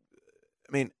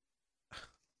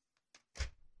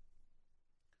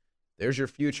 There's your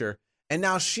future. And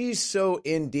now she's so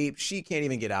in deep, she can't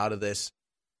even get out of this.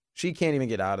 She can't even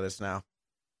get out of this now.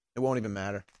 It won't even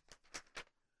matter.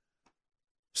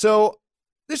 So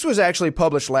this was actually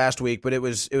published last week, but it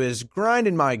was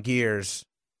grinding my gears.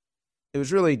 It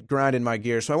was really grinding my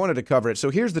gears, so I wanted to cover it. So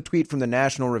here's the tweet from the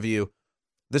National Review.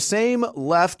 The same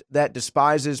left that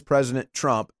despises President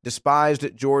Trump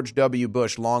despised George W.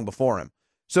 Bush long before him.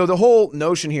 So the whole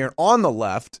notion here on the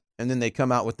left, and then they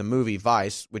come out with the movie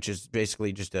Vice, which is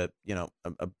basically just a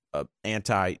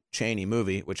anti-Cheney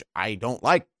movie, which I don't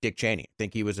like Dick Cheney. I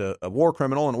think he was a war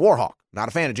criminal and a war hawk. Not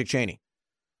a fan of Dick Cheney.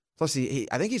 Plus,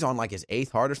 I think he's on like his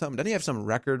 8th heart or something. Doesn't he have some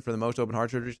record for the most open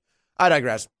heart surgeries? I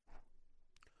digress.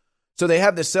 So they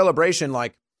have this celebration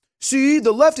like, see,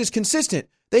 the left is consistent.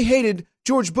 They hated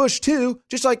George Bush too,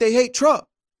 just like they hate Trump.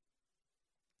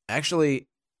 Actually,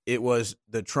 it was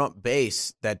the Trump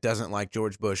base that doesn't like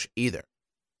George Bush either.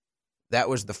 That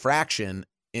was the fraction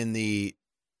in the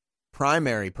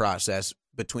primary process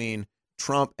between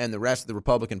Trump and the rest of the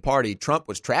Republican Party. Trump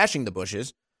was trashing the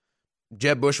Bushes.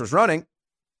 Jeb Bush was running.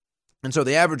 And so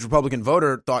the average Republican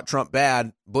voter thought Trump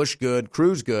bad, Bush good,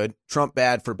 Cruz good, Trump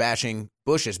bad for bashing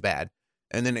Bush is bad.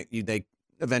 And then they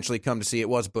eventually come to see it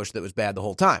was Bush that was bad the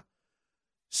whole time.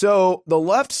 So the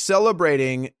left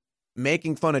celebrating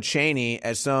making fun of Cheney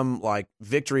as some like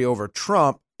victory over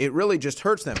Trump, it really just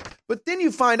hurts them. But then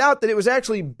you find out that it was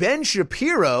actually Ben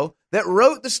Shapiro that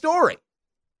wrote the story.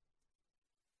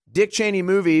 Dick Cheney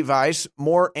movie, Vice,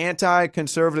 more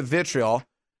anti-conservative vitriol.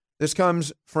 This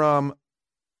comes from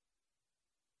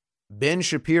Ben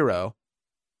Shapiro.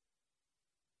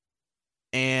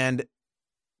 And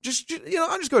just, you know,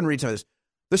 I'll just go ahead and read some of this.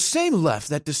 The same left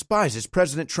that despises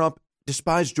President Trump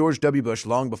despised George W. Bush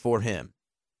long before him.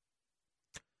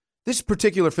 This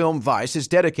particular film, Vice, is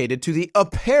dedicated to the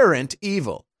apparent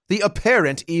evil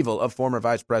of former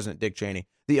Vice President Dick Cheney.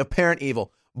 The apparent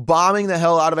evil. Bombing the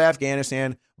hell out of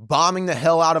Afghanistan, bombing the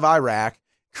hell out of Iraq,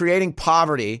 creating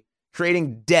poverty,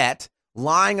 creating debt,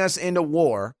 lying us into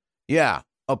war. Yeah,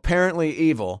 apparently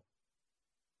evil.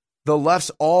 The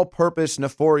left's all-purpose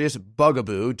nefarious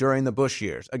bugaboo during the Bush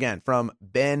years. Again, from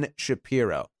Ben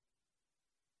Shapiro.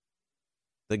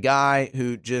 The guy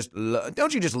who just,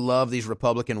 don't you just love these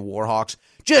Republican war hawks?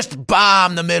 Just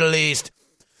bomb the Middle East.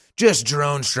 Just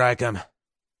drone strike them.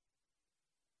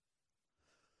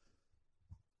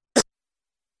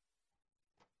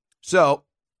 So,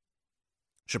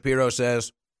 Shapiro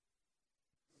says,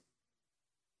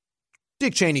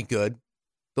 Dick Cheney good,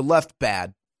 the left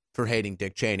bad for hating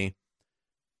Dick Cheney.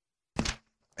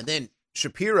 And then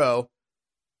Shapiro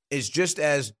is just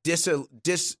as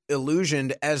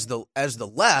disillusioned as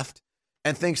the left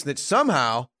and thinks that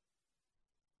somehow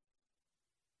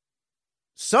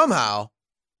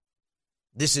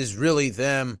this is really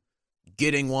them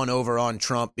getting one over on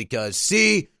Trump because,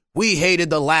 see, we hated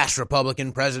the last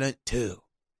Republican president too.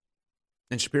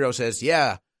 And Shapiro says,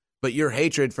 yeah, but your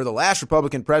hatred for the last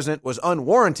Republican president was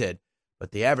unwarranted.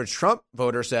 But the average Trump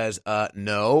voter says,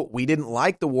 no, we didn't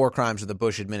like the war crimes of the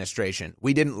Bush administration.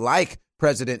 We didn't like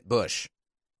President Bush.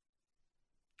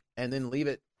 And then leave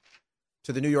it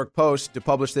to the New York Post to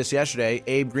publish this yesterday.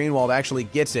 Abe Greenwald actually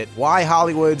gets it. Why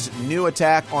Hollywood's new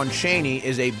attack on Cheney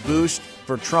is a boost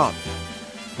for Trump.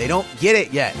 They don't get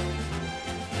it yet.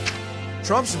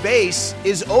 Trump's base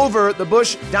is over the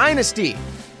Bush dynasty.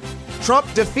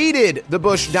 Trump defeated the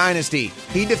Bush dynasty.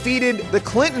 He defeated the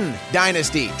Clinton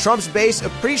dynasty. Trump's base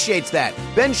appreciates that.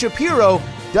 Ben Shapiro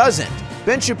doesn't.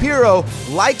 Ben Shapiro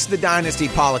likes the dynasty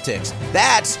politics.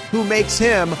 That's who makes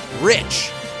him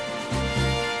rich.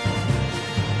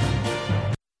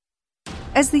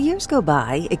 As the years go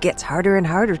by, it gets harder and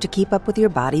harder to keep up with your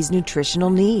body's nutritional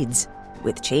needs.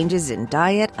 With changes in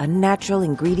diet, unnatural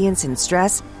ingredients, and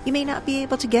stress, you may not be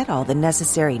able to get all the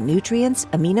necessary nutrients,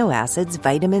 amino acids,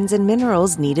 vitamins, and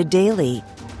minerals needed daily.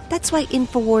 That's why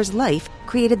InfoWars Life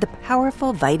created the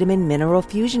powerful Vitamin Mineral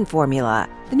Fusion formula.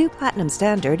 The new platinum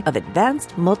standard of advanced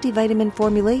multivitamin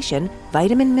formulation,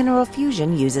 Vitamin Mineral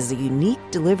Fusion uses a unique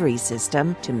delivery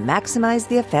system to maximize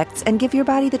the effects and give your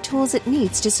body the tools it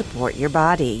needs to support your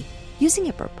body. Using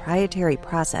a proprietary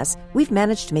process, we've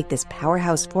managed to make this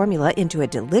powerhouse formula into a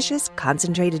delicious,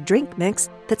 concentrated drink mix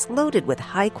that's loaded with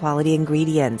high-quality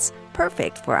ingredients.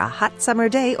 Perfect for a hot summer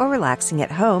day or relaxing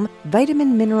at home,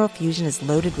 Vitamin Mineral Fusion is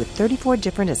loaded with 34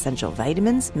 different essential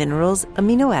vitamins, minerals,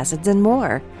 amino acids, and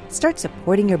more. Start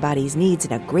supporting your body's needs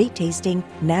in a great-tasting,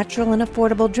 natural, and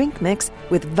affordable drink mix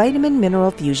with Vitamin Mineral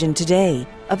Fusion today.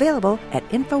 Available at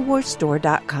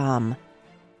InfoWarsStore.com.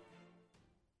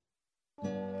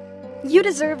 You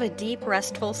deserve a deep,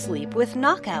 restful sleep with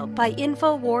Knockout by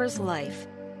InfoWars Life.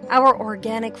 Our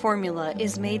organic formula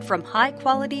is made from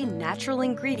high-quality natural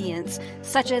ingredients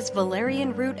such as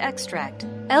valerian root extract,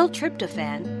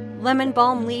 L-tryptophan, lemon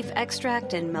balm leaf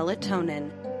extract, and melatonin.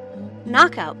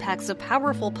 Knockout packs a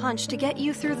powerful punch to get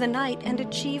you through the night and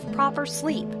achieve proper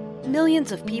sleep.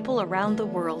 Millions of people around the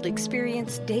world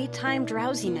experience daytime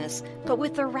drowsiness, but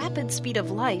with the rapid speed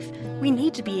of life, we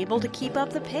need to be able to keep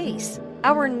up the pace.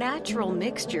 Our natural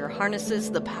mixture harnesses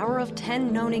the power of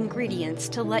 10 known ingredients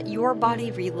to let your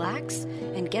body relax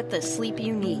and get the sleep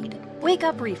you need. Wake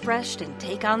up refreshed and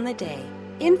take on the day.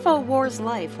 InfoWars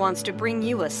Life wants to bring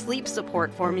you a sleep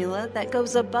support formula that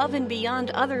goes above and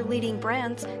beyond other leading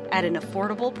brands at an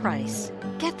affordable price.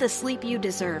 Get the sleep you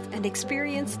deserve and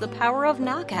experience the power of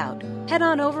Knockout. Head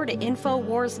on over to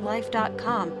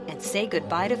InfoWarsLife.com and say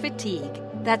goodbye to fatigue.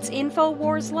 That's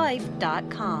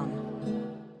InfoWarsLife.com.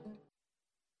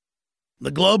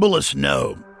 The globalists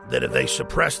know that if they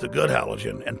suppress the good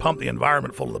halogen and pump the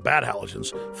environment full of the bad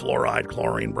halogens, fluoride,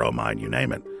 chlorine, bromide, you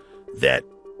name it, that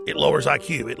it lowers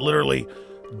IQ. It literally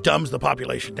dumbs the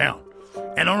population down.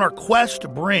 And on our quest to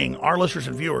bring our listeners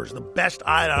and viewers the best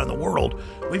iodine in the world,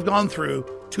 we've gone through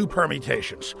 2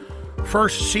 permutations.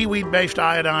 First, seaweed-based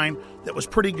iodine that was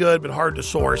pretty good but hard to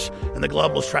source, and the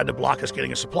globalists tried to block us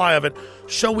getting a supply of it.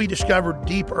 So we discovered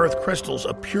deep earth crystals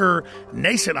of pure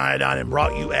nascent iodine and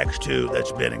brought you X2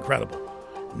 that's been incredible.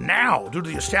 Now, due to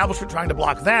the establishment trying to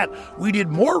block that, we did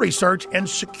more research and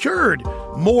secured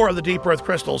more of the deep earth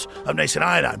crystals of nascent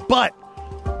iodine. But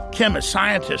chemists,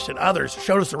 scientists, and others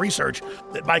showed us the research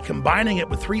that by combining it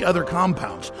with 3 other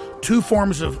compounds, 2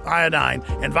 forms of iodine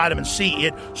and vitamin C,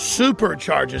 it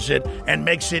supercharges it and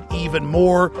makes it even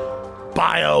more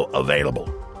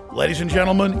bioavailable. Ladies and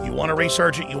gentlemen, you want to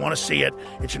research it, you want to see it.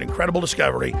 It's an incredible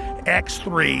discovery.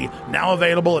 X3, now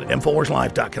available at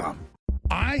InfoWarsLife.com.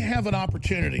 I have an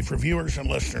opportunity for viewers and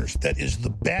listeners that is the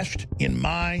best in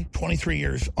my 23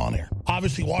 years on air.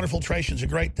 Obviously, water filtration is a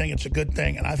great thing. It's a good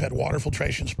thing. And I've had water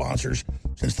filtration sponsors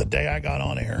since the day I got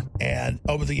on air. And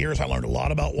over the years, I learned a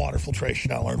lot about water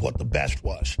filtration. I learned what the best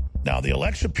was. Now, the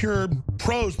Alexa Pure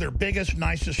Pro's their biggest,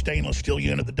 nicest stainless steel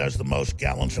unit that does the most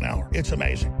gallons an hour. It's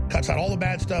amazing. Cuts out all the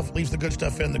bad stuff, leaves the good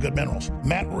stuff in, the good minerals.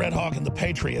 Matt Redhawk and the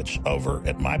Patriots over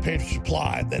at My Patriot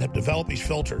Supply that have developed these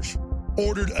filters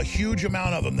ordered a huge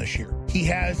amount of them this year. He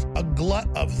has a glut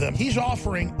of them. He's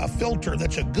offering a filter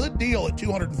that's a good deal at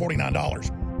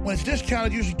 $249. When it's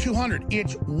discounted, usually $200.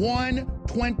 It's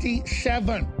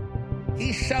 $127.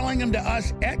 He's selling them to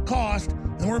us at cost,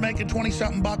 and we're making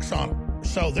 20-something bucks on them.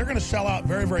 So they're going to sell out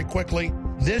very, very quickly.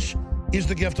 This is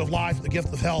the gift of life, the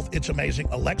gift of health. It's amazing.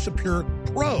 Alexa Pure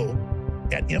Pro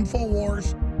at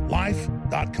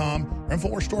InfoWarsLife.com or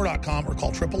InfoWarsStore.com or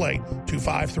call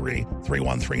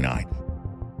 888-253-3139.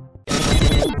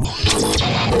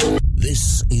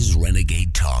 This is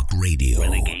Renegade Talk Radio.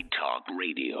 Renegade Talk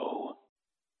Radio.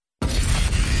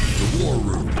 The War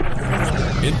Room.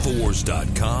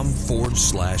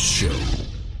 Infowars.com/show.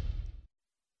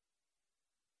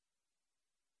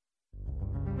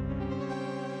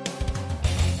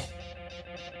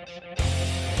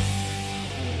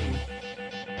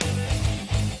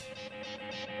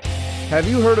 Have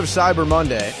you heard of Cyber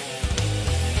Monday?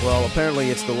 Well, apparently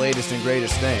it's the latest and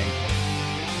greatest thing.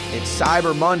 It's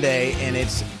Cyber Monday, and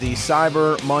it's the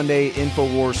Cyber Monday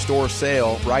InfoWars store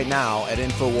sale right now at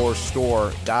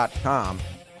InfoWarsStore.com.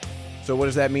 So what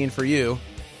does that mean for you?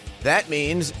 That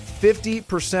means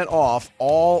 50% off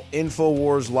all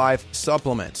InfoWars Life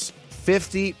supplements.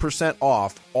 50%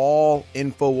 off all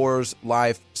InfoWars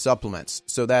Life supplements.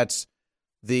 So that's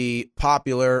the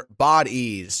popular Bod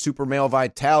Ease, Super Male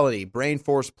Vitality, Brain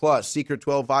Force Plus, Secret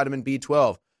 12 Vitamin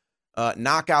B12,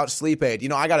 Knockout Sleep Aid. You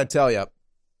know, I got to tell you,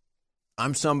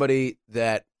 I'm somebody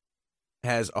that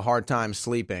has a hard time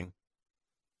sleeping,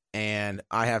 and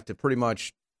I have to pretty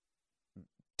much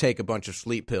take a bunch of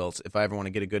sleep pills if I ever want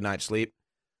to get a good night's sleep.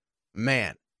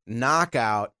 Man,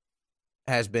 Knockout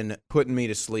has been putting me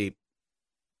to sleep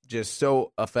just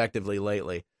so effectively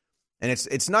lately. And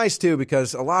it's nice, too,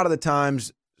 because a lot of the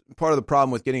times, part of the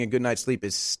problem with getting a good night's sleep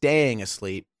is staying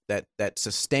asleep, that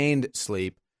sustained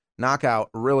sleep. Knockout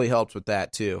really helps with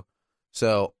that, too.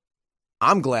 So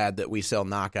I'm glad that we sell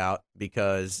Knockout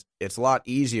because it's a lot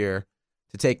easier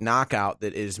to take Knockout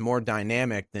that is more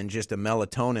dynamic than just a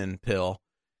melatonin pill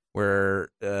where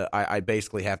I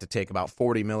basically have to take about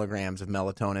 40 milligrams of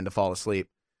melatonin to fall asleep.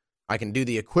 I can do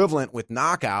the equivalent with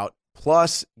Knockout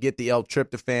plus get the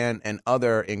L-tryptophan and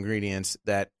other ingredients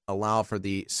that allow for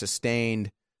the sustained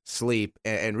sleep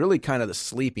and really kind of the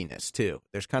sleepiness, too.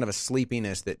 There's kind of a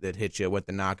sleepiness that hits you with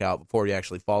the Knockout before you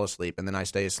actually fall asleep, and then I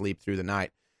stay asleep through the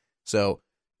night. So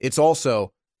it's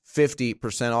also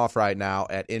 50% off right now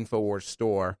at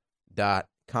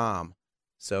InfoWarsStore.com.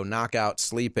 So Knockout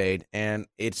Sleep Aid, and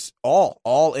it's all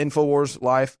InfoWars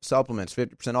Life supplements,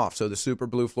 50% off. So the Super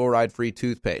Blue Fluoride-Free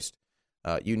toothpaste,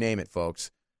 you name it,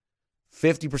 folks.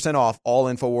 50% off all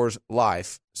InfoWars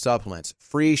Life supplements.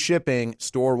 Free shipping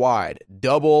store-wide.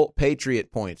 Double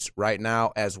Patriot points right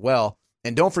now as well.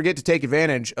 And don't forget to take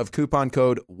advantage of coupon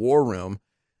code WARROOM.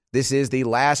 This is the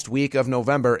last week of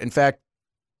November. In fact,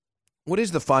 what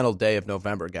is the final day of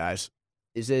November, guys?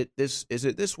 Is it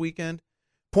this weekend?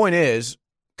 Point is,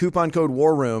 coupon code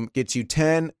WARROOM gets you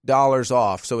 $10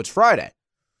 off. So it's Friday.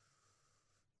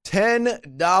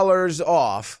 $10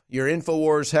 off your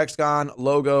InfoWars Hexagon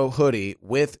logo hoodie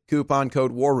with coupon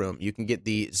code WARROOM. You can get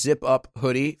the zip-up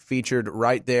hoodie featured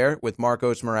right there with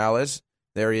Marcos Morales.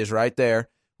 There he is right there.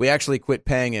 We actually quit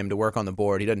paying him to work on the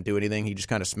board. He doesn't do anything. He just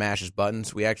kind of smashes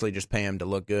buttons. We actually just pay him to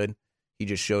look good. He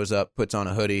just shows up, puts on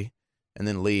a hoodie, and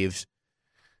then leaves.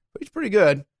 But he's pretty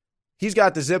good. He's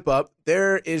got the zip up.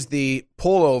 There is the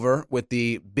pullover with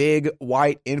the big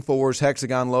white InfoWars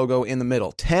hexagon logo in the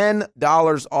middle.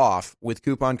 $10 off with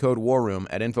coupon code WARROOM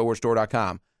at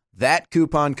InfoWarsStore.com. That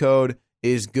coupon code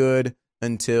is good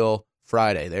until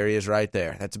Friday. There he is right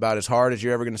there. That's about as hard as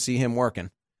you're ever going to see him working.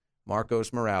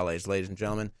 Marcos Morales, ladies and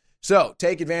gentlemen. So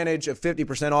take advantage of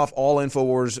 50% off all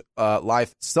InfoWars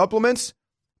Life supplements.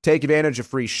 Take advantage of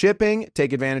free shipping.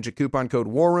 Take advantage of coupon code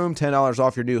WARROOM, $10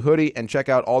 off your new hoodie, and check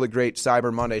out all the great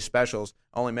Cyber Monday specials.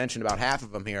 I only mentioned about half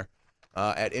of them here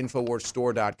at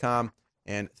InfoWarsStore.com.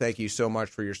 And thank you so much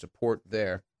for your support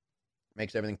there.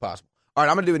 Makes everything possible. All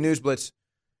right, I'm going to do a news blitz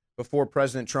before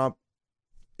President Trump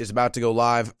is about to go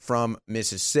live from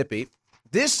Mississippi.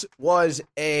 This was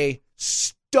a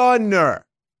stunner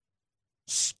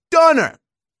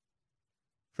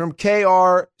from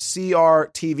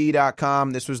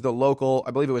KRCRTV.com. This was the local,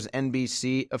 I believe it was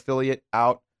NBC affiliate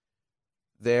out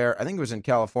there. I think it was in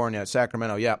California,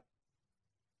 Sacramento. Yeah.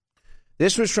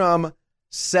 This was from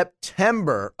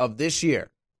September of this year.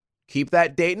 Keep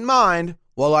that date in mind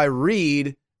while I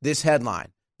read this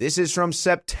headline. This is from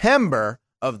September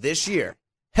of this year.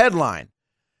 Headline: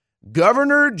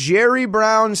 Governor Jerry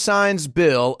Brown signs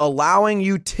bill allowing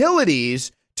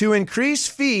utilities to increase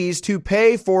fees to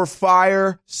pay for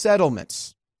fire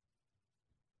settlements.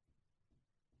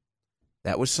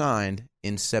 That was signed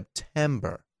in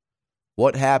September.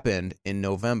 What happened in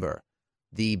November?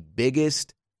 The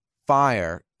biggest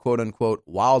fire, quote unquote,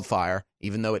 wildfire,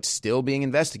 even though it's still being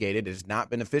investigated, it has not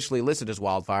been officially listed as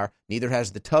wildfire. Neither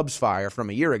has the Tubbs fire from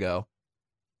a year ago,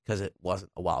 because it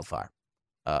wasn't a wildfire.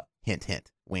 Hint,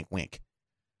 hint, wink, wink.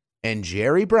 And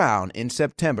Jerry Brown in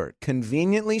September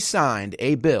conveniently signed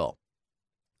a bill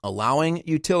allowing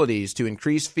utilities to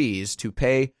increase fees to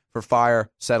pay for fire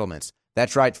settlements.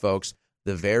 That's right, folks.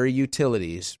 The very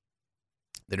utilities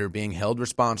that are being held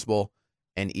responsible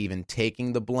and even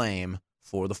taking the blame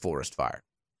for the forest fire.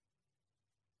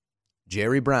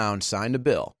 Jerry Brown signed a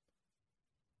bill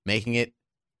making it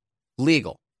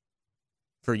legal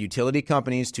for utility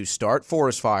companies to start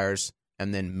forest fires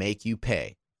and then make you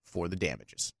pay for the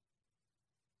damages.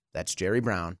 That's Jerry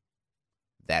Brown.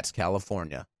 That's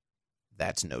California.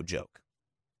 That's no joke.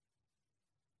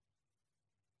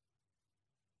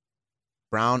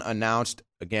 Brown announced,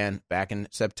 again, back in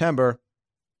September,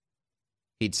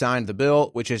 he'd signed the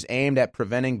bill, which is aimed at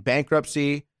preventing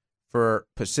bankruptcy for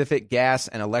Pacific Gas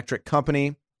and Electric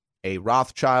Company, a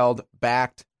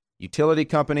Rothschild-backed utility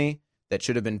company that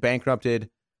should have been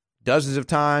bankrupted dozens of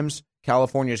times.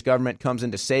 California's government comes in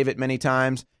to save it many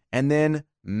times. And then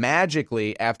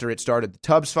magically, after it started the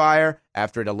Tubbs fire,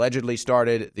 after it allegedly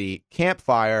started the Camp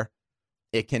Fire,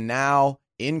 it can now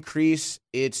increase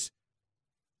its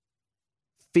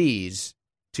fees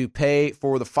to pay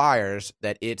for the fires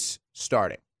that it's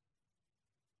starting.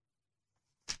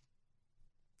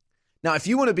 Now, if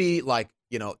you want to be like,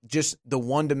 just the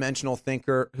one-dimensional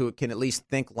thinker who can at least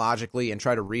think logically and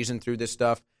try to reason through this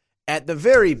stuff, at the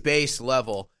very base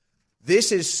level,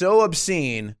 this is so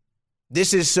obscene.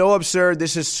 This is so absurd.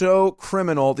 This is so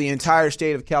criminal. The entire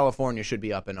state of California should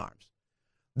be up in arms.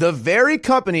 The very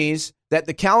companies that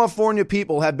the California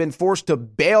people have been forced to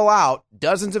bail out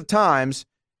dozens of times,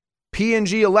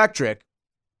 P&G Electric,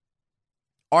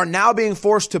 are now being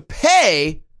forced to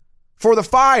pay for the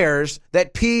fires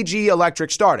that PG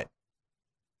Electric started.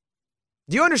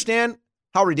 Do you understand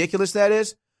how ridiculous that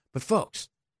is? But folks,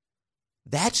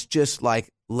 that's just like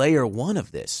layer one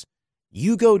of this.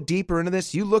 You go deeper into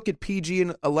this, you look at PG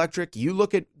and Electric, you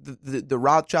look at the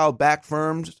Rothschild-backed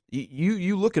firms,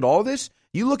 you look at all this,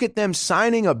 you look at them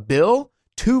signing a bill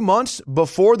 2 months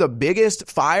before the biggest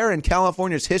fire in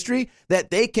California's history that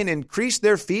they can increase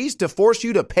their fees to force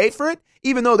you to pay for it,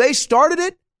 even though they started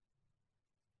it.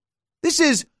 This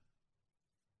is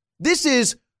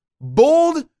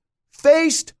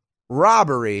bold-faced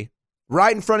robbery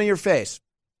right in front of your face.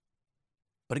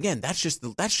 But again, that's just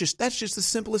the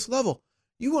simplest level.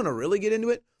 You want to really get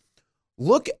into it?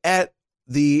 Look at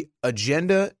the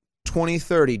Agenda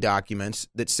 2030 documents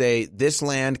that say this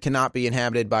land cannot be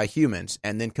inhabited by humans,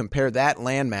 and then compare that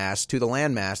landmass to the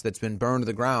landmass that's been burned to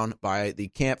the ground by the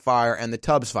Camp Fire and the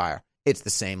Tubbs fire. It's the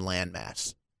same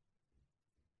landmass.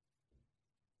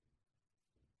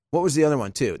 What was the other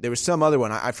one, too? There was some other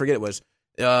one. I forget it was.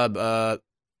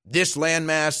 This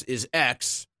landmass is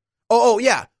X. Oh,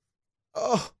 yeah.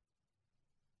 Oh,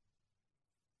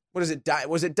 what is it?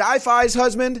 Was it Di-Fi's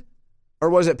husband, or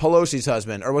was it Pelosi's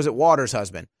husband, or was it Waters'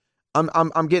 husband?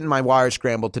 I'm getting my wires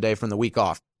scrambled today from the week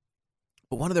off.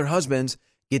 But one of their husbands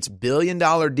gets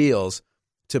billion-dollar deals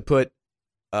to put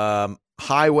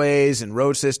highways and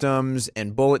road systems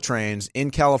and bullet trains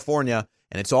in California,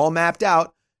 and it's all mapped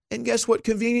out. And guess what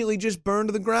conveniently just burned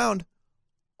to the ground?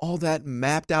 All that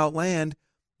mapped out land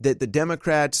that the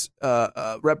Democrats'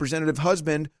 representative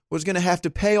husband was going to have to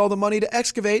pay all the money to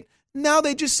excavate. Now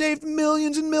they just saved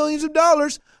millions and millions of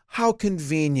dollars. How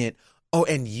convenient. Oh,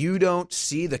 and you don't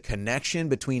see the connection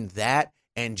between that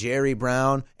and Jerry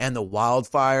Brown and the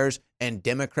wildfires and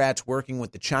Democrats working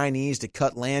with the Chinese to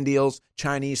cut land deals,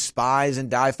 Chinese spies in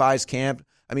Dai-Fai's camp.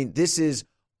 I mean, this is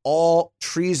all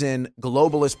treason,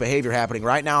 globalist behavior happening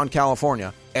right now in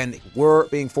California, and we're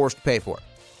being forced to pay for it.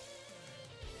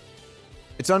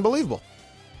 It's unbelievable.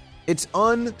 It's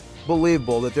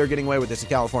unbelievable that they're getting away with this in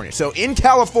California. So in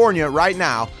California right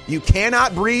now, you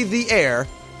cannot breathe the air.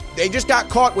 They just got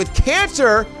caught with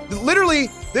cancer. Literally,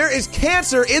 there is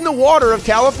cancer in the water of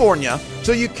California.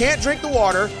 So you can't drink the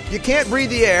water. You can't breathe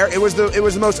the air. It was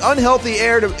the most unhealthy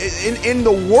air in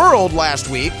the world last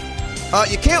week.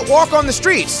 You can't walk on the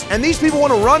streets. And these people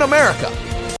want to run America.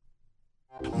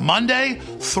 Monday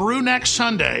through next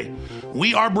Sunday,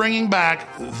 we are bringing back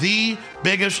the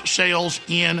biggest sales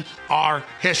in our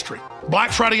history.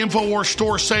 Black Friday InfoWars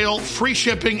store sale, free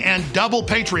shipping, and double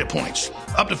Patriot points.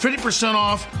 Up to 50%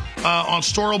 off on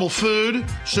storable food,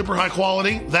 super high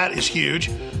quality. That is huge.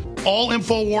 All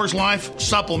InfoWars Life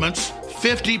supplements,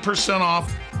 50%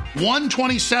 off.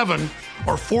 127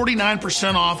 or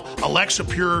 49% off Alexa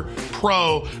Pure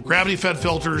Pro gravity-fed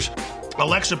filters.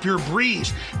 Alexa Pure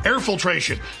Breeze air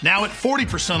filtration, now at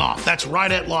 40% off. That's right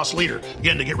at loss leader,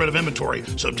 again, to get rid of inventory.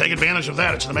 So take advantage of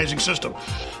that. It's an amazing system.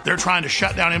 They're trying to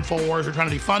shut down InfoWars. They're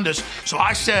trying to defund us. So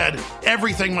I said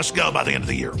everything must go by the end of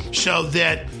the year so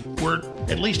that we're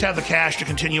at least have the cash to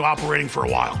continue operating for a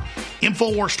while.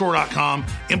 InfoWarsStore.com,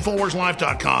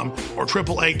 InfoWarsLife.com, or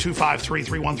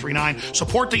 888-253-3139.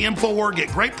 Support the InfoWar. Get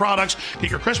great products. Get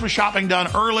your Christmas shopping done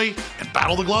early and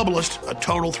battle the globalist. A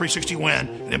total 360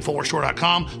 win at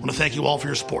InfoWarsStore.com. I want to thank you all for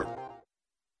your support.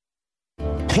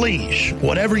 Please,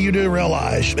 whatever you do,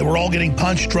 realize that we're all getting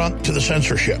punch drunk to the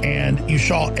censorship. And you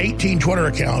saw 18 Twitter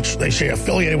accounts, they say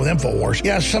affiliated with InfoWars.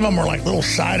 Yeah, some of them were like little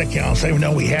side accounts they didn't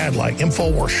know we had, like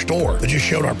InfoWars Store, that just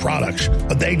showed our products.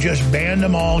 But they just banned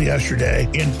them all yesterday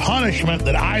in punishment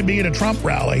that I be at a Trump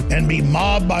rally and be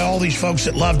mobbed by all these folks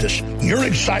that loved us. Your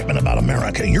excitement about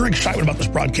America, your excitement about this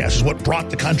broadcast is what brought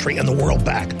the country and the world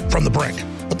back from the brink.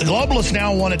 But the globalists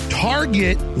now want to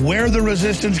target where the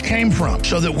resistance came from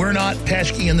so that we're not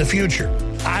pesky in the future.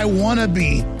 I want to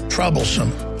be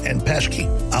troublesome and pesky.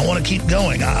 I want to keep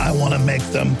going. I want to make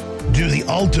them do the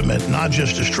ultimate, not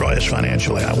just destroy us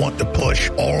financially. I want to push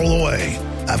all the way.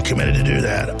 I've committed to do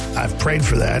that. I've prayed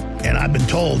for that, and I've been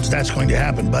told that's going to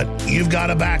happen. But you've got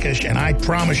to back us, and I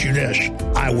promise you this.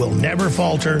 I will never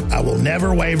falter. I will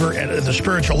never waver at the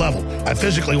spiritual level. I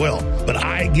physically will. But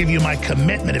I give you my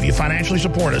commitment, if you financially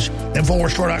support us,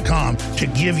 InfoWarsStore.com, to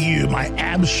give you my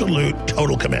absolute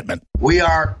total commitment. We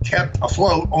are kept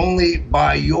afloat only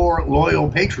by your loyal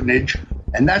patronage,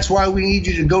 and that's why we need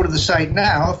you to go to the site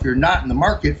now. If you're not in the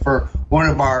market for one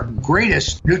of our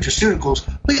greatest nutraceuticals,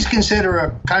 please consider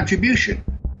a contribution.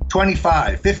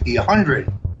 $25, $50,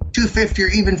 $100, $250, or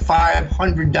even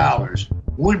 $500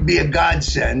 would be a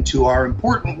godsend to our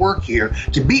important work here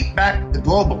to beat back the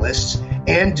globalists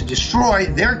and to destroy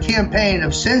their campaign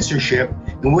of censorship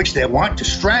in which they want to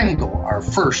strangle our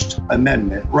First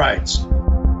Amendment rights.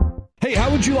 Hey,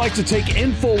 how would you like to take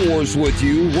InfoWars with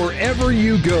you wherever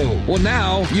you go? Well,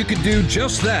 now you can do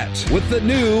just that with the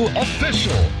new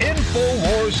official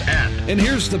InfoWars app. And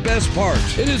here's the best part.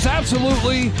 It is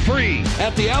absolutely free.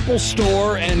 At the Apple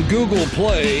Store and Google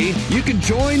Play, you can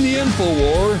join the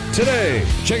InfoWar today.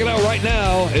 Check it out right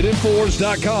now at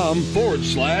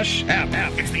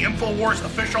InfoWars.com/app. It's the InfoWars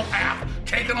official app.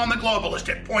 Taking on the globalist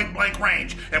at point blank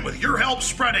range. And with your help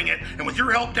spreading it, and with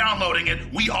your help downloading it,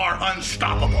 we are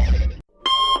unstoppable.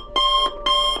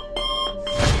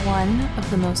 One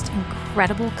of the most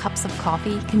incredible cups of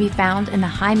coffee can be found in the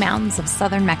high mountains of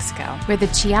southern Mexico, where the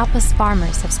Chiapas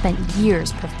farmers have spent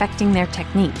years perfecting their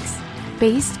techniques.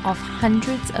 Based off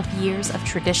hundreds of years of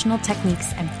traditional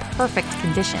techniques and perfect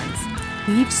conditions,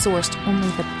 we've sourced only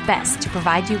the best to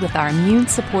provide you with our immune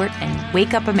support and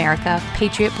Wake Up America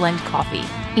Patriot Blend coffee.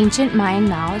 Ancient Mayan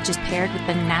knowledge is paired with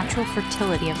the natural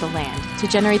fertility of the land to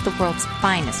generate the world's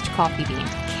finest coffee bean.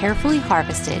 Carefully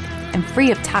harvested and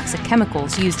free of toxic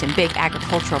chemicals used in big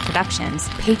agricultural productions,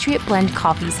 Patriot Blend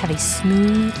coffees have a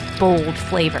smooth, bold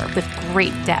flavor with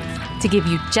great depth to give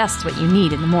you just what you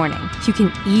need in the morning. You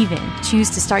can even choose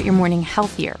to start your morning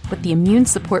healthier with the Immune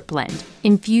Support Blend,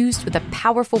 infused with a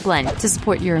powerful blend to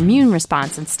support your immune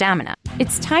response and stamina.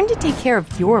 It's time to take care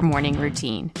of your morning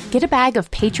routine. Get a bag of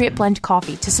Patriot Blend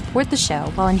coffee to support the show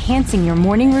while enhancing your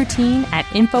morning routine at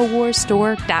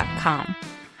InfoWarsStore.com.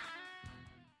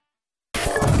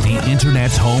 The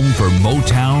Internet's home for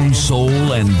Motown,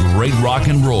 soul, and great rock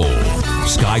and roll.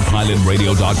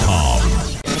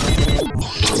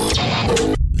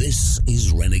 SkyPilotRadio.com. This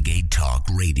is Renegade Talk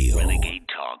Radio. Renegade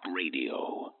Talk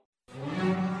Radio.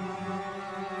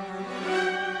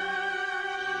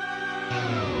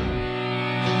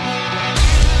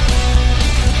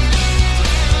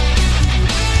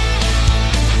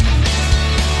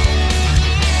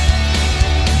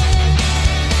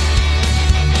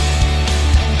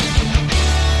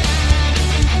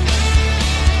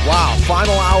 Wow,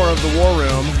 final hour of the War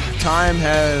Room. Time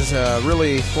has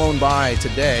really flown by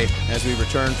today as we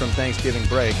return from Thanksgiving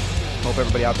break. Hope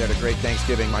everybody out there had a great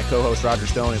Thanksgiving. My co-host Roger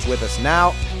Stone is with us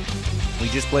now. We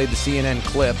just played the CNN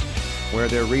clip where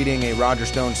they're reading a Roger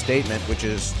Stone statement, which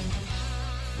is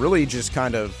really just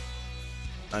kind of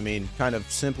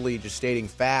simply just stating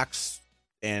facts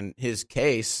and his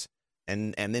case,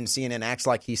 and then CNN acts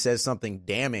like he says something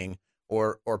damning,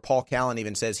 or Paul Callen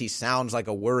even says he sounds like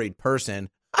a worried person.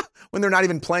 When they're not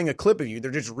even playing a clip of you,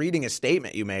 they're just reading a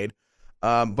statement you made.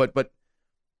 But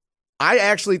I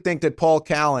actually think that Paul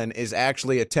Callen is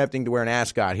actually attempting to wear an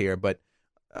ascot here, but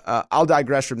I'll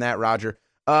digress from that, Roger.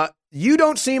 You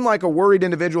don't seem like a worried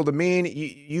individual to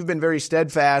me. You've been very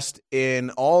steadfast in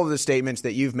all of the statements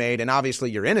that you've made, and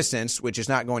obviously your innocence, which is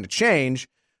not going to change.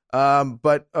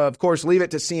 But, of course, leave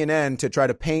it to CNN to try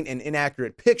to paint an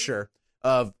inaccurate picture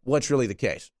of what's really the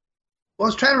case. Well,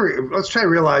 let's try to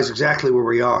realize exactly where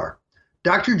we are.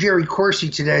 Dr. Jerry Corsi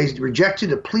today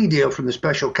rejected a plea deal from the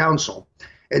special counsel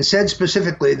and said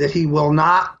specifically that he will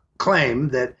not claim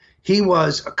that he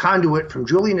was a conduit from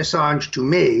Julian Assange to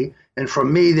me and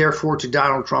from me, therefore, to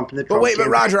Donald Trump and the Trump campaign. But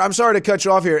Roger, I'm sorry to cut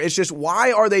you off here. It's just,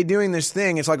 why are they doing this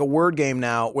thing? It's like a word game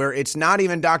now where it's not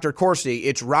even Dr. Corsi,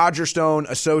 it's Roger Stone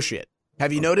Associate.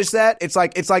 Have you noticed that? It's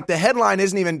like the headline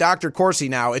isn't even Dr. Corsi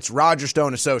now, it's Roger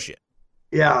Stone Associate.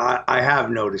 Yeah, I have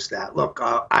noticed that. Look,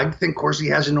 I think Corsi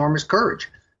has enormous courage.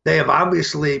 They have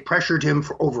obviously pressured him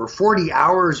for over 40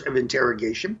 hours of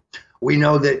interrogation. We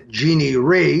know that Jeannie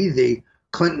Rhee, the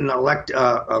Clinton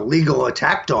legal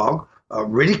attack dog,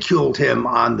 ridiculed him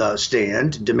on the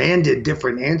stand, demanded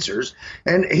different answers,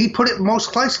 and he put it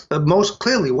most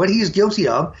clearly. What he is guilty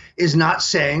of is not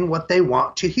saying what they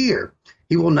want to hear.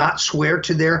 He will not swear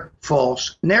to their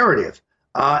false narrative.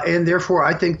 And therefore,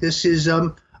 I think this is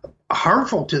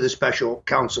harmful to the special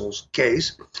counsel's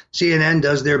case. CNN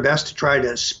does their best to try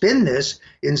to spin this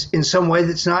in some way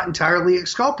that's not entirely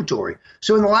exculpatory.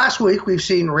 So in the last week, we've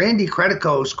seen Randy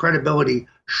Credico's credibility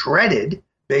shredded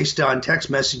based on text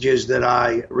messages that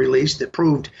I released that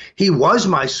proved he was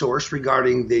my source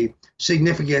regarding the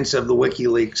significance of the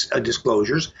WikiLeaks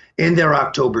disclosures in their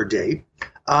October date.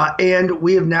 And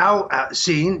we have now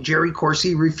seen Jerry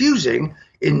Corsi refusing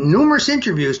in numerous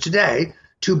interviews today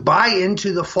to buy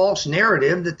into the false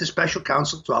narrative that the special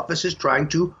counsel's office is trying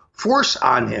to force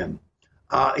on him.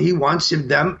 They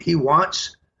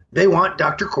want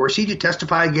Dr. Corsi to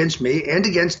testify against me and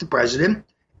against the president,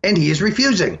 and he is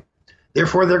refusing.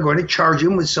 Therefore, they're going to charge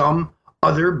him with some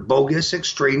other bogus,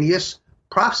 extraneous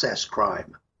process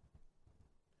crime.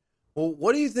 Well,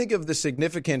 what do you think of the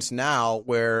significance now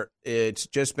where it's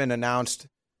just been announced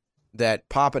that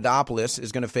Papadopoulos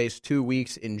is going to face 2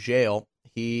 weeks in jail?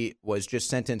 He was just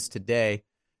sentenced today,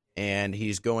 and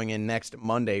he's going in next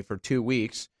Monday for 2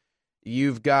 weeks.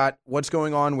 You've got what's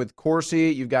going on with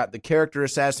Corsi. You've got the character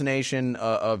assassination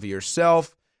of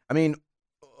yourself. I mean,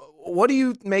 what do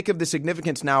you make of the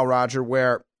significance now, Roger,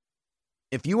 where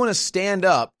if you want to stand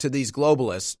up to these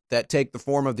globalists that take the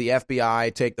form of the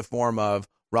FBI, take the form of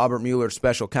Robert Mueller's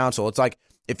special counsel, it's like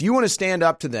if you want to stand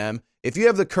up to them, if you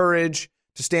have the courage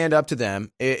to stand up to them,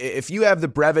 if you have the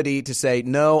brevity to say,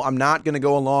 no, I'm not going to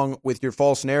go along with your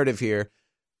false narrative here,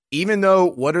 even though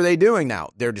what are they doing now?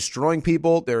 They're destroying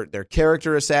people. They're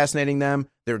character assassinating them.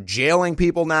 They're jailing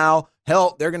people now.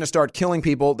 Hell, they're going to start killing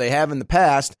people they have in the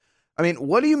past. I mean,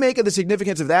 what do you make of the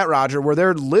significance of that, Roger, where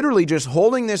they're literally just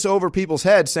holding this over people's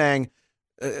heads saying,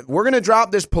 we're going to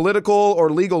drop this political or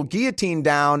legal guillotine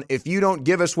down if you don't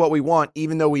give us what we want,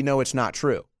 even though we know it's not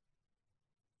true?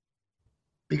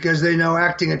 Because they know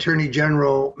Acting Attorney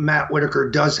General Matt Whitaker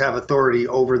does have authority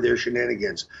over their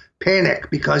shenanigans. Panic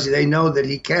because they know that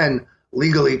he can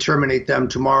legally terminate them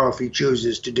tomorrow if he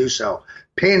chooses to do so.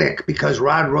 Panic because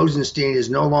Rod Rosenstein is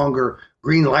no longer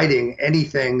green-lighting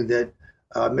anything that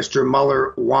Mr.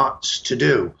 Mueller wants to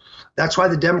do. That's why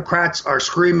the Democrats are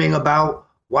screaming about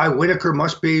why Whitaker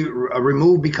must be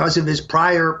removed because of his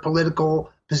prior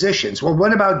political positions. Well,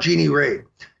 what about Jeannie Rhee?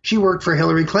 She worked for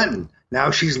Hillary Clinton.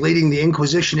 Now she's leading the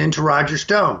Inquisition into Roger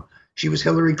Stone. She's a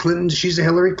Hillary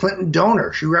Clinton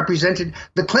donor. She represented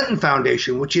the Clinton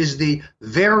Foundation, which is the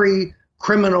very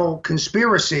criminal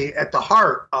conspiracy at the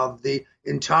heart of the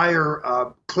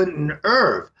entire Clinton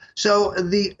oeuvre. So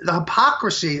the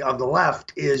hypocrisy of the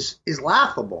left is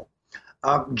laughable.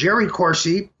 Jerry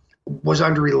Corsi was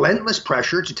under relentless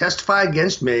pressure to testify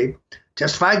against me,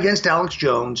 testify against Alex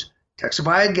Jones,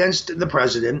 testify against the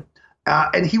president,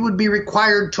 and he would be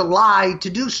required to lie to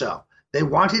do so. They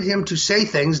wanted him to say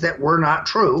things that were not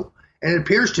true, and it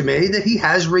appears to me that he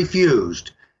has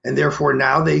refused, and therefore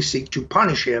now they seek to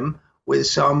punish him with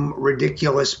some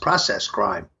ridiculous process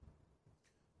crime.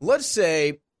 Let's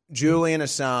say Julian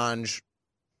Assange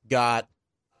got,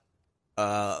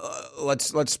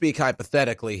 let's speak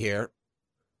hypothetically here,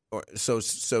 or so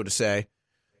to say.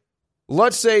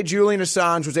 Let's say Julian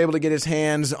Assange was able to get his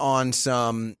hands on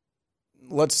some,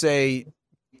 let's say,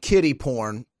 kiddie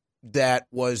porn that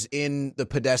was in the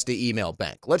Podesta email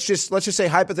bank. Let's just say,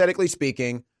 hypothetically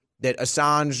speaking, that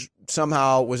Assange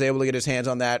somehow was able to get his hands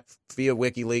on that via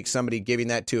WikiLeaks, somebody giving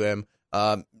that to him,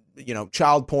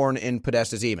 child porn in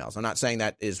Podesta's emails. I'm not saying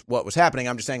that is what was happening.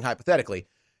 I'm just saying hypothetically.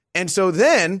 And so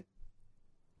then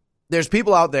there's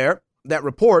people out there that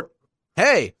report,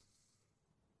 hey,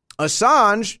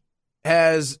 Assange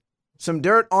has some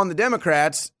dirt on the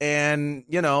Democrats, and,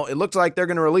 it looks like they're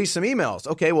going to release some emails.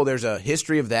 Okay, well, there's a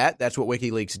history of that. That's what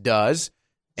WikiLeaks does.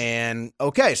 And,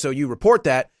 okay, so you report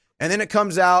that, and then it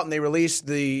comes out, and they release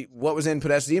what was in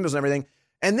Podesta's emails and everything.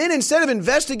 And then instead of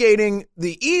investigating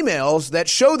the emails that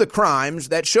show the crimes,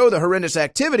 that show the horrendous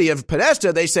activity of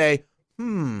Podesta, they say,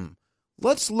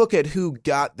 let's look at who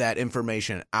got that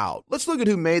information out. Let's look at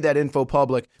who made that info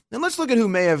public, and let's look at who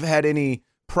may have had any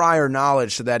prior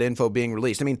knowledge to that info being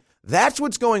released. I mean, that's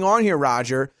what's going on here,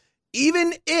 Roger.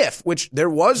 Even if, which there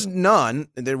was none,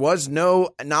 there was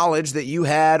no knowledge that you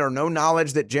had, or no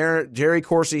knowledge that Jerry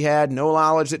Corsi had, no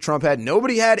knowledge that Trump had.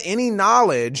 Nobody had any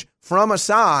knowledge from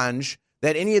Assange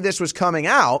that any of this was coming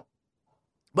out.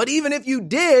 But even if you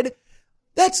did,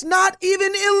 that's not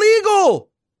even illegal.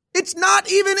 It's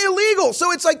not even illegal.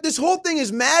 So it's like this whole thing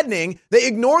is maddening. They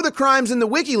ignore the crimes in the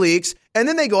WikiLeaks, and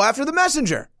then they go after the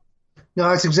messenger. No,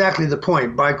 that's exactly the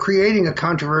point. By creating a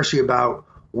controversy about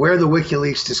where the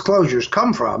WikiLeaks disclosures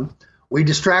come from, we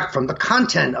distract from the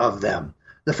content of them.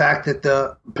 The fact that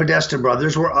the Podesta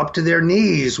brothers were up to their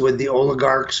knees with the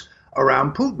oligarchs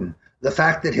around Putin. The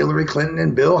fact that Hillary Clinton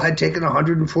and Bill had taken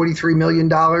 $143 million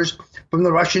from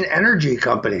the Russian energy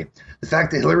company. The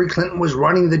fact that Hillary Clinton was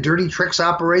running the dirty tricks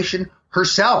operation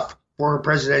herself for her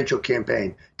presidential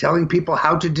campaign, telling people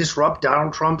how to disrupt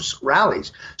Donald Trump's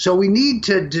rallies. So we need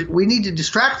to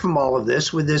distract from all of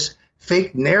this with this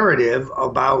fake narrative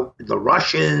about the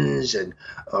Russians and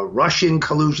Russian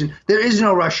collusion. There is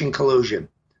no Russian collusion.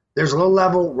 There's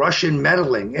low-level Russian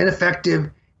meddling, ineffective,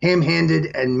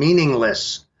 ham-handed, and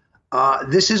meaningless.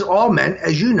 This is all meant,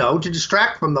 as you know, to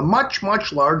distract from the much,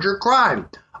 much larger crime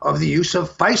of the use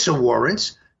of FISA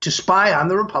warrants to spy on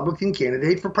the Republican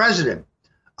candidate for president.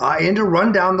 And to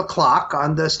run down the clock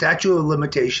on the statute of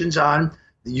limitations on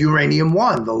Uranium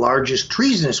One, the largest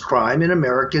treasonous crime in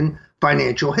American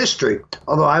financial history.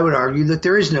 Although I would argue that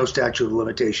there is no statute of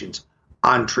limitations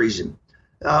on treason.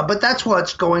 But that's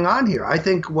what's going on here. I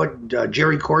think what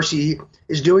Jerry Corsi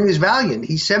is doing is valiant.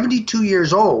 He's 72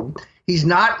 years old. He's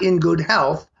not in good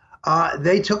health.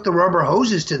 They took the rubber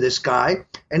hoses to this guy,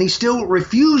 and he still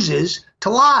refuses to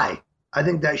lie. I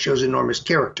think that shows enormous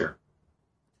character.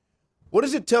 What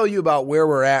does it tell you about where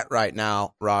we're at right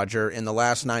now, Roger, in the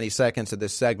last 90 seconds of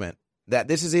this segment, that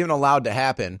this is even allowed to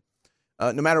happen?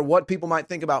 No matter what people might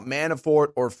think about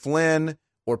Manafort or Flynn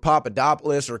or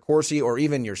Papadopoulos or Corsi or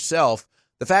even yourself,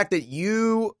 the fact that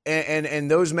you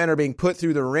and those men are being put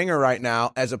through the ringer right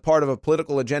now as a part of a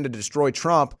political agenda to destroy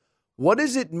Trump, what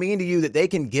does it mean to you that they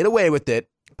can get away with it,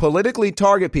 politically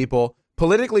target people,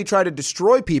 politically try to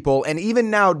destroy people, and even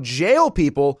now jail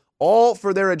people, all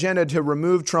for their agenda to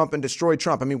remove Trump and destroy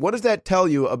Trump? I mean, what does that tell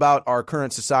you about our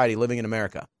current society living in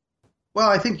America? Well,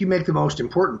 I think you make the most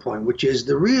important point, which is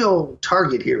the real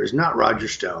target here is not Roger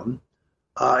Stone.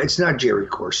 It's not Jerry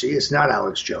Corsi. It's not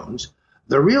Alex Jones.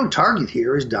 The real target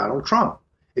here is Donald Trump.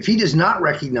 If he does not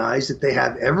recognize that they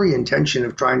have every intention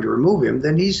of trying to remove him,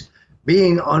 then he's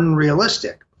being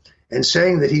unrealistic and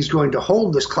saying that he's going to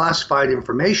hold this classified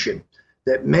information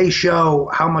that may show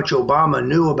how much Obama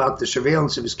knew about the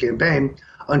surveillance of his campaign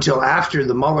until after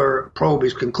the Mueller probe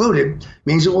is concluded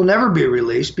means it will never be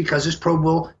released, because this probe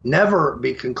will never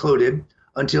be concluded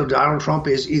until Donald Trump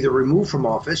is either removed from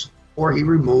office or he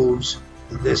removes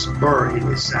this burr in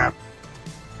his saddle.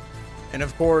 And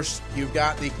of course, you've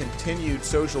got the continued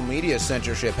social media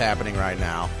censorship happening right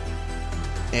now.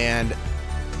 And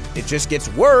it just gets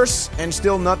worse, and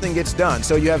still nothing gets done.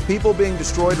 So you have people being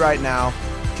destroyed right now,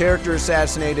 character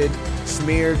assassinated,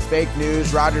 smeared, fake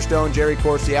news, Roger Stone, Jerry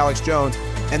Corsi, Alex Jones.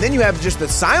 And then you have just the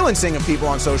silencing of people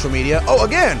on social media. Oh,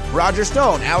 again, Roger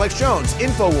Stone, Alex Jones,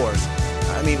 InfoWars.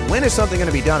 I mean, when is something going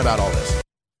to be done about all this?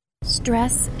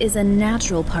 Stress is a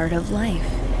natural part of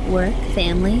life. Work,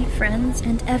 family, friends,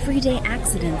 and everyday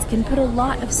accidents can put a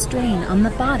lot of strain on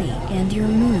the body and your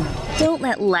mood. Don't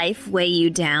let life weigh you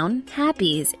down.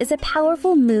 Happies is a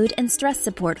powerful mood and stress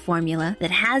support formula that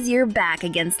has your back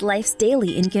against life's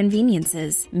daily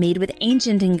inconveniences. Made with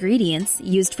ancient ingredients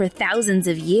used for thousands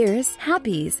of years,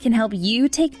 Happies can help you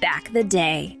take back the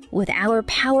day. With our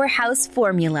powerhouse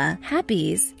formula,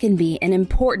 Happies can be an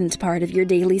important part of your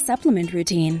daily supplement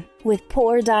routine. With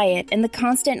poor diet and the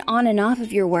constant on and off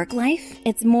of your work life,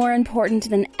 it's more important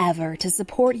than ever to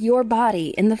support your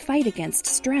body in the fight against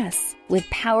stress. With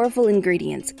powerful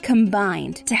ingredients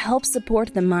combined to help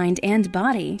support the mind and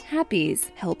body,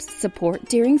 Happies helps support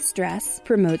during stress,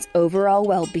 promotes overall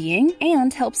well-being,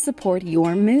 and helps support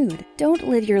your mood. Don't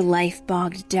live your life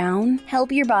bogged down.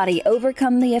 Help your body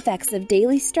overcome the effects of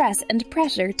daily stress and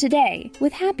pressure today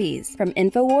with Happies from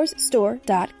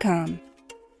InfoWarsStore.com.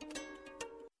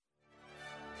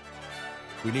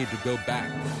 We need to go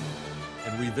back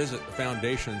and revisit the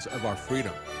foundations of our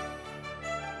freedom.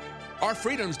 Our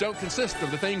freedoms don't consist of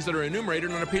the things that are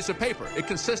enumerated on a piece of paper. It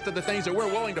consists of the things that we're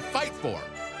willing to fight for.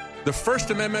 The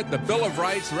First Amendment, the Bill of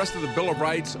Rights, the rest of the Bill of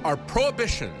Rights are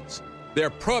prohibitions.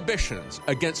 They're prohibitions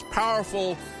against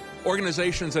powerful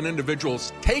organizations and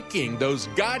individuals taking those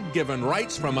God-given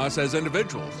rights from us as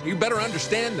individuals. You better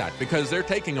understand that because they're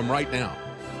taking them right now.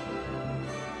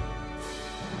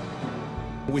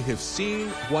 We have seen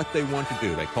what they want to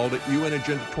do. They called it UN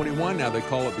Agenda 21. Now they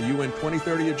call it the UN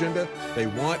 2030 Agenda. They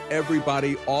want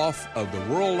everybody off of the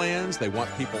rural lands. They want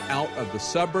people out of the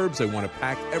suburbs. They want to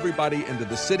pack everybody into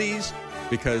the cities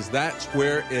because that's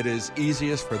where it is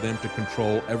easiest for them to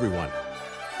control everyone.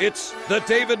 It's the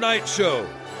David Knight Show.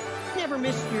 Never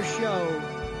miss your show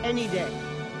any day.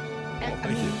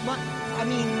 I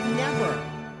mean, never.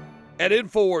 At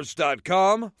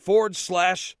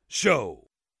Infowars.com/show.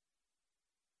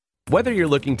 Whether you're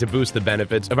looking to boost the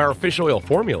benefits of our fish oil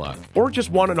formula or just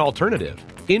want an alternative,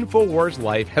 InfoWars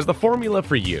Life has the formula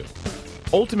for you.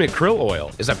 Ultimate Krill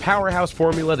Oil is a powerhouse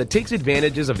formula that takes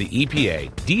advantages of the EPA,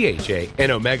 DHA,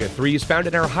 and omega-3s found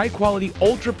in our high-quality,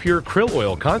 ultra-pure krill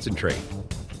oil concentrate.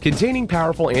 Containing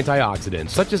powerful antioxidants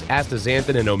such as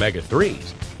astaxanthin and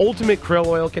omega-3s, Ultimate Krill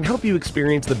Oil can help you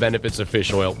experience the benefits of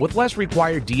fish oil with less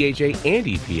required DHA and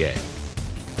EPA.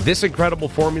 This incredible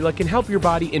formula can help your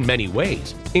body in many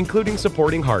ways, including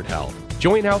supporting heart health,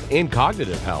 joint health, and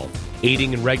cognitive health,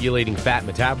 aiding and regulating fat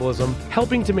metabolism,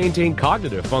 helping to maintain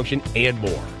cognitive function, and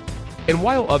more. And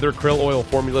while other krill oil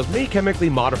formulas may chemically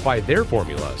modify their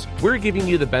formulas, we're giving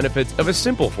you the benefits of a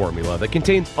simple formula that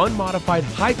contains unmodified,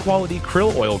 high-quality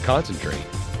krill oil concentrate,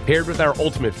 paired with our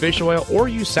Ultimate Fish Oil or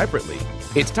used separately.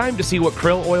 It's time to see what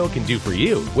krill oil can do for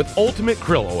you with Ultimate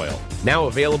Krill Oil, now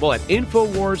available at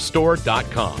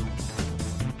InfoWarsStore.com.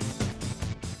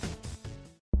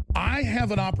 I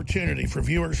have an opportunity for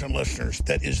viewers and listeners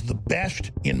that is the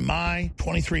best in my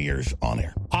 23 years on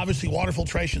air. Obviously, water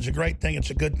filtration is a great thing. It's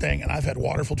a good thing. And I've had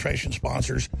water filtration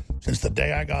sponsors since the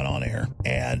day I got on air.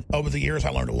 And over the years,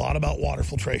 I learned a lot about water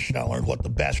filtration. I learned what the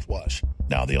best was.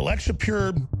 Now, the Alexa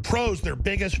Pure Pro is their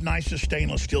biggest, nicest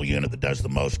stainless steel unit that does the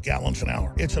most gallons an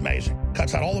hour. It's amazing.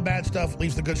 Cuts out all the bad stuff,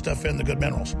 leaves the good stuff in, the good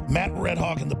minerals. Matt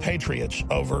Redhawk and the Patriots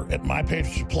over at My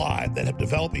Patriot Supply that have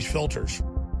developed these filters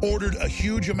ordered a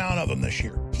huge amount of them this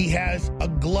year. He has a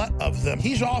glut of them.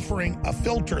 He's offering a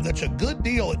filter that's a good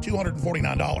deal at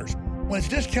 $249. When it's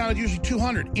discounted, usually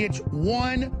 $200. It's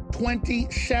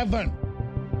 $127.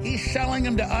 He's selling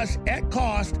them to us at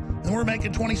cost, and we're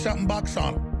making 20-something bucks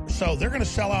on them. So they're going to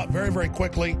sell out very, very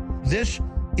quickly. This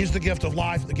is the gift of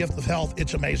life, the gift of health.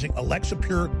 It's amazing. Alexa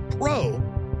Pure Pro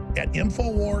at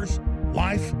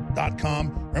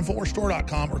InfoWarsLife.com or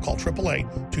InfoWarsStore.com or call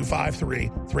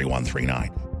 888-253-3139.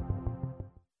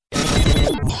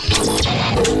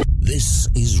 This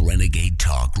is Renegade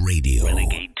Talk Radio.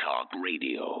 Renegade Talk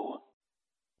Radio.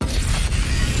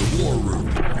 The War Room.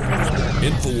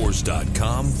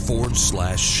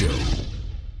 Infowars.com/show.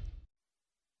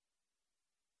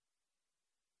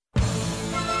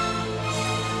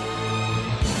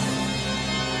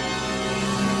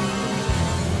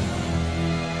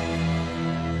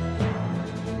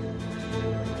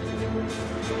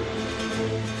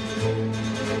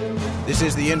 This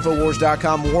is the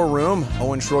Infowars.com War Room.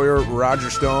 Owen Schroyer, Roger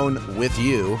Stone with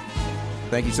you.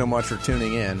 Thank you so much for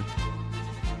tuning in.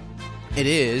 It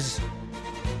is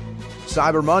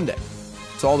Cyber Monday.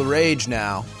 It's all the rage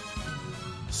now.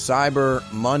 Cyber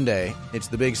Monday. It's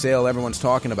the big sale everyone's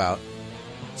talking about.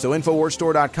 So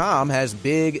InfoWarsStore.com has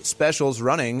big specials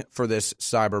running for this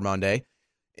Cyber Monday,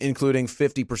 including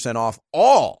 50% off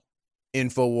all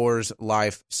InfoWars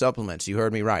Life supplements. You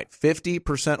heard me right.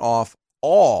 50% off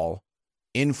all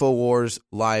InfoWars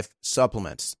Life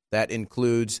supplements. That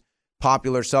includes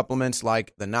popular supplements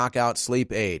like the Knockout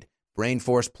Sleep Aid, Brain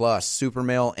Force Plus, Super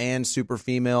Male and Super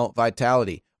Female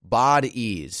Vitality, Bod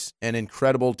Ease, an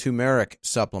incredible turmeric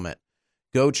supplement.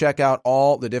 Go check out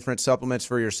all the different supplements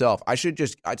for yourself.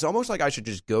 It's almost like I should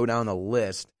just go down the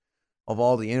list of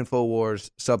all the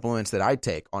InfoWars supplements that I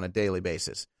take on a daily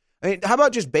basis. I mean, how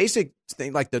about just basic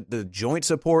things like the joint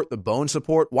support, the bone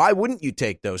support? Why wouldn't you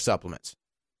take those supplements?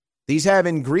 These have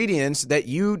ingredients that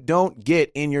you don't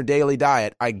get in your daily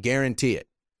diet, I guarantee it.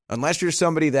 Unless you're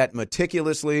somebody that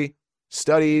meticulously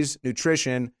studies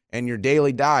nutrition and your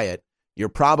daily diet, you're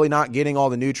probably not getting all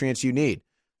the nutrients you need.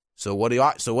 So what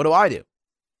do I do?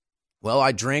 Well,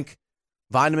 I drink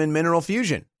Vitamin Mineral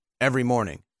Fusion every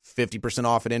morning, 50%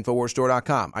 off at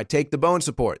InfoWarsStore.com. I take the bone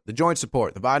support, the joint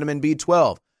support, the vitamin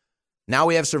B12. Now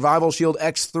we have Survival Shield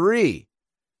X3.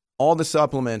 All the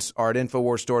supplements are at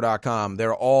InfoWarsStore.com.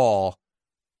 They're all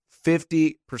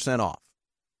 50% off.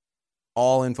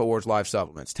 All InfoWars Life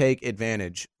supplements. Take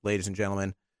advantage, ladies and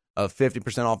gentlemen, of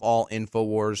 50% off all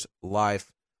InfoWars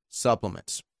Life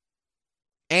supplements.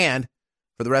 And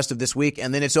for the rest of this week,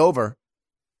 and then it's over,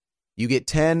 you get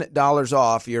 $10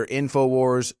 off your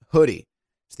InfoWars hoodie.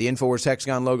 It's the InfoWars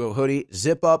Hexagon logo hoodie,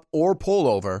 zip up or pull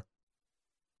over.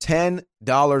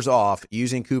 $10 off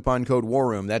using coupon code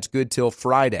WARROOM. That's good till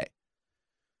Friday.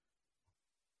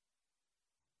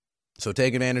 So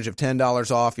take advantage of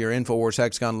 $10 off your InfoWars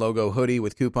Hexagon logo hoodie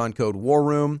with coupon code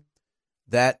WARROOM.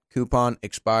 That coupon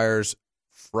expires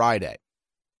Friday.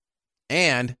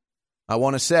 And I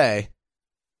want to say,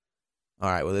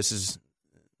 this is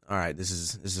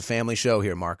a family show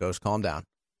here, Marcos. Calm down.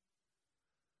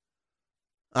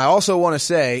 I also want to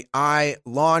say I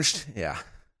launched, you're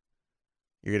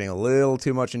getting a little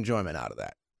too much enjoyment out of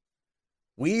that.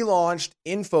 We launched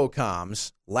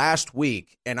Infocomms last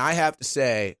week, and I have to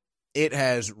say it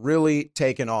has really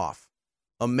taken off.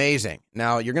 Amazing.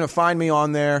 Now, you're going to find me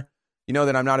on there. You know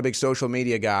that I'm not a big social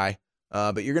media guy,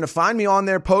 but you're going to find me on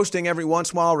there posting every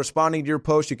once in a while, responding to your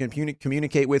posts. You can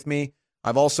communicate with me.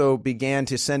 I've also began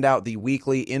to send out the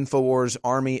weekly InfoWars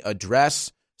Army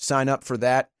address. Sign up for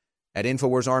that at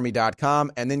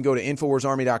InfoWarsArmy.com, and then go to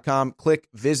InfoWarsArmy.com, click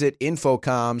Visit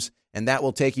Infocomms, and that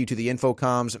will take you to the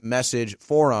Infocomms message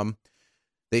forum.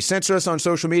 They censor us on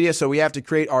social media, so we have to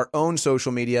create our own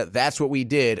social media. That's what we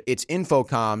did. It's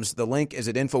Infocomms. The link is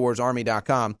at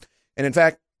InfoWarsArmy.com. And in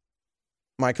fact,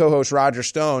 my co-host Roger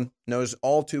Stone knows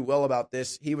all too well about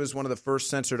this. He was one of the first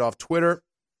censored off Twitter.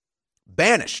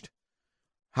 Banished.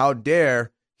 How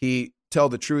dare he tell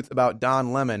the truth about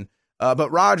Don Lemon?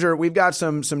 But Roger, we've got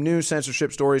some new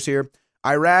censorship stories here.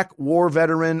 Iraq war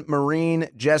veteran Marine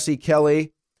Jesse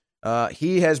Kelly,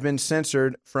 he has been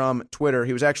censored from Twitter.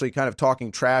 He was actually kind of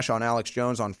talking trash on Alex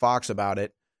Jones on Fox about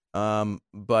it,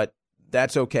 but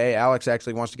that's okay. Alex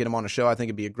actually wants to get him on the show. I think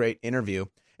it'd be a great interview.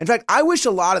 In fact, I wish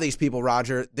a lot of these people,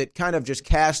 Roger, that kind of just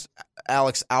cast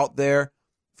Alex out there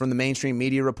from the mainstream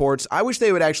media reports, I wish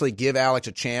they would actually give Alex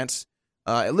a chance,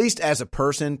 at least as a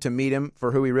person, to meet him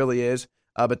for who he really is.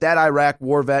 But that Iraq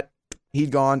war vet,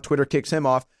 he'd gone. Twitter kicks him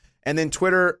off. And then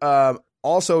Twitter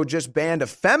also just banned a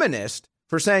feminist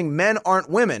for saying men aren't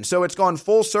women. So it's gone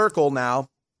full circle now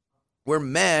where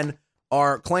men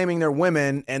are claiming they're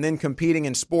women and then competing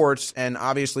in sports and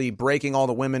obviously breaking all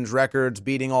the women's records,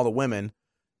 beating all the women,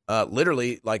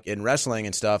 literally like in wrestling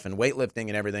and stuff and weightlifting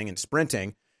and everything and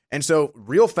sprinting. And so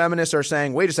real feminists are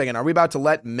saying, wait a second, are we about to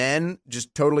let men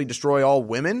just totally destroy all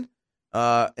women?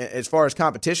 As far as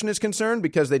competition is concerned,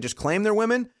 because they just claim they're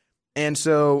women. And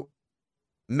so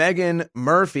Megan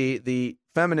Murphy, the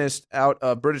feminist out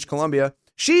of British Columbia,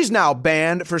 she's now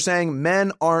banned for saying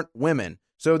men aren't women.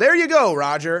 So there you go,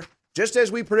 Roger. Just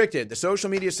as we predicted, the social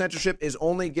media censorship is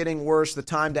only getting worse. The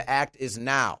time to act is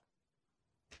now.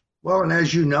 Well, and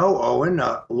as you know, Owen,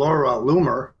 Laura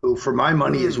Loomer, who for my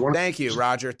money is one Thank you,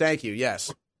 Roger. Thank you.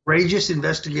 Yes. Courageous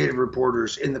investigative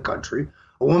reporters in the country,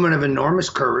 a woman of enormous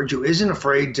courage who isn't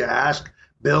afraid to ask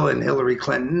Bill and Hillary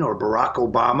Clinton or Barack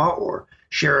Obama or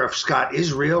Sheriff Scott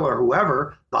Israel or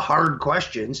whoever the hard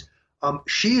questions.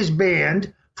 She is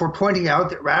banned for pointing out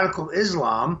that radical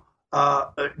Islam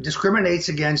discriminates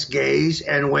against gays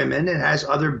and women and has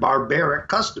other barbaric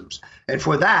customs. And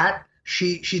for that,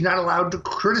 she's not allowed to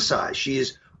criticize. She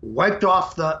is wiped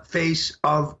off the face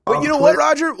of. But you know what,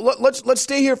 Roger? Let's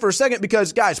stay here for a second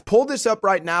because, guys, pull this up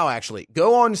right now. Actually,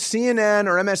 go on CNN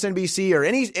or MSNBC or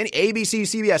any ABC,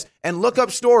 CBS, and look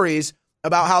up stories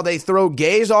about how they throw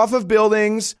gays off of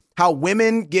buildings, how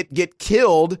women get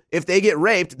killed if they get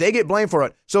raped, they get blamed for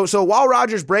it. So while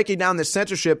Roger's breaking down this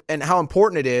censorship and how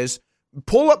important it is,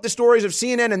 pull up the stories of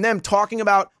CNN and them talking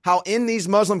about how in these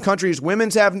Muslim countries women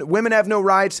have no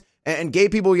rights and gay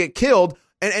people get killed.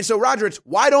 And so, Roger, it's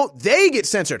why don't they get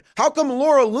censored? How come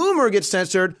Laura Loomer gets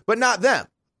censored, but not them?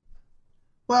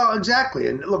 Well, exactly.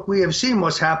 And look, we have seen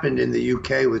what's happened in the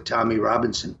UK with Tommy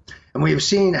Robinson. And we have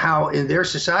seen how in their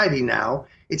society now,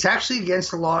 it's actually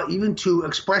against the law even to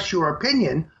express your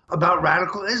opinion about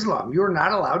radical Islam. You're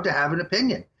not allowed to have an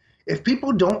opinion. If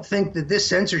people don't think that this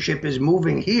censorship is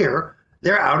moving here,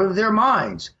 they're out of their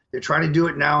minds. They're trying to do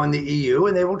it now in the EU,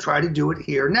 and they will try to do it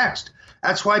here next.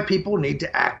 That's why people need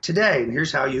to act today. And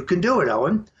here's how you can do it,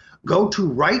 Owen. Go to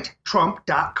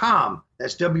WriteTrump.com.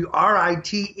 That's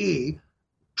WRITE,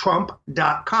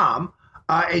 Trump.com.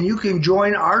 And you can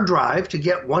join our drive to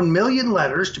get 1 million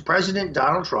letters to President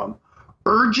Donald Trump,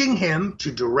 urging him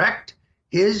to direct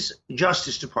his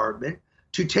Justice Department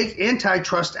to take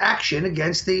antitrust action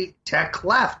against the tech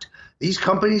left. These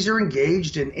companies are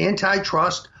engaged in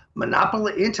antitrust,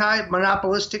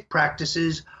 anti-monopolistic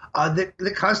practices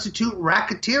that constitute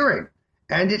racketeering,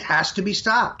 and it has to be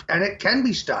stopped, and it can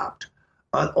be stopped.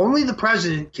 Only the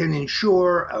president can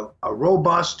ensure a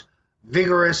robust,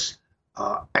 vigorous,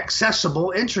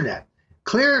 accessible internet.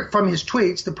 Clear from his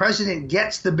tweets, the president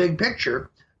gets the big picture,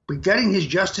 but getting his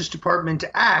Justice Department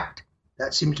to act,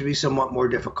 that seems to be somewhat more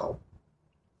difficult.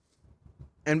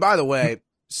 And by the way,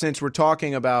 since we're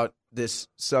talking about this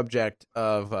subject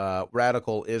of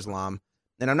radical Islam,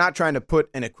 and I'm not trying to put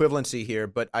an equivalency here,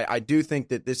 but I do think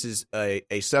that this is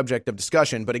a subject of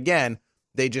discussion. But again,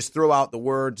 they just throw out the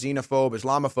word xenophobe,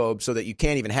 Islamophobe, so that you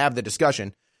can't even have the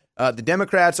discussion. The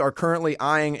Democrats are currently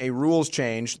eyeing a rules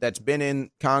change that's been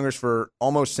in Congress for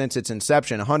almost since its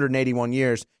inception, 181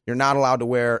 years. You're not allowed to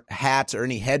wear hats or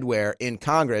any headwear in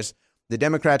Congress. The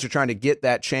Democrats are trying to get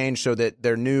that changed so that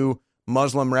their new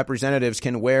Muslim representatives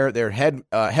can wear their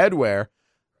headwear.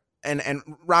 And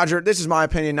Roger, this is my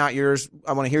opinion, not yours.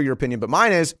 I want to hear your opinion, but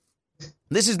mine is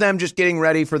this is them just getting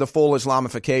ready for the full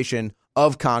Islamification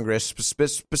of Congress,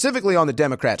 specifically on the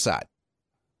Democrat side.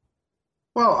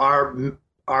 Well,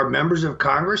 are members of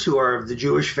Congress who are of the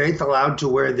Jewish faith allowed to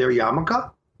wear their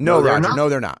yarmulke? No, Roger. No,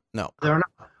 they're not. No, they're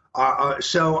not.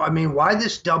 So, I mean, why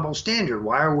this double standard?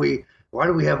 Why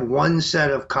do we have one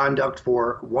set of conduct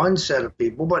for one set of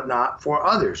people, but not for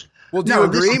others? Well,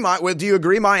 do you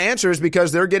agree? My answer is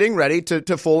because they're getting ready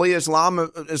to fully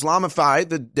Islamify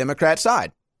the Democrat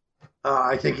side.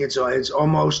 I think it's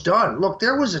almost done. Look,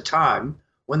 there was a time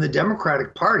when the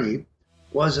Democratic Party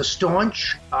was a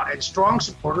staunch and strong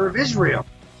supporter of Israel.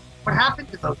 What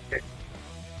happened to those people?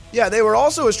 Yeah, they were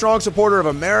also a strong supporter of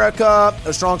America,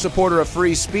 a strong supporter of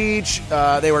free speech.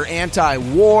 They were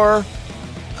anti-war.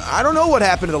 I don't know what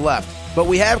happened to the left. But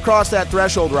we have crossed that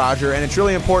threshold, Roger, and it's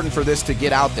really important for this to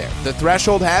get out there. The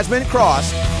threshold has been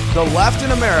crossed. The left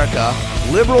in America,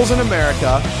 liberals in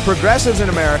America, progressives in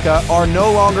America are no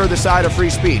longer the side of free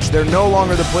speech. They're no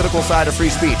longer the political side of free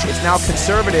speech. It's now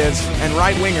conservatives and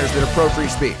right-wingers that are pro-free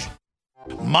speech.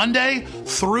 Monday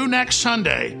through next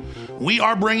Sunday, we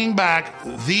are bringing back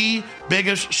the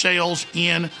biggest sales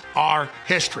in our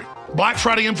history. Black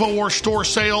Friday InfoWars store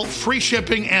sale, free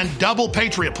shipping, and double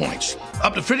Patriot points.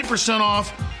 Up to 50%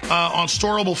 off on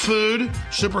storable food,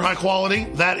 super high quality.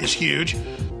 That is huge.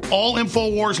 All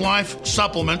InfoWars Life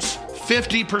supplements,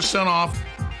 50% off.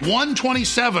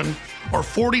 $127 or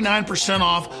 49%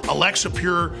 off Alexa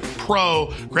Pure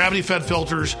Pro gravity-fed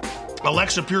filters.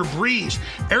 Alexa Pure Breeze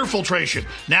air filtration,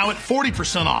 now at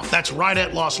 40% off. That's right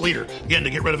at loss leader, again, to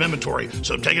get rid of inventory.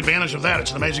 So take advantage of that. It's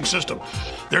an amazing system.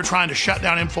 They're trying to shut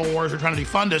down InfoWars. They're trying to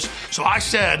defund us. So I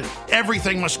said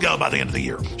everything must go by the end of the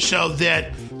year so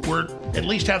that we're at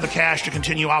least have the cash to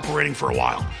continue operating for a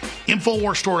while.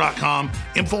 InfoWarsStore.com,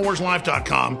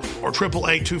 InfoWarsLife.com, or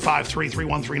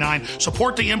 888-253-3139.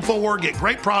 Support the InfoWar. Get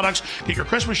great products. Get your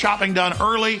Christmas shopping done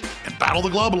early and battle the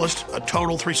globalist. A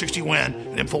total 360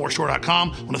 win at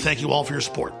InfoWarsStore.com. I want to thank you all for your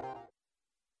support.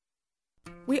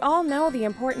 We all know the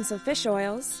importance of fish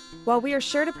oils. While we are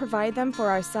sure to provide them for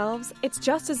ourselves, it's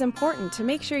just as important to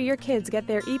make sure your kids get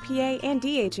their EPA and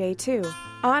DHA too.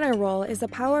 Honor Roll is a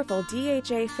powerful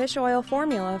DHA fish oil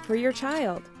formula for your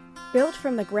child. Built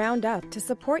from the ground up to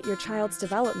support your child's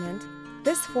development,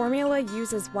 this formula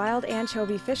uses wild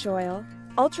anchovy fish oil,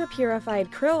 ultra-purified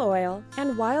krill oil,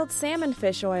 and wild salmon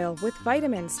fish oil with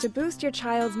vitamins to boost your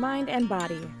child's mind and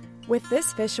body. With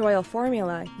this fish oil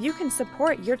formula, you can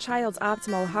support your child's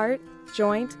optimal heart,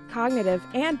 joint, cognitive,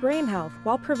 and brain health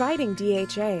while providing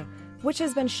DHA, which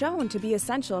has been shown to be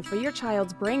essential for your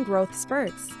child's brain growth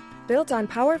spurts. Built on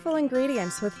powerful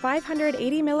ingredients with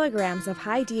 580 milligrams of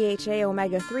high DHA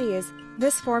omega-3s,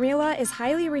 this formula is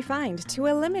highly refined to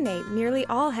eliminate nearly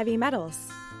all heavy metals.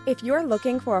 If you're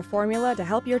looking for a formula to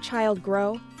help your child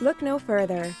grow, look no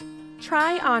further.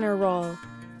 Try Honor Roll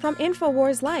from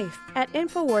InfoWars Life at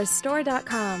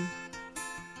InfoWarsStore.com.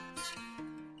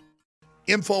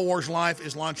 InfoWars Life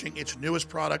is launching its newest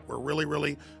product. We're really,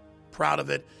 really proud of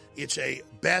it. It's a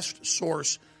best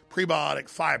source prebiotic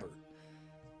fiber.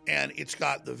 And it's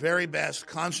got the very best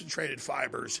concentrated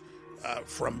fibers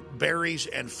from berries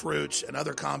and fruits and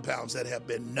other compounds that have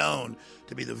been known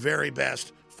to be the very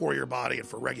best for your body and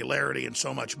for regularity and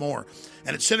so much more.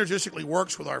 And it synergistically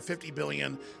works with our 50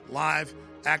 billion live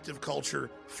active culture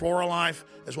FloraLife,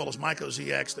 as well as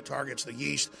MycoZX that targets the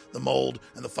yeast, the mold,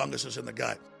 and the funguses in the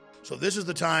gut. So this is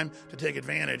the time to take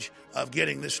advantage of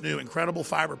getting this new incredible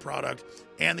fiber product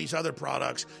and these other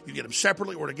products. You get them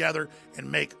separately or together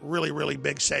and make really, really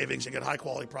big savings and get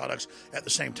high-quality products at the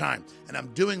same time. And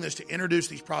I'm doing this to introduce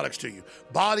these products to you.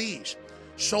 Bodease,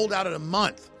 sold out in a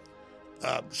month.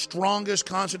 Strongest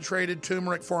concentrated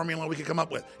turmeric formula we could come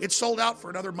up with. It's sold out for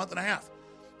another month and a half.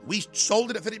 We sold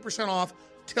it at 50% off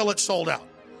till it's sold out.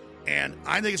 And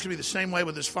I think it's going to be the same way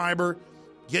with this fiber.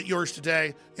 Get yours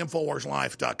today,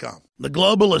 InfoWarsLife.com. The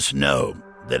globalists know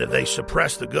that if they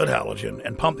suppress the good halogen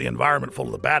and pump the environment full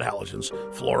of the bad halogens,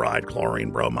 fluoride,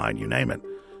 chlorine, bromide, you name it,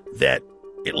 that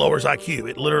it lowers IQ.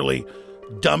 It literally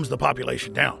dumbs the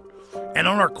population down. And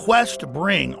on our quest to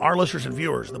bring our listeners and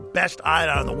viewers the best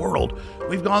iodine in the world,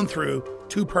 we've gone through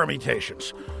two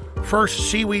permutations. First,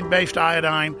 seaweed-based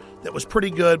iodine that was pretty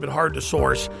good but hard to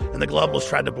source, and the globalists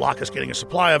tried to block us getting a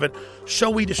supply of it. So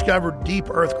we discovered deep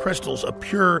earth crystals of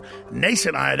pure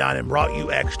nascent iodine and brought you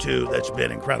X2 that's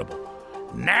been incredible.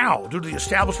 Now, due to the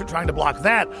establishment trying to block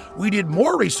that, we did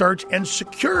more research and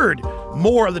secured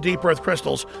more of the deep earth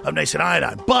crystals of nascent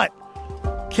iodine. But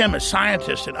chemists,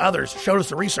 scientists, and others showed us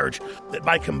the research that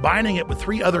by combining it with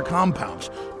 3 other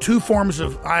compounds, 2 forms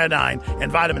of iodine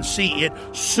and vitamin C, it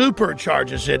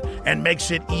supercharges it and makes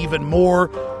it even more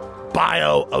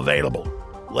bioavailable.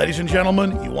 Ladies and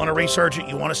gentlemen, you want to research it,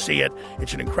 you want to see it.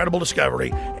 It's an incredible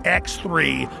discovery.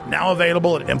 X3, now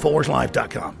available at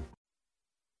InfoWarsLife.com.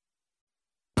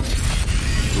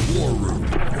 The War Room.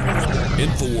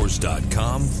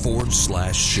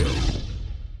 InfoWars.com/show.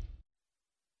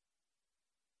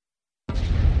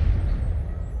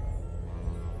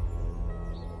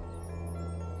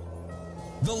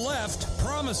 The left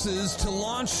promises to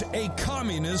launch a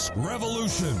communist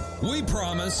revolution. We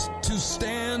promise to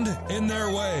stand in their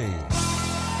way.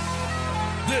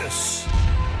 This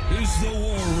is The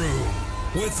War Room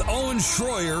with Owen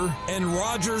Schroyer and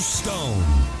Roger Stone.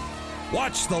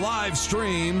 Watch the live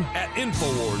stream at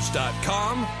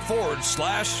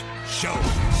Infowars.com/show.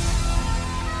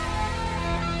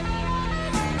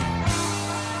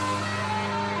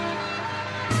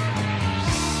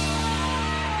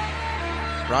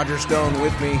 Roger Stone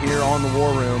with me here on the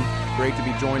War Room. Great to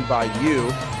be joined by you.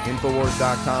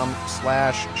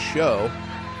 Infowars.com/show.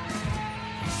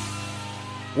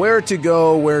 Where to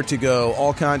go,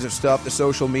 all kinds of stuff, the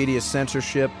social media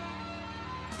censorship.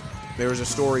 There was a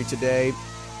story today.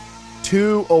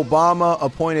 2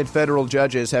 Obama-appointed federal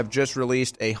judges have just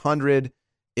released 100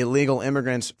 illegal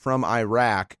immigrants from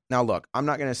Iraq. Now, look, I'm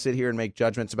not going to sit here and make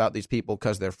judgments about these people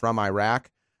because they're from Iraq,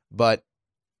 but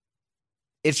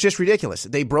it's just ridiculous.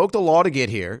 They broke the law to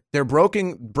get here. They're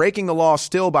breaking the law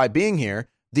still by being here.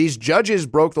 These judges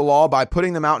broke the law by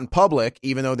putting them out in public,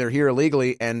 even though they're here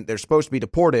illegally and they're supposed to be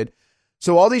deported.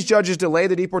 So all these judges delay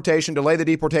the deportation. Then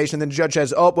the judge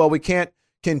says, oh, well, we can't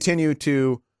continue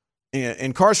to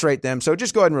incarcerate them, so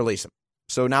just go ahead and release them.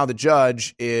 So now the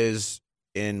judge is,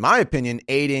 in my opinion,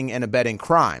 aiding and abetting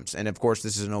crimes. And, of course,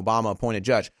 this is an Obama-appointed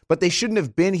judge. But they shouldn't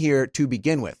have been here to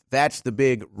begin with. That's the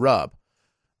big rub.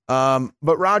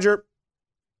 But Roger,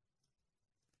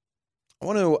 I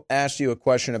want to ask you a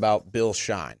question about Bill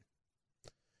Shine.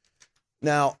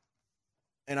 Now,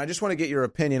 and I just want to get your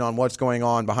opinion on what's going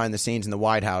on behind the scenes in the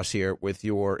White House here with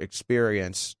your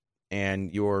experience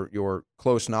and your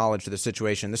close knowledge to the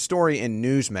situation. The story in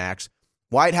Newsmax,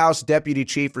 White House deputy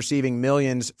chief receiving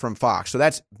millions from Fox. So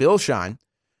that's Bill Shine,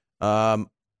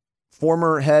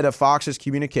 former head of Fox's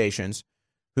communications,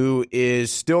 who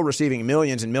is still receiving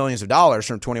millions and millions of dollars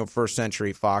from 21st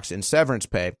Century Fox in severance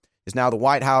pay, is now the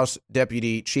White House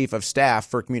Deputy Chief of Staff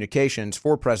for Communications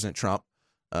for President Trump.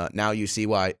 Now you see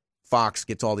why Fox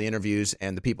gets all the interviews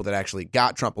and the people that actually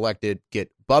got Trump elected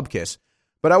get bubkiss.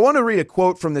 But I want to read a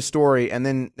quote from this story and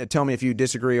then tell me if you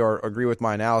disagree or agree with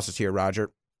my analysis here, Roger.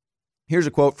 Here's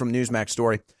a quote from Newsmax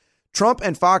story. Trump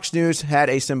and Fox News had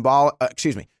a symbiotic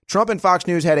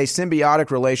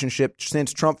relationship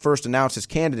since Trump first announced his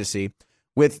candidacy,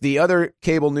 with the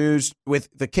cable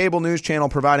news channel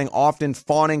providing often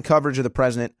fawning coverage of the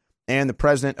president, and the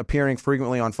president appearing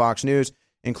frequently on Fox News,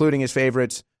 including his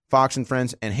favorites, Fox and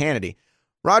Friends and Hannity.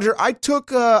 Roger, I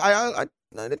took a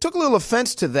little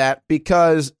offense to that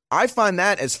because I find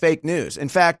that as fake news. In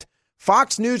fact,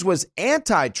 Fox News was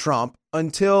anti-Trump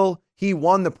until he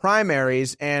won the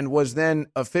primaries and was then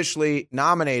officially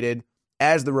nominated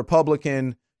as the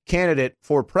Republican candidate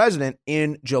for president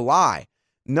in July.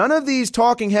 None of these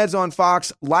talking heads on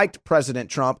Fox liked President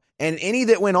Trump, and any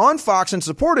that went on Fox and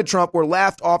supported Trump were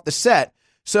laughed off the set.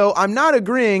 So I'm not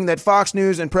agreeing that Fox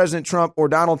News and President Trump or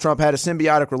Donald Trump had a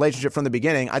symbiotic relationship from the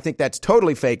beginning. I think that's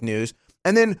totally fake news.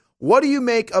 And then what do you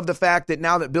make of the fact that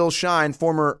now that Bill Shine,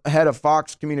 former head of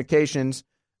Fox Communications,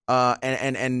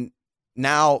 and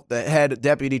now the head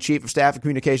deputy chief of staff of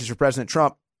communications for President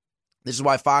Trump, this is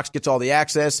why Fox gets all the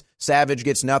access, Savage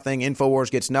gets nothing, InfoWars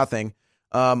gets nothing.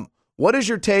 What is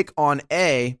your take on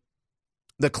A,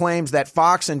 the claims that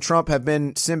Fox and Trump have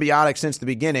been symbiotic since the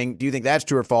beginning? Do you think that's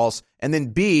true or false? And then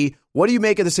B, what do you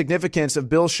make of the significance of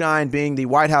Bill Shine being the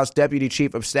White House deputy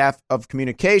chief of staff of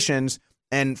communications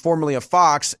and formerly of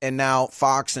Fox, and now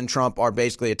Fox and Trump are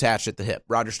basically attached at the hip?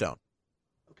 Roger Stone.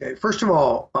 Okay, first of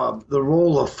all, the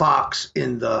role of Fox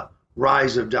in the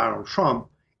rise of Donald Trump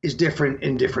is different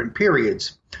in different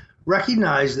periods.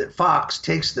 Recognize that Fox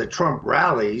takes the Trump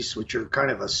rallies, which are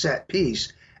kind of a set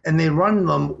piece, and they run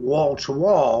them wall to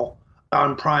wall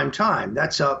on prime time.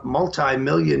 That's a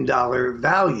multi-million-dollar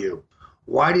value.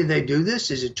 Why do they do this?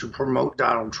 Is it to promote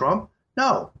Donald Trump?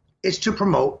 No, it's to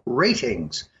promote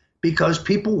ratings because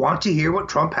people want to hear what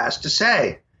Trump has to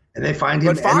say. And they find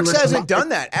him. But Fox hasn't done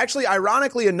that. Actually,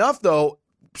 ironically enough, though,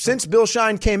 since Bill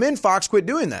Shine came in, Fox quit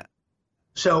doing that.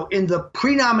 So in the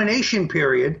pre-nomination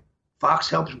period, Fox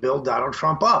helps build Donald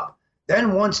Trump up.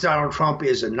 Then once Donald Trump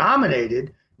is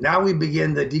nominated, now we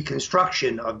begin the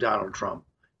deconstruction of Donald Trump.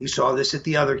 You saw this at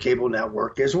the other cable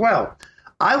network as well.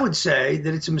 I would say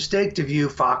that it's a mistake to view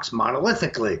Fox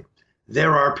monolithically.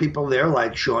 There are people there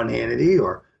like Sean Hannity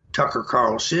or Tucker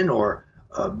Carlson or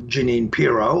Jeanine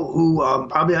Pirro, who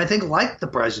probably, I think, like the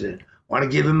president, want to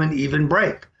give him an even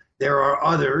break. There are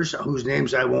others whose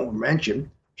names I won't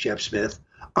mention, Shep Smith,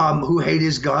 who hate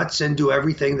his guts and do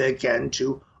everything they can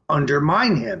to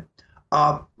undermine him.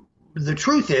 The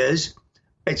truth is,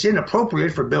 it's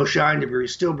inappropriate for Bill Shine to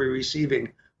still be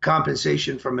receiving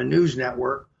compensation from a news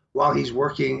network while he's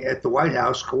working at the White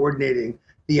House coordinating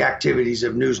the activities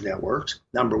of news networks,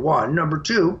 number one. Number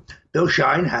two, Bill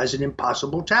Shine has an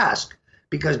impossible task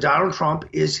because Donald Trump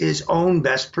is his own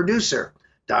best producer.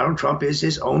 Donald Trump is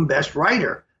his own best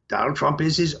writer. Donald Trump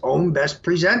is his own best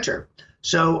presenter.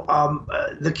 So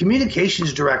the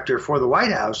communications director for the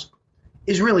White House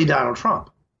is really Donald Trump.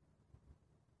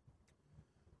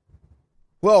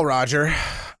 Well, Roger,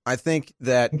 I think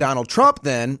that Donald Trump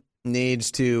then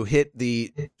needs to hit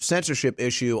the censorship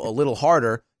issue a little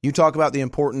harder. You talk about the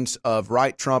importance of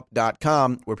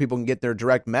WriteTrump.com, where people can get their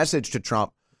direct message to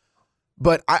Trump.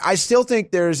 But I still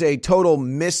think there's a total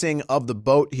missing of the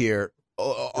boat here,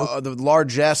 the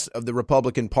largesse of the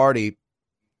Republican Party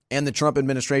and the Trump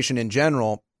administration in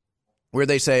general, where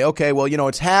they say, okay, well,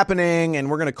 it's happening and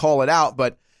we're going to call it out.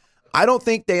 But I don't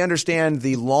think they understand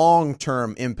the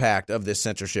long-term impact of this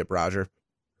censorship, Roger.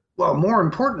 Well, more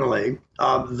importantly,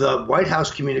 the White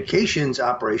House communications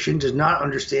operation does not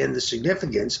understand the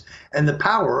significance and the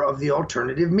power of the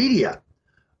alternative media.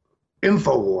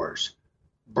 InfoWars,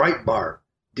 Breitbart,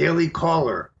 Daily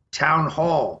Caller, Town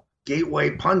Hall,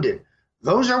 Gateway Pundit.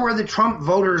 Those are where the Trump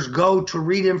voters go to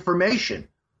read information.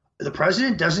 The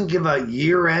president doesn't give a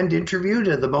year-end interview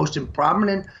to the most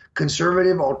prominent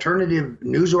conservative alternative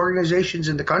news organizations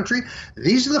in the country.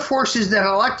 These are the forces that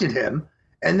elected him.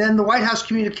 And then the White House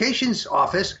Communications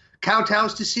Office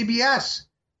kowtows to CBS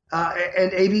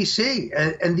and ABC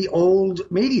and the old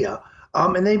media,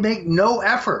 and they make no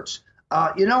efforts.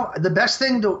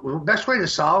 The best way to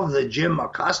solve the Jim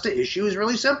Acosta issue is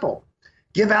really simple.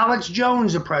 Give Alex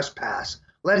Jones a press pass.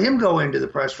 Let him go into the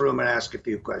press room and ask a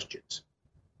few questions.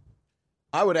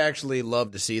 I would actually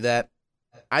love to see that.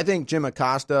 I think Jim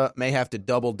Acosta may have to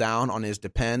double down on his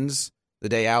depends the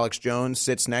day Alex Jones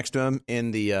sits next to him in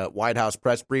the White House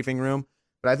press briefing room.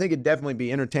 But I think it'd definitely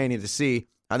be entertaining to see.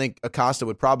 I think Acosta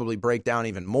would probably break down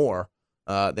even more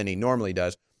than he normally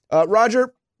does.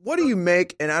 Roger, what do you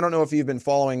make, and I don't know if you've been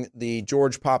following the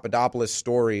George Papadopoulos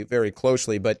story very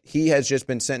closely, but he has just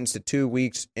been sentenced to 2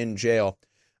 weeks in jail.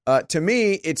 To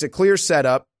me, it's a clear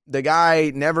setup. The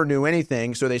guy never knew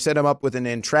anything, so they set him up with an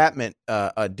entrapment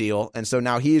deal, and so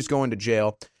now he's going to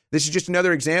jail. This is just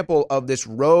another example of this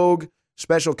rogue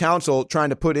special counsel trying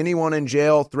to put anyone in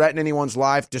jail, threaten anyone's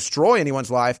life, destroy anyone's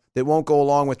life that won't go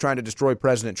along with trying to destroy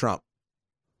President Trump.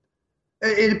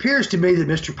 It appears to me that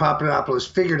Mr. Papadopoulos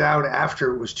figured out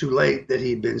after it was too late that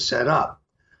he'd been set up.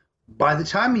 By the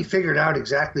time he figured out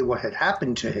exactly what had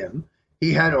happened to him,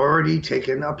 he had already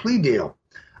taken a plea deal.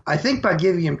 I think by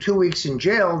giving him 2 weeks in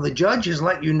jail, the judge has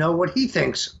let you know what he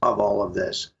thinks of all of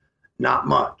this. Not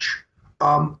much.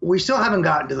 We still haven't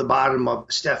gotten to the bottom of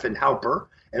Stephen Halper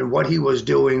and what he was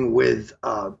doing with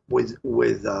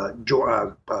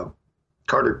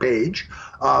Carter Page,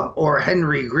 or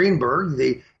Henry Greenberg,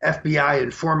 the FBI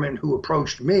informant who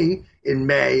approached me in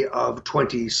May of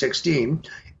 2016.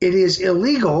 It is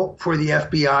illegal for the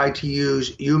FBI to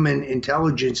use human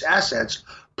intelligence assets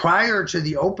prior to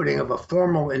the opening of a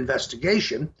formal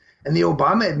investigation, and the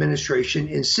Obama administration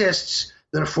insists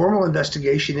that a formal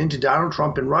investigation into Donald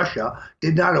Trump and Russia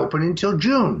did not open until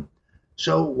June.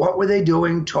 So what were they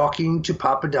doing talking to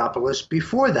Papadopoulos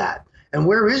before that? And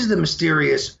where is the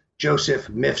mysterious Joseph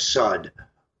Mifsud,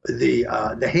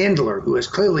 the handler who has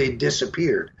clearly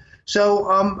disappeared?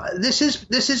 So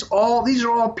these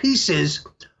are all pieces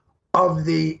of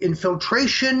the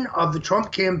infiltration of the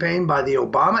Trump campaign by the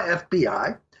Obama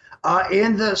FBI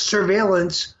and the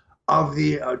surveillance of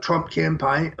the Trump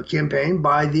campaign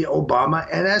by the Obama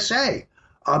NSA.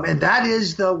 And that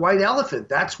is the white elephant.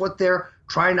 That's what they're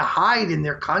trying to hide in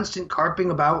their constant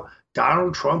carping about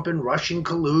Donald Trump and Russian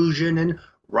collusion and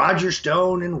Roger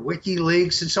Stone and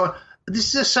WikiLeaks and so on.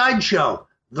 This is a sideshow.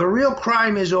 The real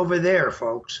crime is over there,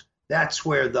 folks. That's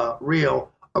where the real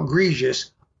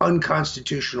egregious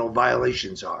unconstitutional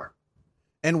violations are.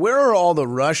 And where are all the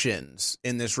Russians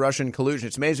in this Russian collusion?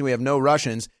 It's amazing we have no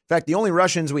Russians. In fact, the only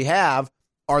Russians we have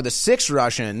are the 6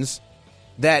 Russians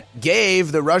that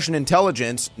gave the Russian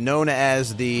intelligence, known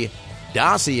as the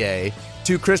dossier,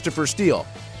 to Christopher Steele.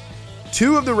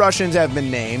 2 of the Russians have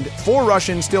been named, 4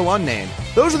 Russians still unnamed.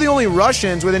 Those are the only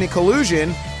Russians with any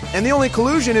collusion, and the only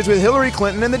collusion is with Hillary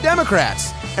Clinton and the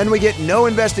Democrats. And we get no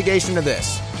investigation of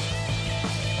this.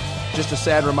 Just a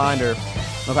sad reminder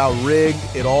of how rigged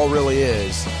it all really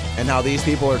is and how these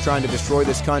people are trying to destroy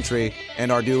this country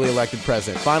and our duly elected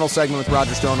president. Final segment with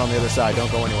Roger Stone on the other side.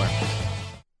 Don't go anywhere.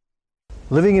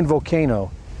 Living in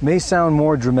Volcano may sound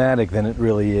more dramatic than it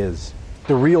really is.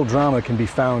 The real drama can be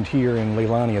found here in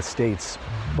Leilani Estates.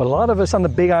 But a lot of us on the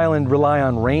Big Island rely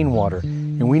on rainwater,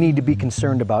 and we need to be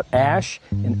concerned about ash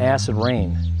and acid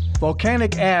rain.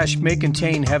 Volcanic ash may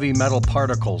contain heavy metal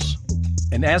particles,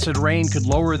 and acid rain could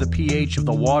lower the pH of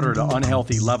the water to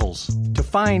unhealthy levels. To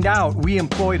find out, we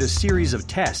employed a series of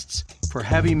tests for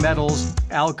heavy metals,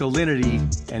 alkalinity,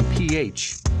 and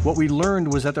pH. What we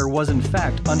learned was that there was in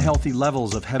fact unhealthy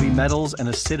levels of heavy metals and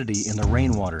acidity in the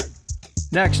rainwater.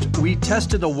 Next, we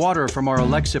tested the water from our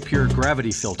Alexa Pure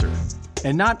gravity filter.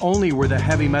 And not only were the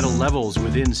heavy metal levels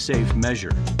within safe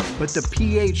measure, but the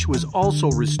pH was also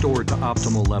restored to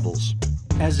optimal levels.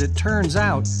 As it turns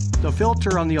out, the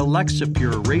filter on the Alexa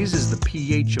Pure raises the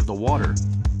pH of the water.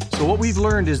 So what we've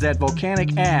learned is that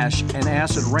volcanic ash and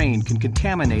acid rain can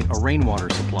contaminate a rainwater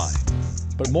supply.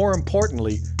 But more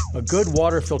importantly, a good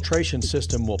water filtration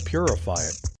system will purify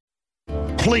it.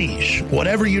 Please,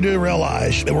 whatever you do,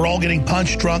 realize that we're all getting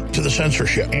punched drunk to the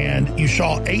censorship. And you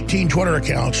saw 18 Twitter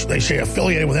accounts, they say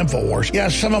affiliated with InfoWars. Yeah,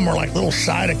 some of them were like little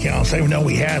side accounts they didn't know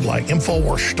we had, like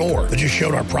InfoWars Store, that just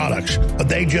showed our products. But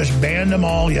they just banned them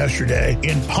all yesterday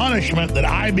in punishment that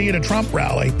I be at a Trump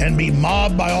rally and be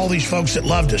mobbed by all these folks that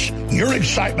loved us. Your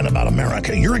excitement about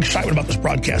America, your excitement about this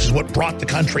broadcast is what brought the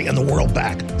country and the world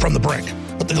back from the brink.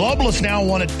 But the globalists now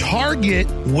want to target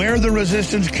where the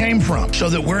resistance came from so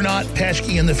that we're not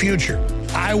pesky in the future.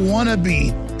 I want to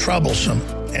be troublesome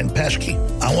and pesky.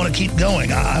 I want to keep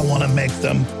going. I want to make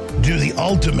them do the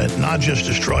ultimate, not just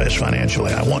destroy us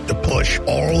financially. I want to push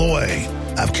all the way.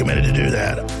 I've committed to do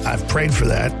that. I've prayed for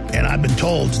that, and I've been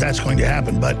told that's going to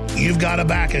happen. But you've got to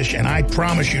back us, and I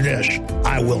promise you this.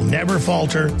 I will never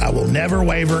falter. I will never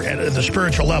waver at the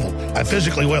spiritual level. I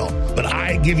physically will. But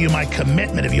I give you my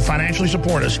commitment, if you financially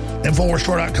support us,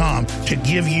 InfoWarsStore.com, to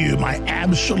give you my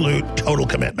absolute total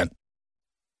commitment.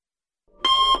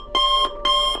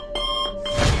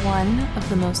 One of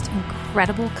the most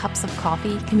incredible cups of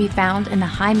coffee can be found in the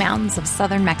high mountains of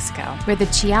southern Mexico, where the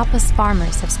Chiapas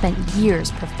farmers have spent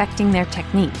years perfecting their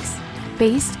techniques.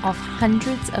 Based off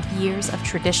hundreds of years of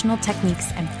traditional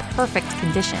techniques and perfect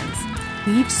conditions,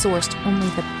 we've sourced only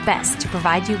the best to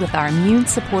provide you with our immune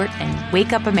support and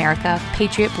Wake Up America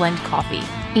Patriot Blend coffee.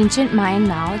 Ancient Mayan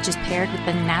knowledge is paired with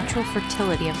the natural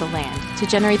fertility of the land to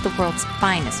generate the world's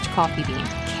finest coffee bean.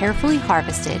 Carefully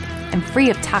harvested and free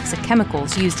of toxic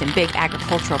chemicals used in big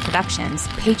agricultural productions,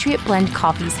 Patriot Blend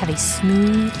coffees have a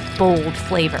smooth, bold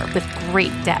flavor with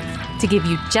great depth to give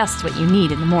you just what you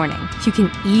need in the morning. You can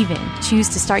even choose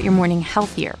to start your morning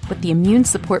healthier with the Immune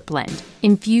Support Blend,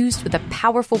 infused with a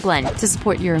powerful blend to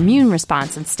support your immune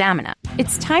response and stamina.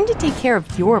 It's time to take care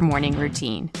of your morning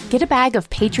routine. Get a bag of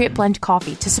Patriot Blend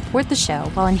coffee to support the show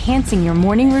while enhancing your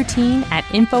morning routine at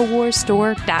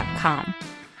InfoWarsStore.com.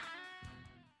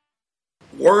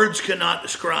 Words cannot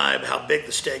describe how big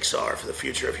the stakes are for the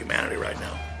future of humanity right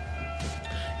now.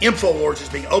 InfoWars is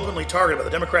being openly targeted by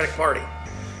the Democratic Party,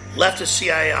 leftist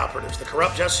CIA operatives, the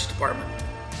corrupt Justice Department,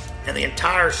 and the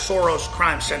entire Soros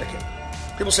crime syndicate.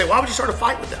 People say, why would you start a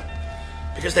fight with them?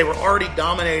 Because they were already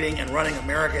dominating and running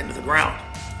America into the ground.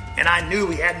 And I knew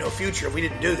we had no future if we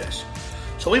didn't do this.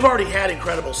 So we've already had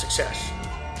incredible success.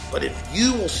 But if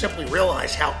you will simply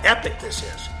realize how epic this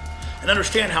is, and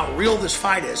understand how real this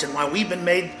fight is and why we've been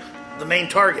made the main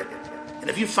target,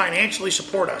 and if you financially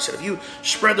support us, and if you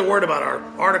spread the word about our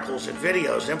articles and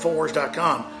videos at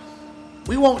Infowars.com,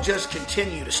 we won't just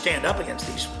continue to stand up against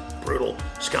these brutal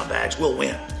scumbags, we'll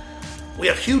win. We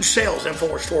have huge sales at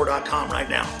InfoWarsStore.com right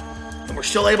now, and we're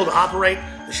still able to operate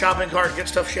the shopping cart and get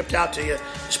stuff shipped out to you,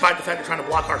 despite the fact they're trying to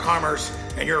block our commerce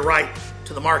and your right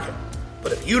to the market.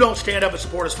 But if you don't stand up and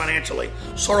support us financially,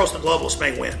 Soros and the globalists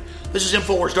may win. This is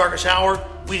InfoWars Darkest Hour.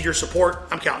 We need your support.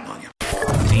 I'm counting on you.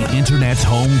 The Internet's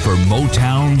home for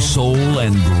Motown, soul,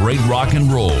 and great rock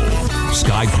and roll.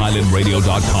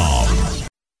 SkyPilotRadio.com.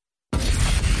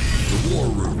 The War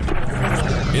Room.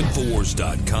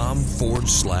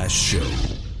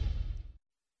 Infowars.com/show.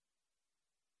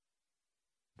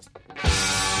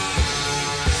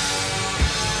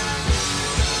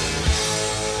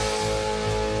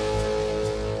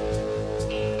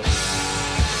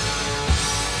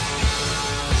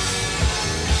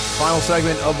 Final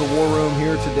segment of the War Room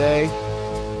here today.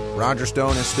 Roger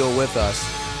Stone is still with us.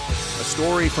 A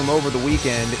story from over the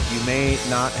weekend you may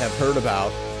not have heard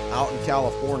about out in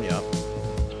California.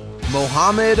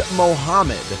 Mohammed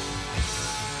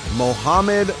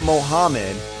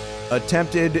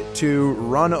attempted to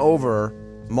run over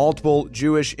multiple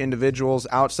Jewish individuals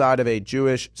outside of a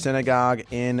Jewish synagogue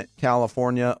in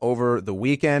California over the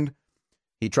weekend.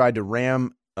 He tried to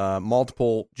ram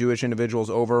multiple Jewish individuals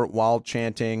over while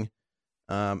chanting,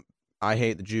 I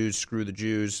hate the Jews, screw the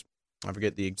Jews. I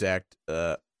forget the exact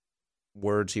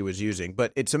words he was using.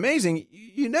 But it's amazing.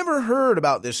 You never heard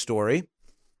about this story.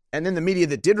 And then the media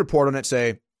that did report on it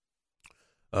say,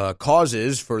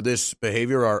 causes for this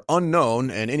behavior are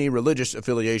unknown and any religious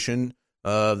affiliation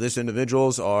of this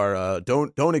individuals are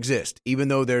don't exist, even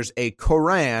though there's a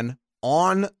Quran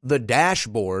on the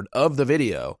dashboard of the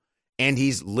video. And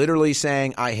he's literally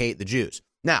saying, I hate the Jews.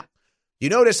 Now, you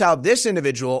notice how this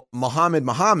individual,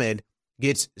 Mohammed,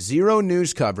 gets zero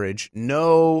news coverage,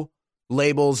 no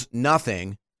labels,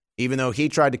 nothing, even though he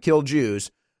tried to kill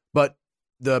Jews. But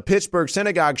the Pittsburgh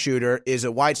synagogue shooter is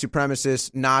a white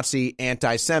supremacist, Nazi,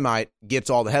 anti-Semite,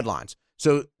 gets all the headlines.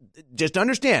 So just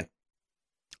understand,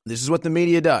 this is what the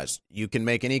media does. You can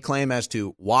make any claim as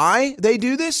to why they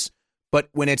do this. But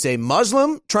when it's a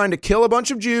Muslim trying to kill a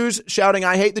bunch of Jews, shouting,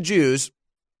 I hate the Jews,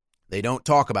 they don't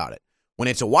talk about it. When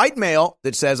it's a white male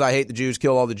that says, I hate the Jews,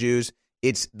 kill all the Jews,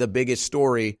 it's the biggest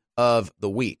story of the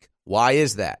week. Why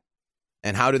is that?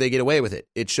 And how do they get away with it?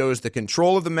 It shows the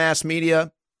control of the mass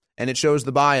media, and it shows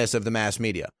the bias of the mass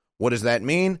media. What does that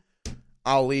mean?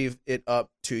 I'll leave it up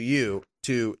to you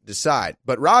to decide.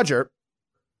 But Roger,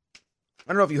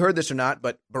 I don't know if you heard this or not,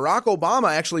 but Barack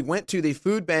Obama actually went to the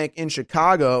food bank in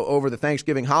Chicago over the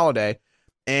Thanksgiving holiday,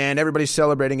 and everybody's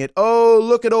celebrating it. Oh,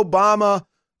 look at Obama.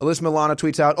 Alyssa Milano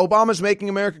tweets out, Obama's making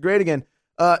America great again.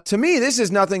 To me, this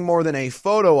is nothing more than a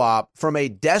photo op from a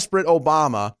desperate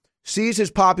Obama, sees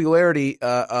his popularity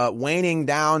waning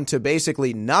down to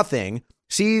basically nothing,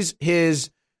 sees his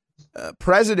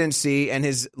presidency and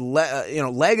his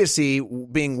legacy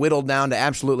being whittled down to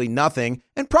absolutely nothing,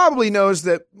 and probably knows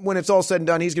that when it's all said and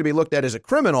done, he's going to be looked at as a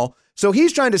criminal. So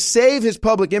he's trying to save his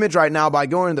public image right now by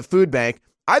going to the food bank.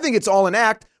 I think it's all an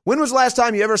act. When was the last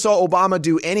time you ever saw Obama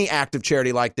do any act of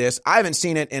charity like this? I haven't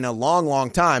seen it in a long,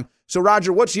 long time. So,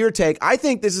 Roger, what's your take? I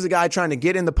think this is a guy trying to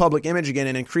get in the public image again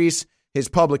and increase his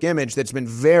public image that's been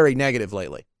very negative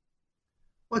lately.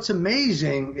 What's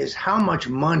amazing is how much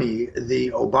money the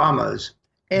Obamas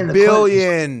and the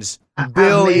billions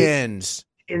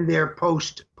in their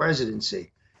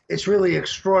post-presidency. It's really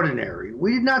extraordinary.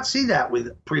 We did not see that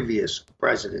with previous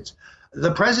presidents.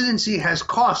 The presidency has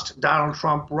cost Donald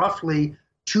Trump roughly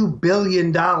 $2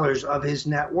 billion of his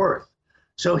net worth.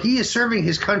 So he is serving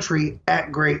his country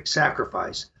at great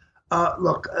sacrifice.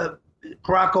 Look,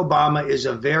 Barack Obama is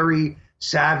a very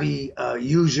savvy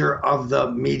user of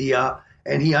the media,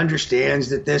 and he understands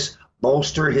that this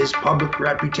bolsters his public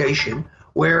reputation,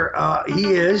 where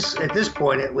he is, at this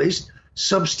point at least,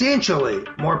 substantially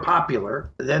more popular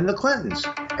than the Clintons,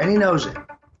 and he knows it.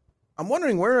 I'm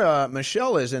wondering where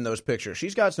Michelle is in those pictures.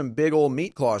 She's got some big old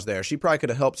meat claws there. She probably could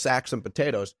have helped sack some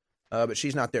potatoes, but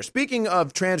she's not there. Speaking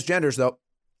of transgenders, though,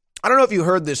 I don't know if you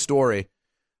heard this story.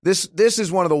 This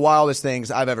is one of the wildest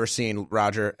things I've ever seen,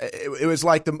 Roger. It was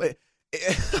like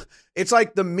it's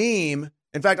like the meme.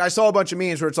 In fact, I saw a bunch of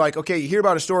memes where it's like, okay, you hear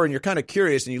about a story and you're kind of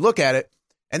curious and you look at it,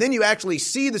 and then you actually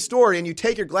see the story and you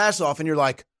take your glasses off and you're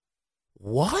like,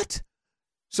 what?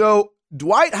 So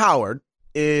Dwight Howard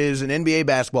is an NBA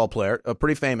basketball player, a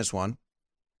pretty famous one,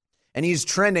 and he's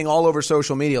trending all over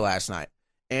social media last night.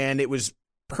 And it was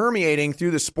permeating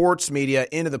through the sports media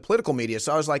into the political media.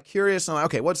 So I was like curious. I'm like,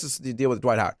 okay, what's this deal with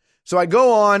Dwight Howard? So I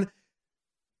go on.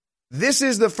 This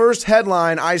is the first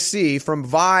headline I see from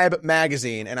Vibe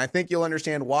magazine, and I think you'll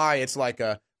understand why it's like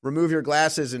a remove your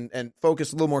glasses and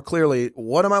focus a little more clearly.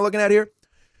 What am I looking at here?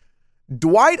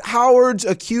 Dwight Howard's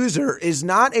accuser is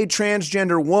not a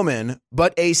transgender woman,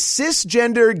 but a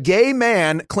cisgender gay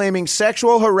man claiming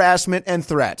sexual harassment and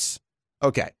threats.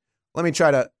 Okay, let me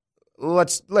try to,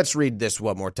 let's read this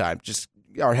one more time. Just,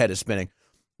 our head is spinning.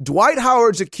 Dwight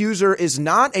Howard's accuser is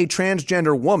not a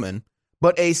transgender woman,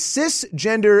 but a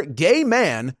cisgender gay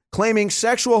man claiming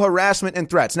sexual harassment and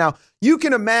threats. Now, you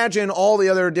can imagine all the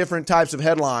other different types of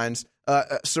headlines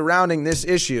surrounding this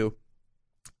issue.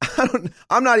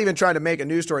 I'm not even trying to make a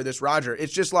news story of this, Roger.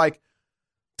 It's just like,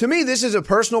 to me, this is a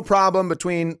personal problem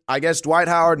between, I guess, Dwight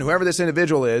Howard and whoever this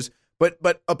individual is.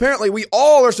 But apparently we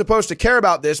all are supposed to care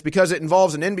about this because it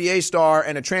involves an NBA star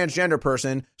and a transgender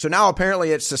person. So now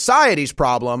apparently it's society's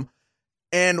problem.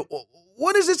 And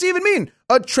what does this even mean?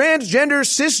 A transgender,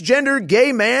 cisgender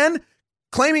gay man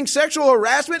claiming sexual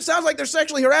harassment? Sounds like they're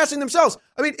sexually harassing themselves.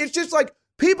 I mean, it's just like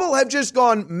people have just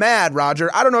gone mad, Roger.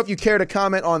 I don't know if you care to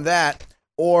comment on that,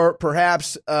 or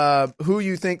perhaps who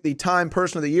you think the Time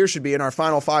Person of the Year should be in our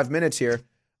final 5 minutes here.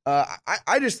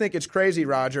 I just think it's crazy,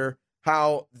 Roger,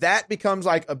 how that becomes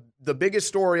like the biggest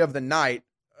story of the night.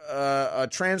 A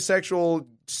transsexual,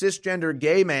 cisgender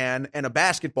gay man and a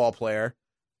basketball player.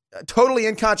 Totally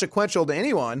inconsequential to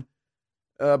anyone,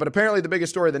 but apparently the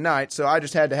biggest story of the night. So I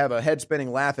just had to have a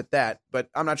head-spinning laugh at that. But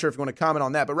I'm not sure if you want to comment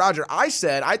on that. But Roger, I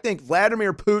think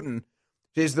Vladimir Putin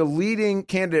is the leading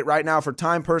candidate right now for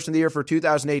Time Person of the Year for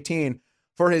 2018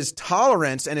 for his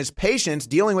tolerance and his patience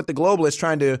dealing with the globalists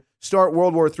trying to start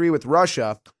World War III with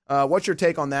Russia. What's your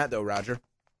take on that, though, Roger?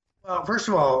 Well, first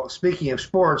of all, speaking of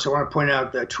sports, I want to point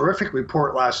out the terrific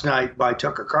report last night by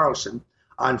Tucker Carlson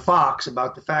on Fox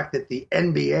about the fact that the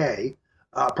the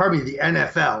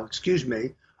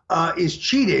NFL, is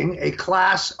cheating a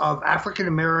class of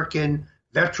African-American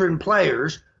veteran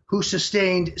players who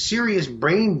sustained serious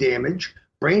brain damage,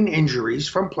 brain injuries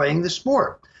from playing the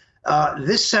sport.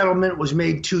 This settlement was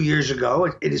made 2 years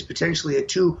ago. It is potentially a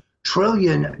 $2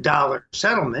 trillion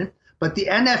settlement, but the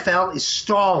NFL is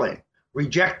stalling,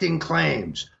 rejecting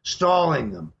claims,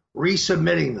 stalling them,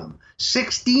 resubmitting them.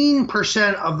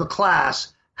 16% of the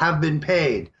class have been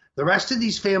paid. The rest of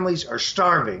these families are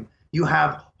starving. You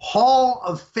have Hall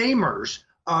of Famers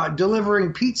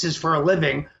delivering pizzas for a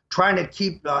living, trying to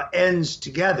keep ends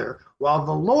together, while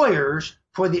the lawyers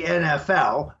for the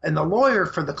NFL and the lawyer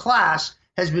for the class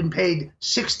has been paid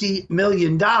 $60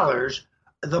 million.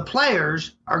 The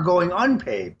players are going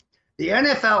unpaid. The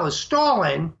NFL is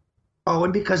stalling,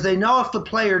 Owen, because they know if the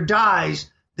player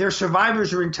dies, their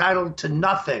survivors are entitled to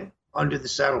nothing under the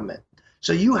settlement.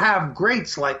 So you have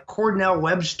greats like Cornell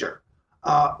Webster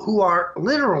who are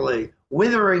literally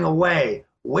withering away,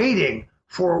 waiting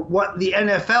for what the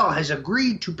NFL has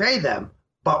agreed to pay them,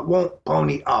 but won't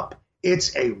pony up.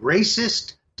 It's a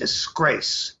racist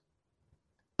disgrace.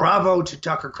 Bravo to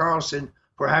Tucker Carlson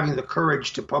for having the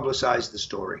courage to publicize the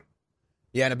story.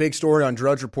 Yeah, and a big story on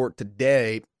Drudge Report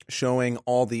today showing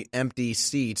all the empty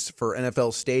seats for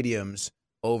NFL stadiums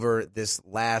over this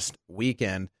last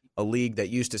weekend. A league that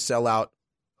used to sell out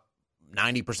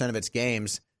 90% of its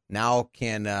games now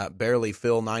can barely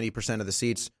fill 90% of the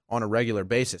seats on a regular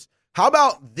basis. How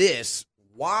about this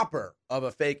whopper of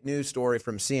a fake news story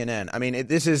from CNN? I mean,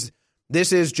 this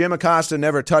is Jim Acosta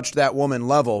never touched that woman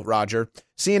level, Roger.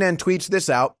 CNN tweets this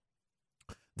out.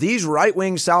 These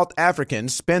right-wing South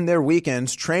Africans spend their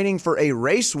weekends training for a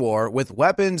race war with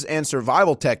weapons and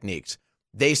survival techniques.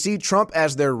 They see Trump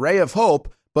as their ray of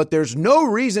hope, but there's no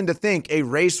reason to think a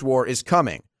race war is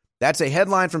coming. That's a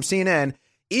headline from CNN.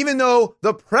 even though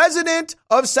the president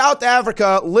of South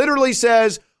Africa literally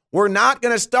says we're not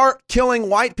going to start killing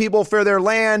white people for their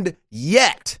land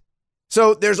yet.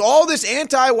 So there's all this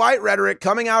anti-white rhetoric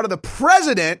coming out of the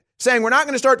president saying we're not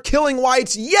going to start killing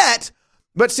whites yet,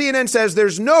 but CNN says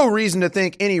there's no reason to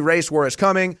think any race war is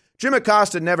coming. Jim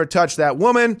Acosta never touched that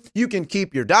woman. You can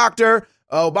keep your doctor.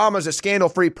 Obama's a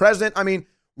scandal-free president. I mean,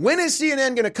 when is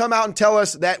CNN going to come out and tell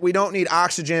us that we don't need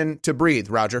oxygen to breathe,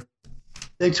 Roger?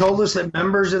 They told us that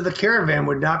members of the caravan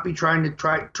would not be trying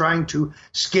to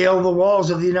scale the walls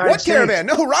of the United States. What caravan?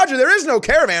 No, Roger, there is no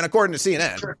caravan, according to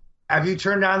CNN. Sure. Have you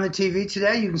turned on the TV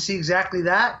today? You can see exactly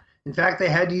that. In fact, they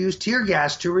had to use tear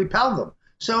gas to repel them.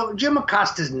 So Jim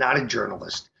Acosta is not a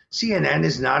journalist. CNN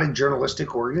is not a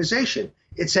journalistic organization.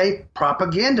 It's a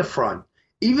propaganda front.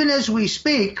 Even as we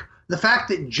speak, the fact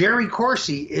that Jerry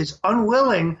Corsi is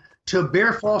unwilling to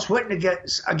bear false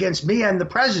witness against me and the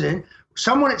president,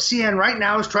 someone at CNN right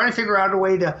now is trying to figure out a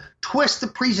way to twist the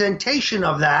presentation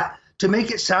of that to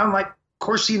make it sound like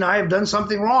Corsi and I have done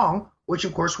something wrong, which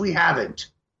of course we haven't.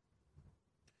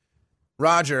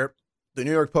 Roger, the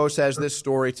New York Post has this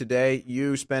story today.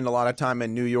 You spend a lot of time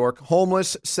in New York.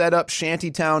 Homeless set up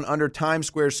shantytown under Times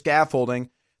Square scaffolding.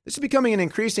 This is becoming an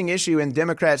increasing issue in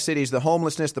Democrat cities, the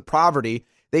homelessness, the poverty.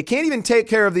 They can't even take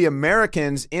care of the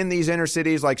Americans in these inner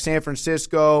cities like San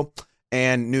Francisco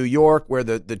and New York, where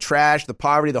the trash, the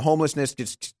poverty, the homelessness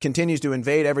just continues to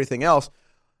invade everything else.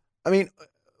 I mean,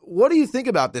 what do you think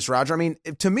about this, Roger? I mean,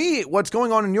 to me, what's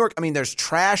going on in New York, I mean, there's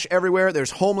trash everywhere.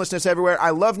 There's homelessness everywhere.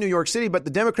 I love New York City, but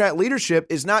the Democrat leadership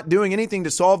is not doing anything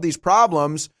to solve these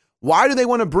problems. Why do they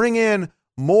want to bring in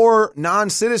more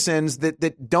non-citizens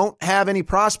that don't have any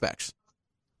prospects?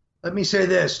 Let me say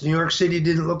this. New York City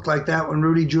didn't look like that when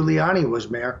Rudy Giuliani was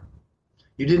mayor.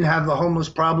 You didn't have the homeless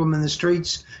problem in the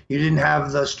streets. You didn't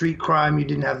have the street crime. You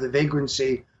didn't have the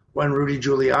vagrancy when Rudy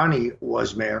Giuliani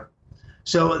was mayor.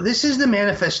 So this is the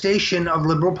manifestation of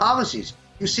liberal policies.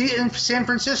 You see it in San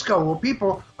Francisco, where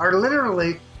people are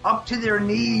literally up to their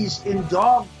knees in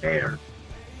dog hair.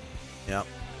 Yep.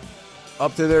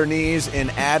 Up to their knees in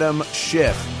Adam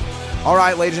Schiff. All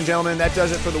right, ladies and gentlemen, that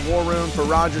does it for the War Room. For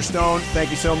Roger Stone, thank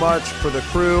you so much. For the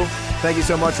crew, thank you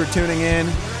so much for tuning in.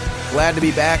 Glad to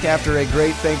be back after a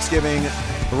great Thanksgiving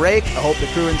break. I hope the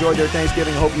crew enjoyed their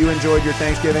Thanksgiving. I hope you enjoyed your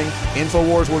Thanksgiving.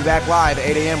 InfoWars will be back live at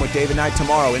 8 a.m. with David Knight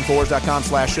tomorrow.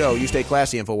 Infowars.com/show. You stay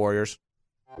classy, InfoWarriors.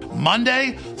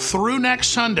 Monday through next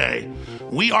Sunday,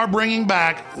 we are bringing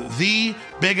back the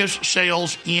biggest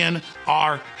sales in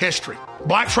our history.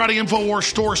 Black Friday InfoWars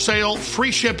store sale,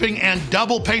 free shipping, and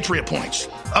double Patriot points.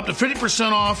 Up to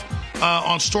 50% off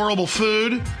on storable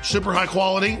food, super high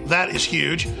quality. That is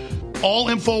huge. All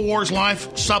InfoWars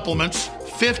Life supplements,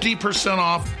 50%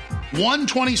 off.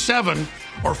 127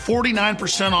 or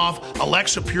 49% off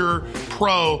Alexa Pure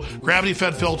Pro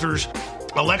gravity-fed filters.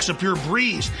 Alexa Pure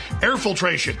Breeze air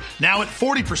filtration, now at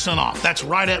 40% off. That's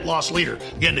right at loss leader,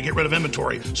 again, to get rid of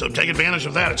inventory. So take advantage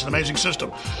of that. It's an amazing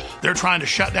system. They're trying to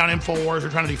shut down InfoWars. They're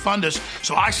trying to defund us.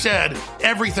 So I said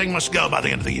everything must go by the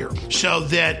end of the year so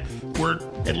that we're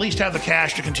at least have the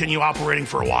cash to continue operating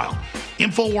for a while.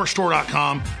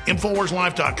 InfoWarsStore.com,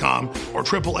 InfoWarsLife.com, or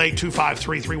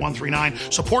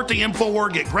 888-253-3139. Support the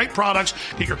InfoWar. Get great products.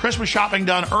 Get your Christmas shopping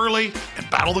done early and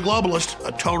battle the globalist.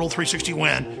 A total 360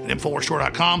 win at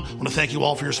InfoWarsStore.com. I want to thank you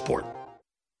all for your support.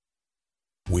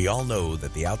 We all know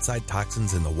that the outside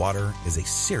toxins in the water is a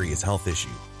serious health issue.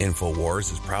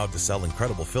 InfoWars is proud to sell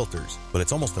incredible filters, but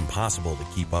it's almost impossible to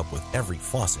keep up with every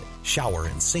faucet, shower,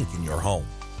 and sink in your home.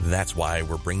 That's why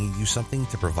we're bringing you something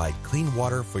to provide clean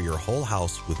water for your whole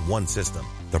house with one system.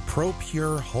 The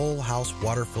ProPure Whole House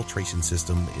Water Filtration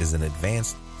System is an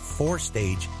advanced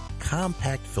 4-stage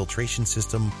compact filtration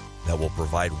system that will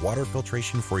provide water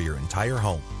filtration for your entire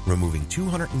home, removing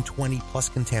 220 plus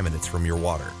contaminants from your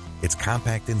water. It's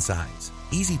compact in size,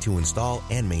 easy to install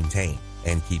and maintain,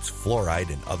 and keeps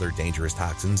fluoride and other dangerous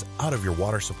toxins out of your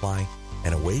water supply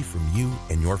and away from you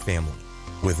and your family.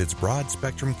 With its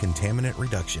broad-spectrum contaminant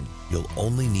reduction, you'll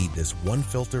only need this one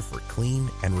filter for clean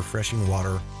and refreshing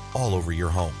water all over your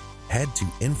home. Head to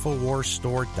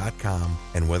InfoWarsStore.com,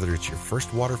 and whether it's your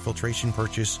first water filtration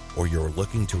purchase or you're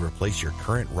looking to replace your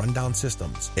current rundown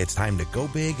systems, it's time to go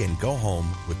big and go home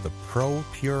with the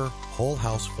ProPure Whole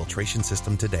House Filtration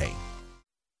System today.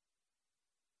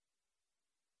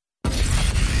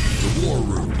 The War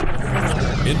Room.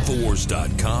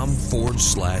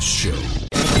 InfoWars.com/show.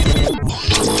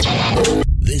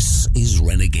 This is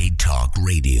Renegade Talk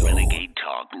Radio. Renegade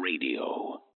Talk Radio.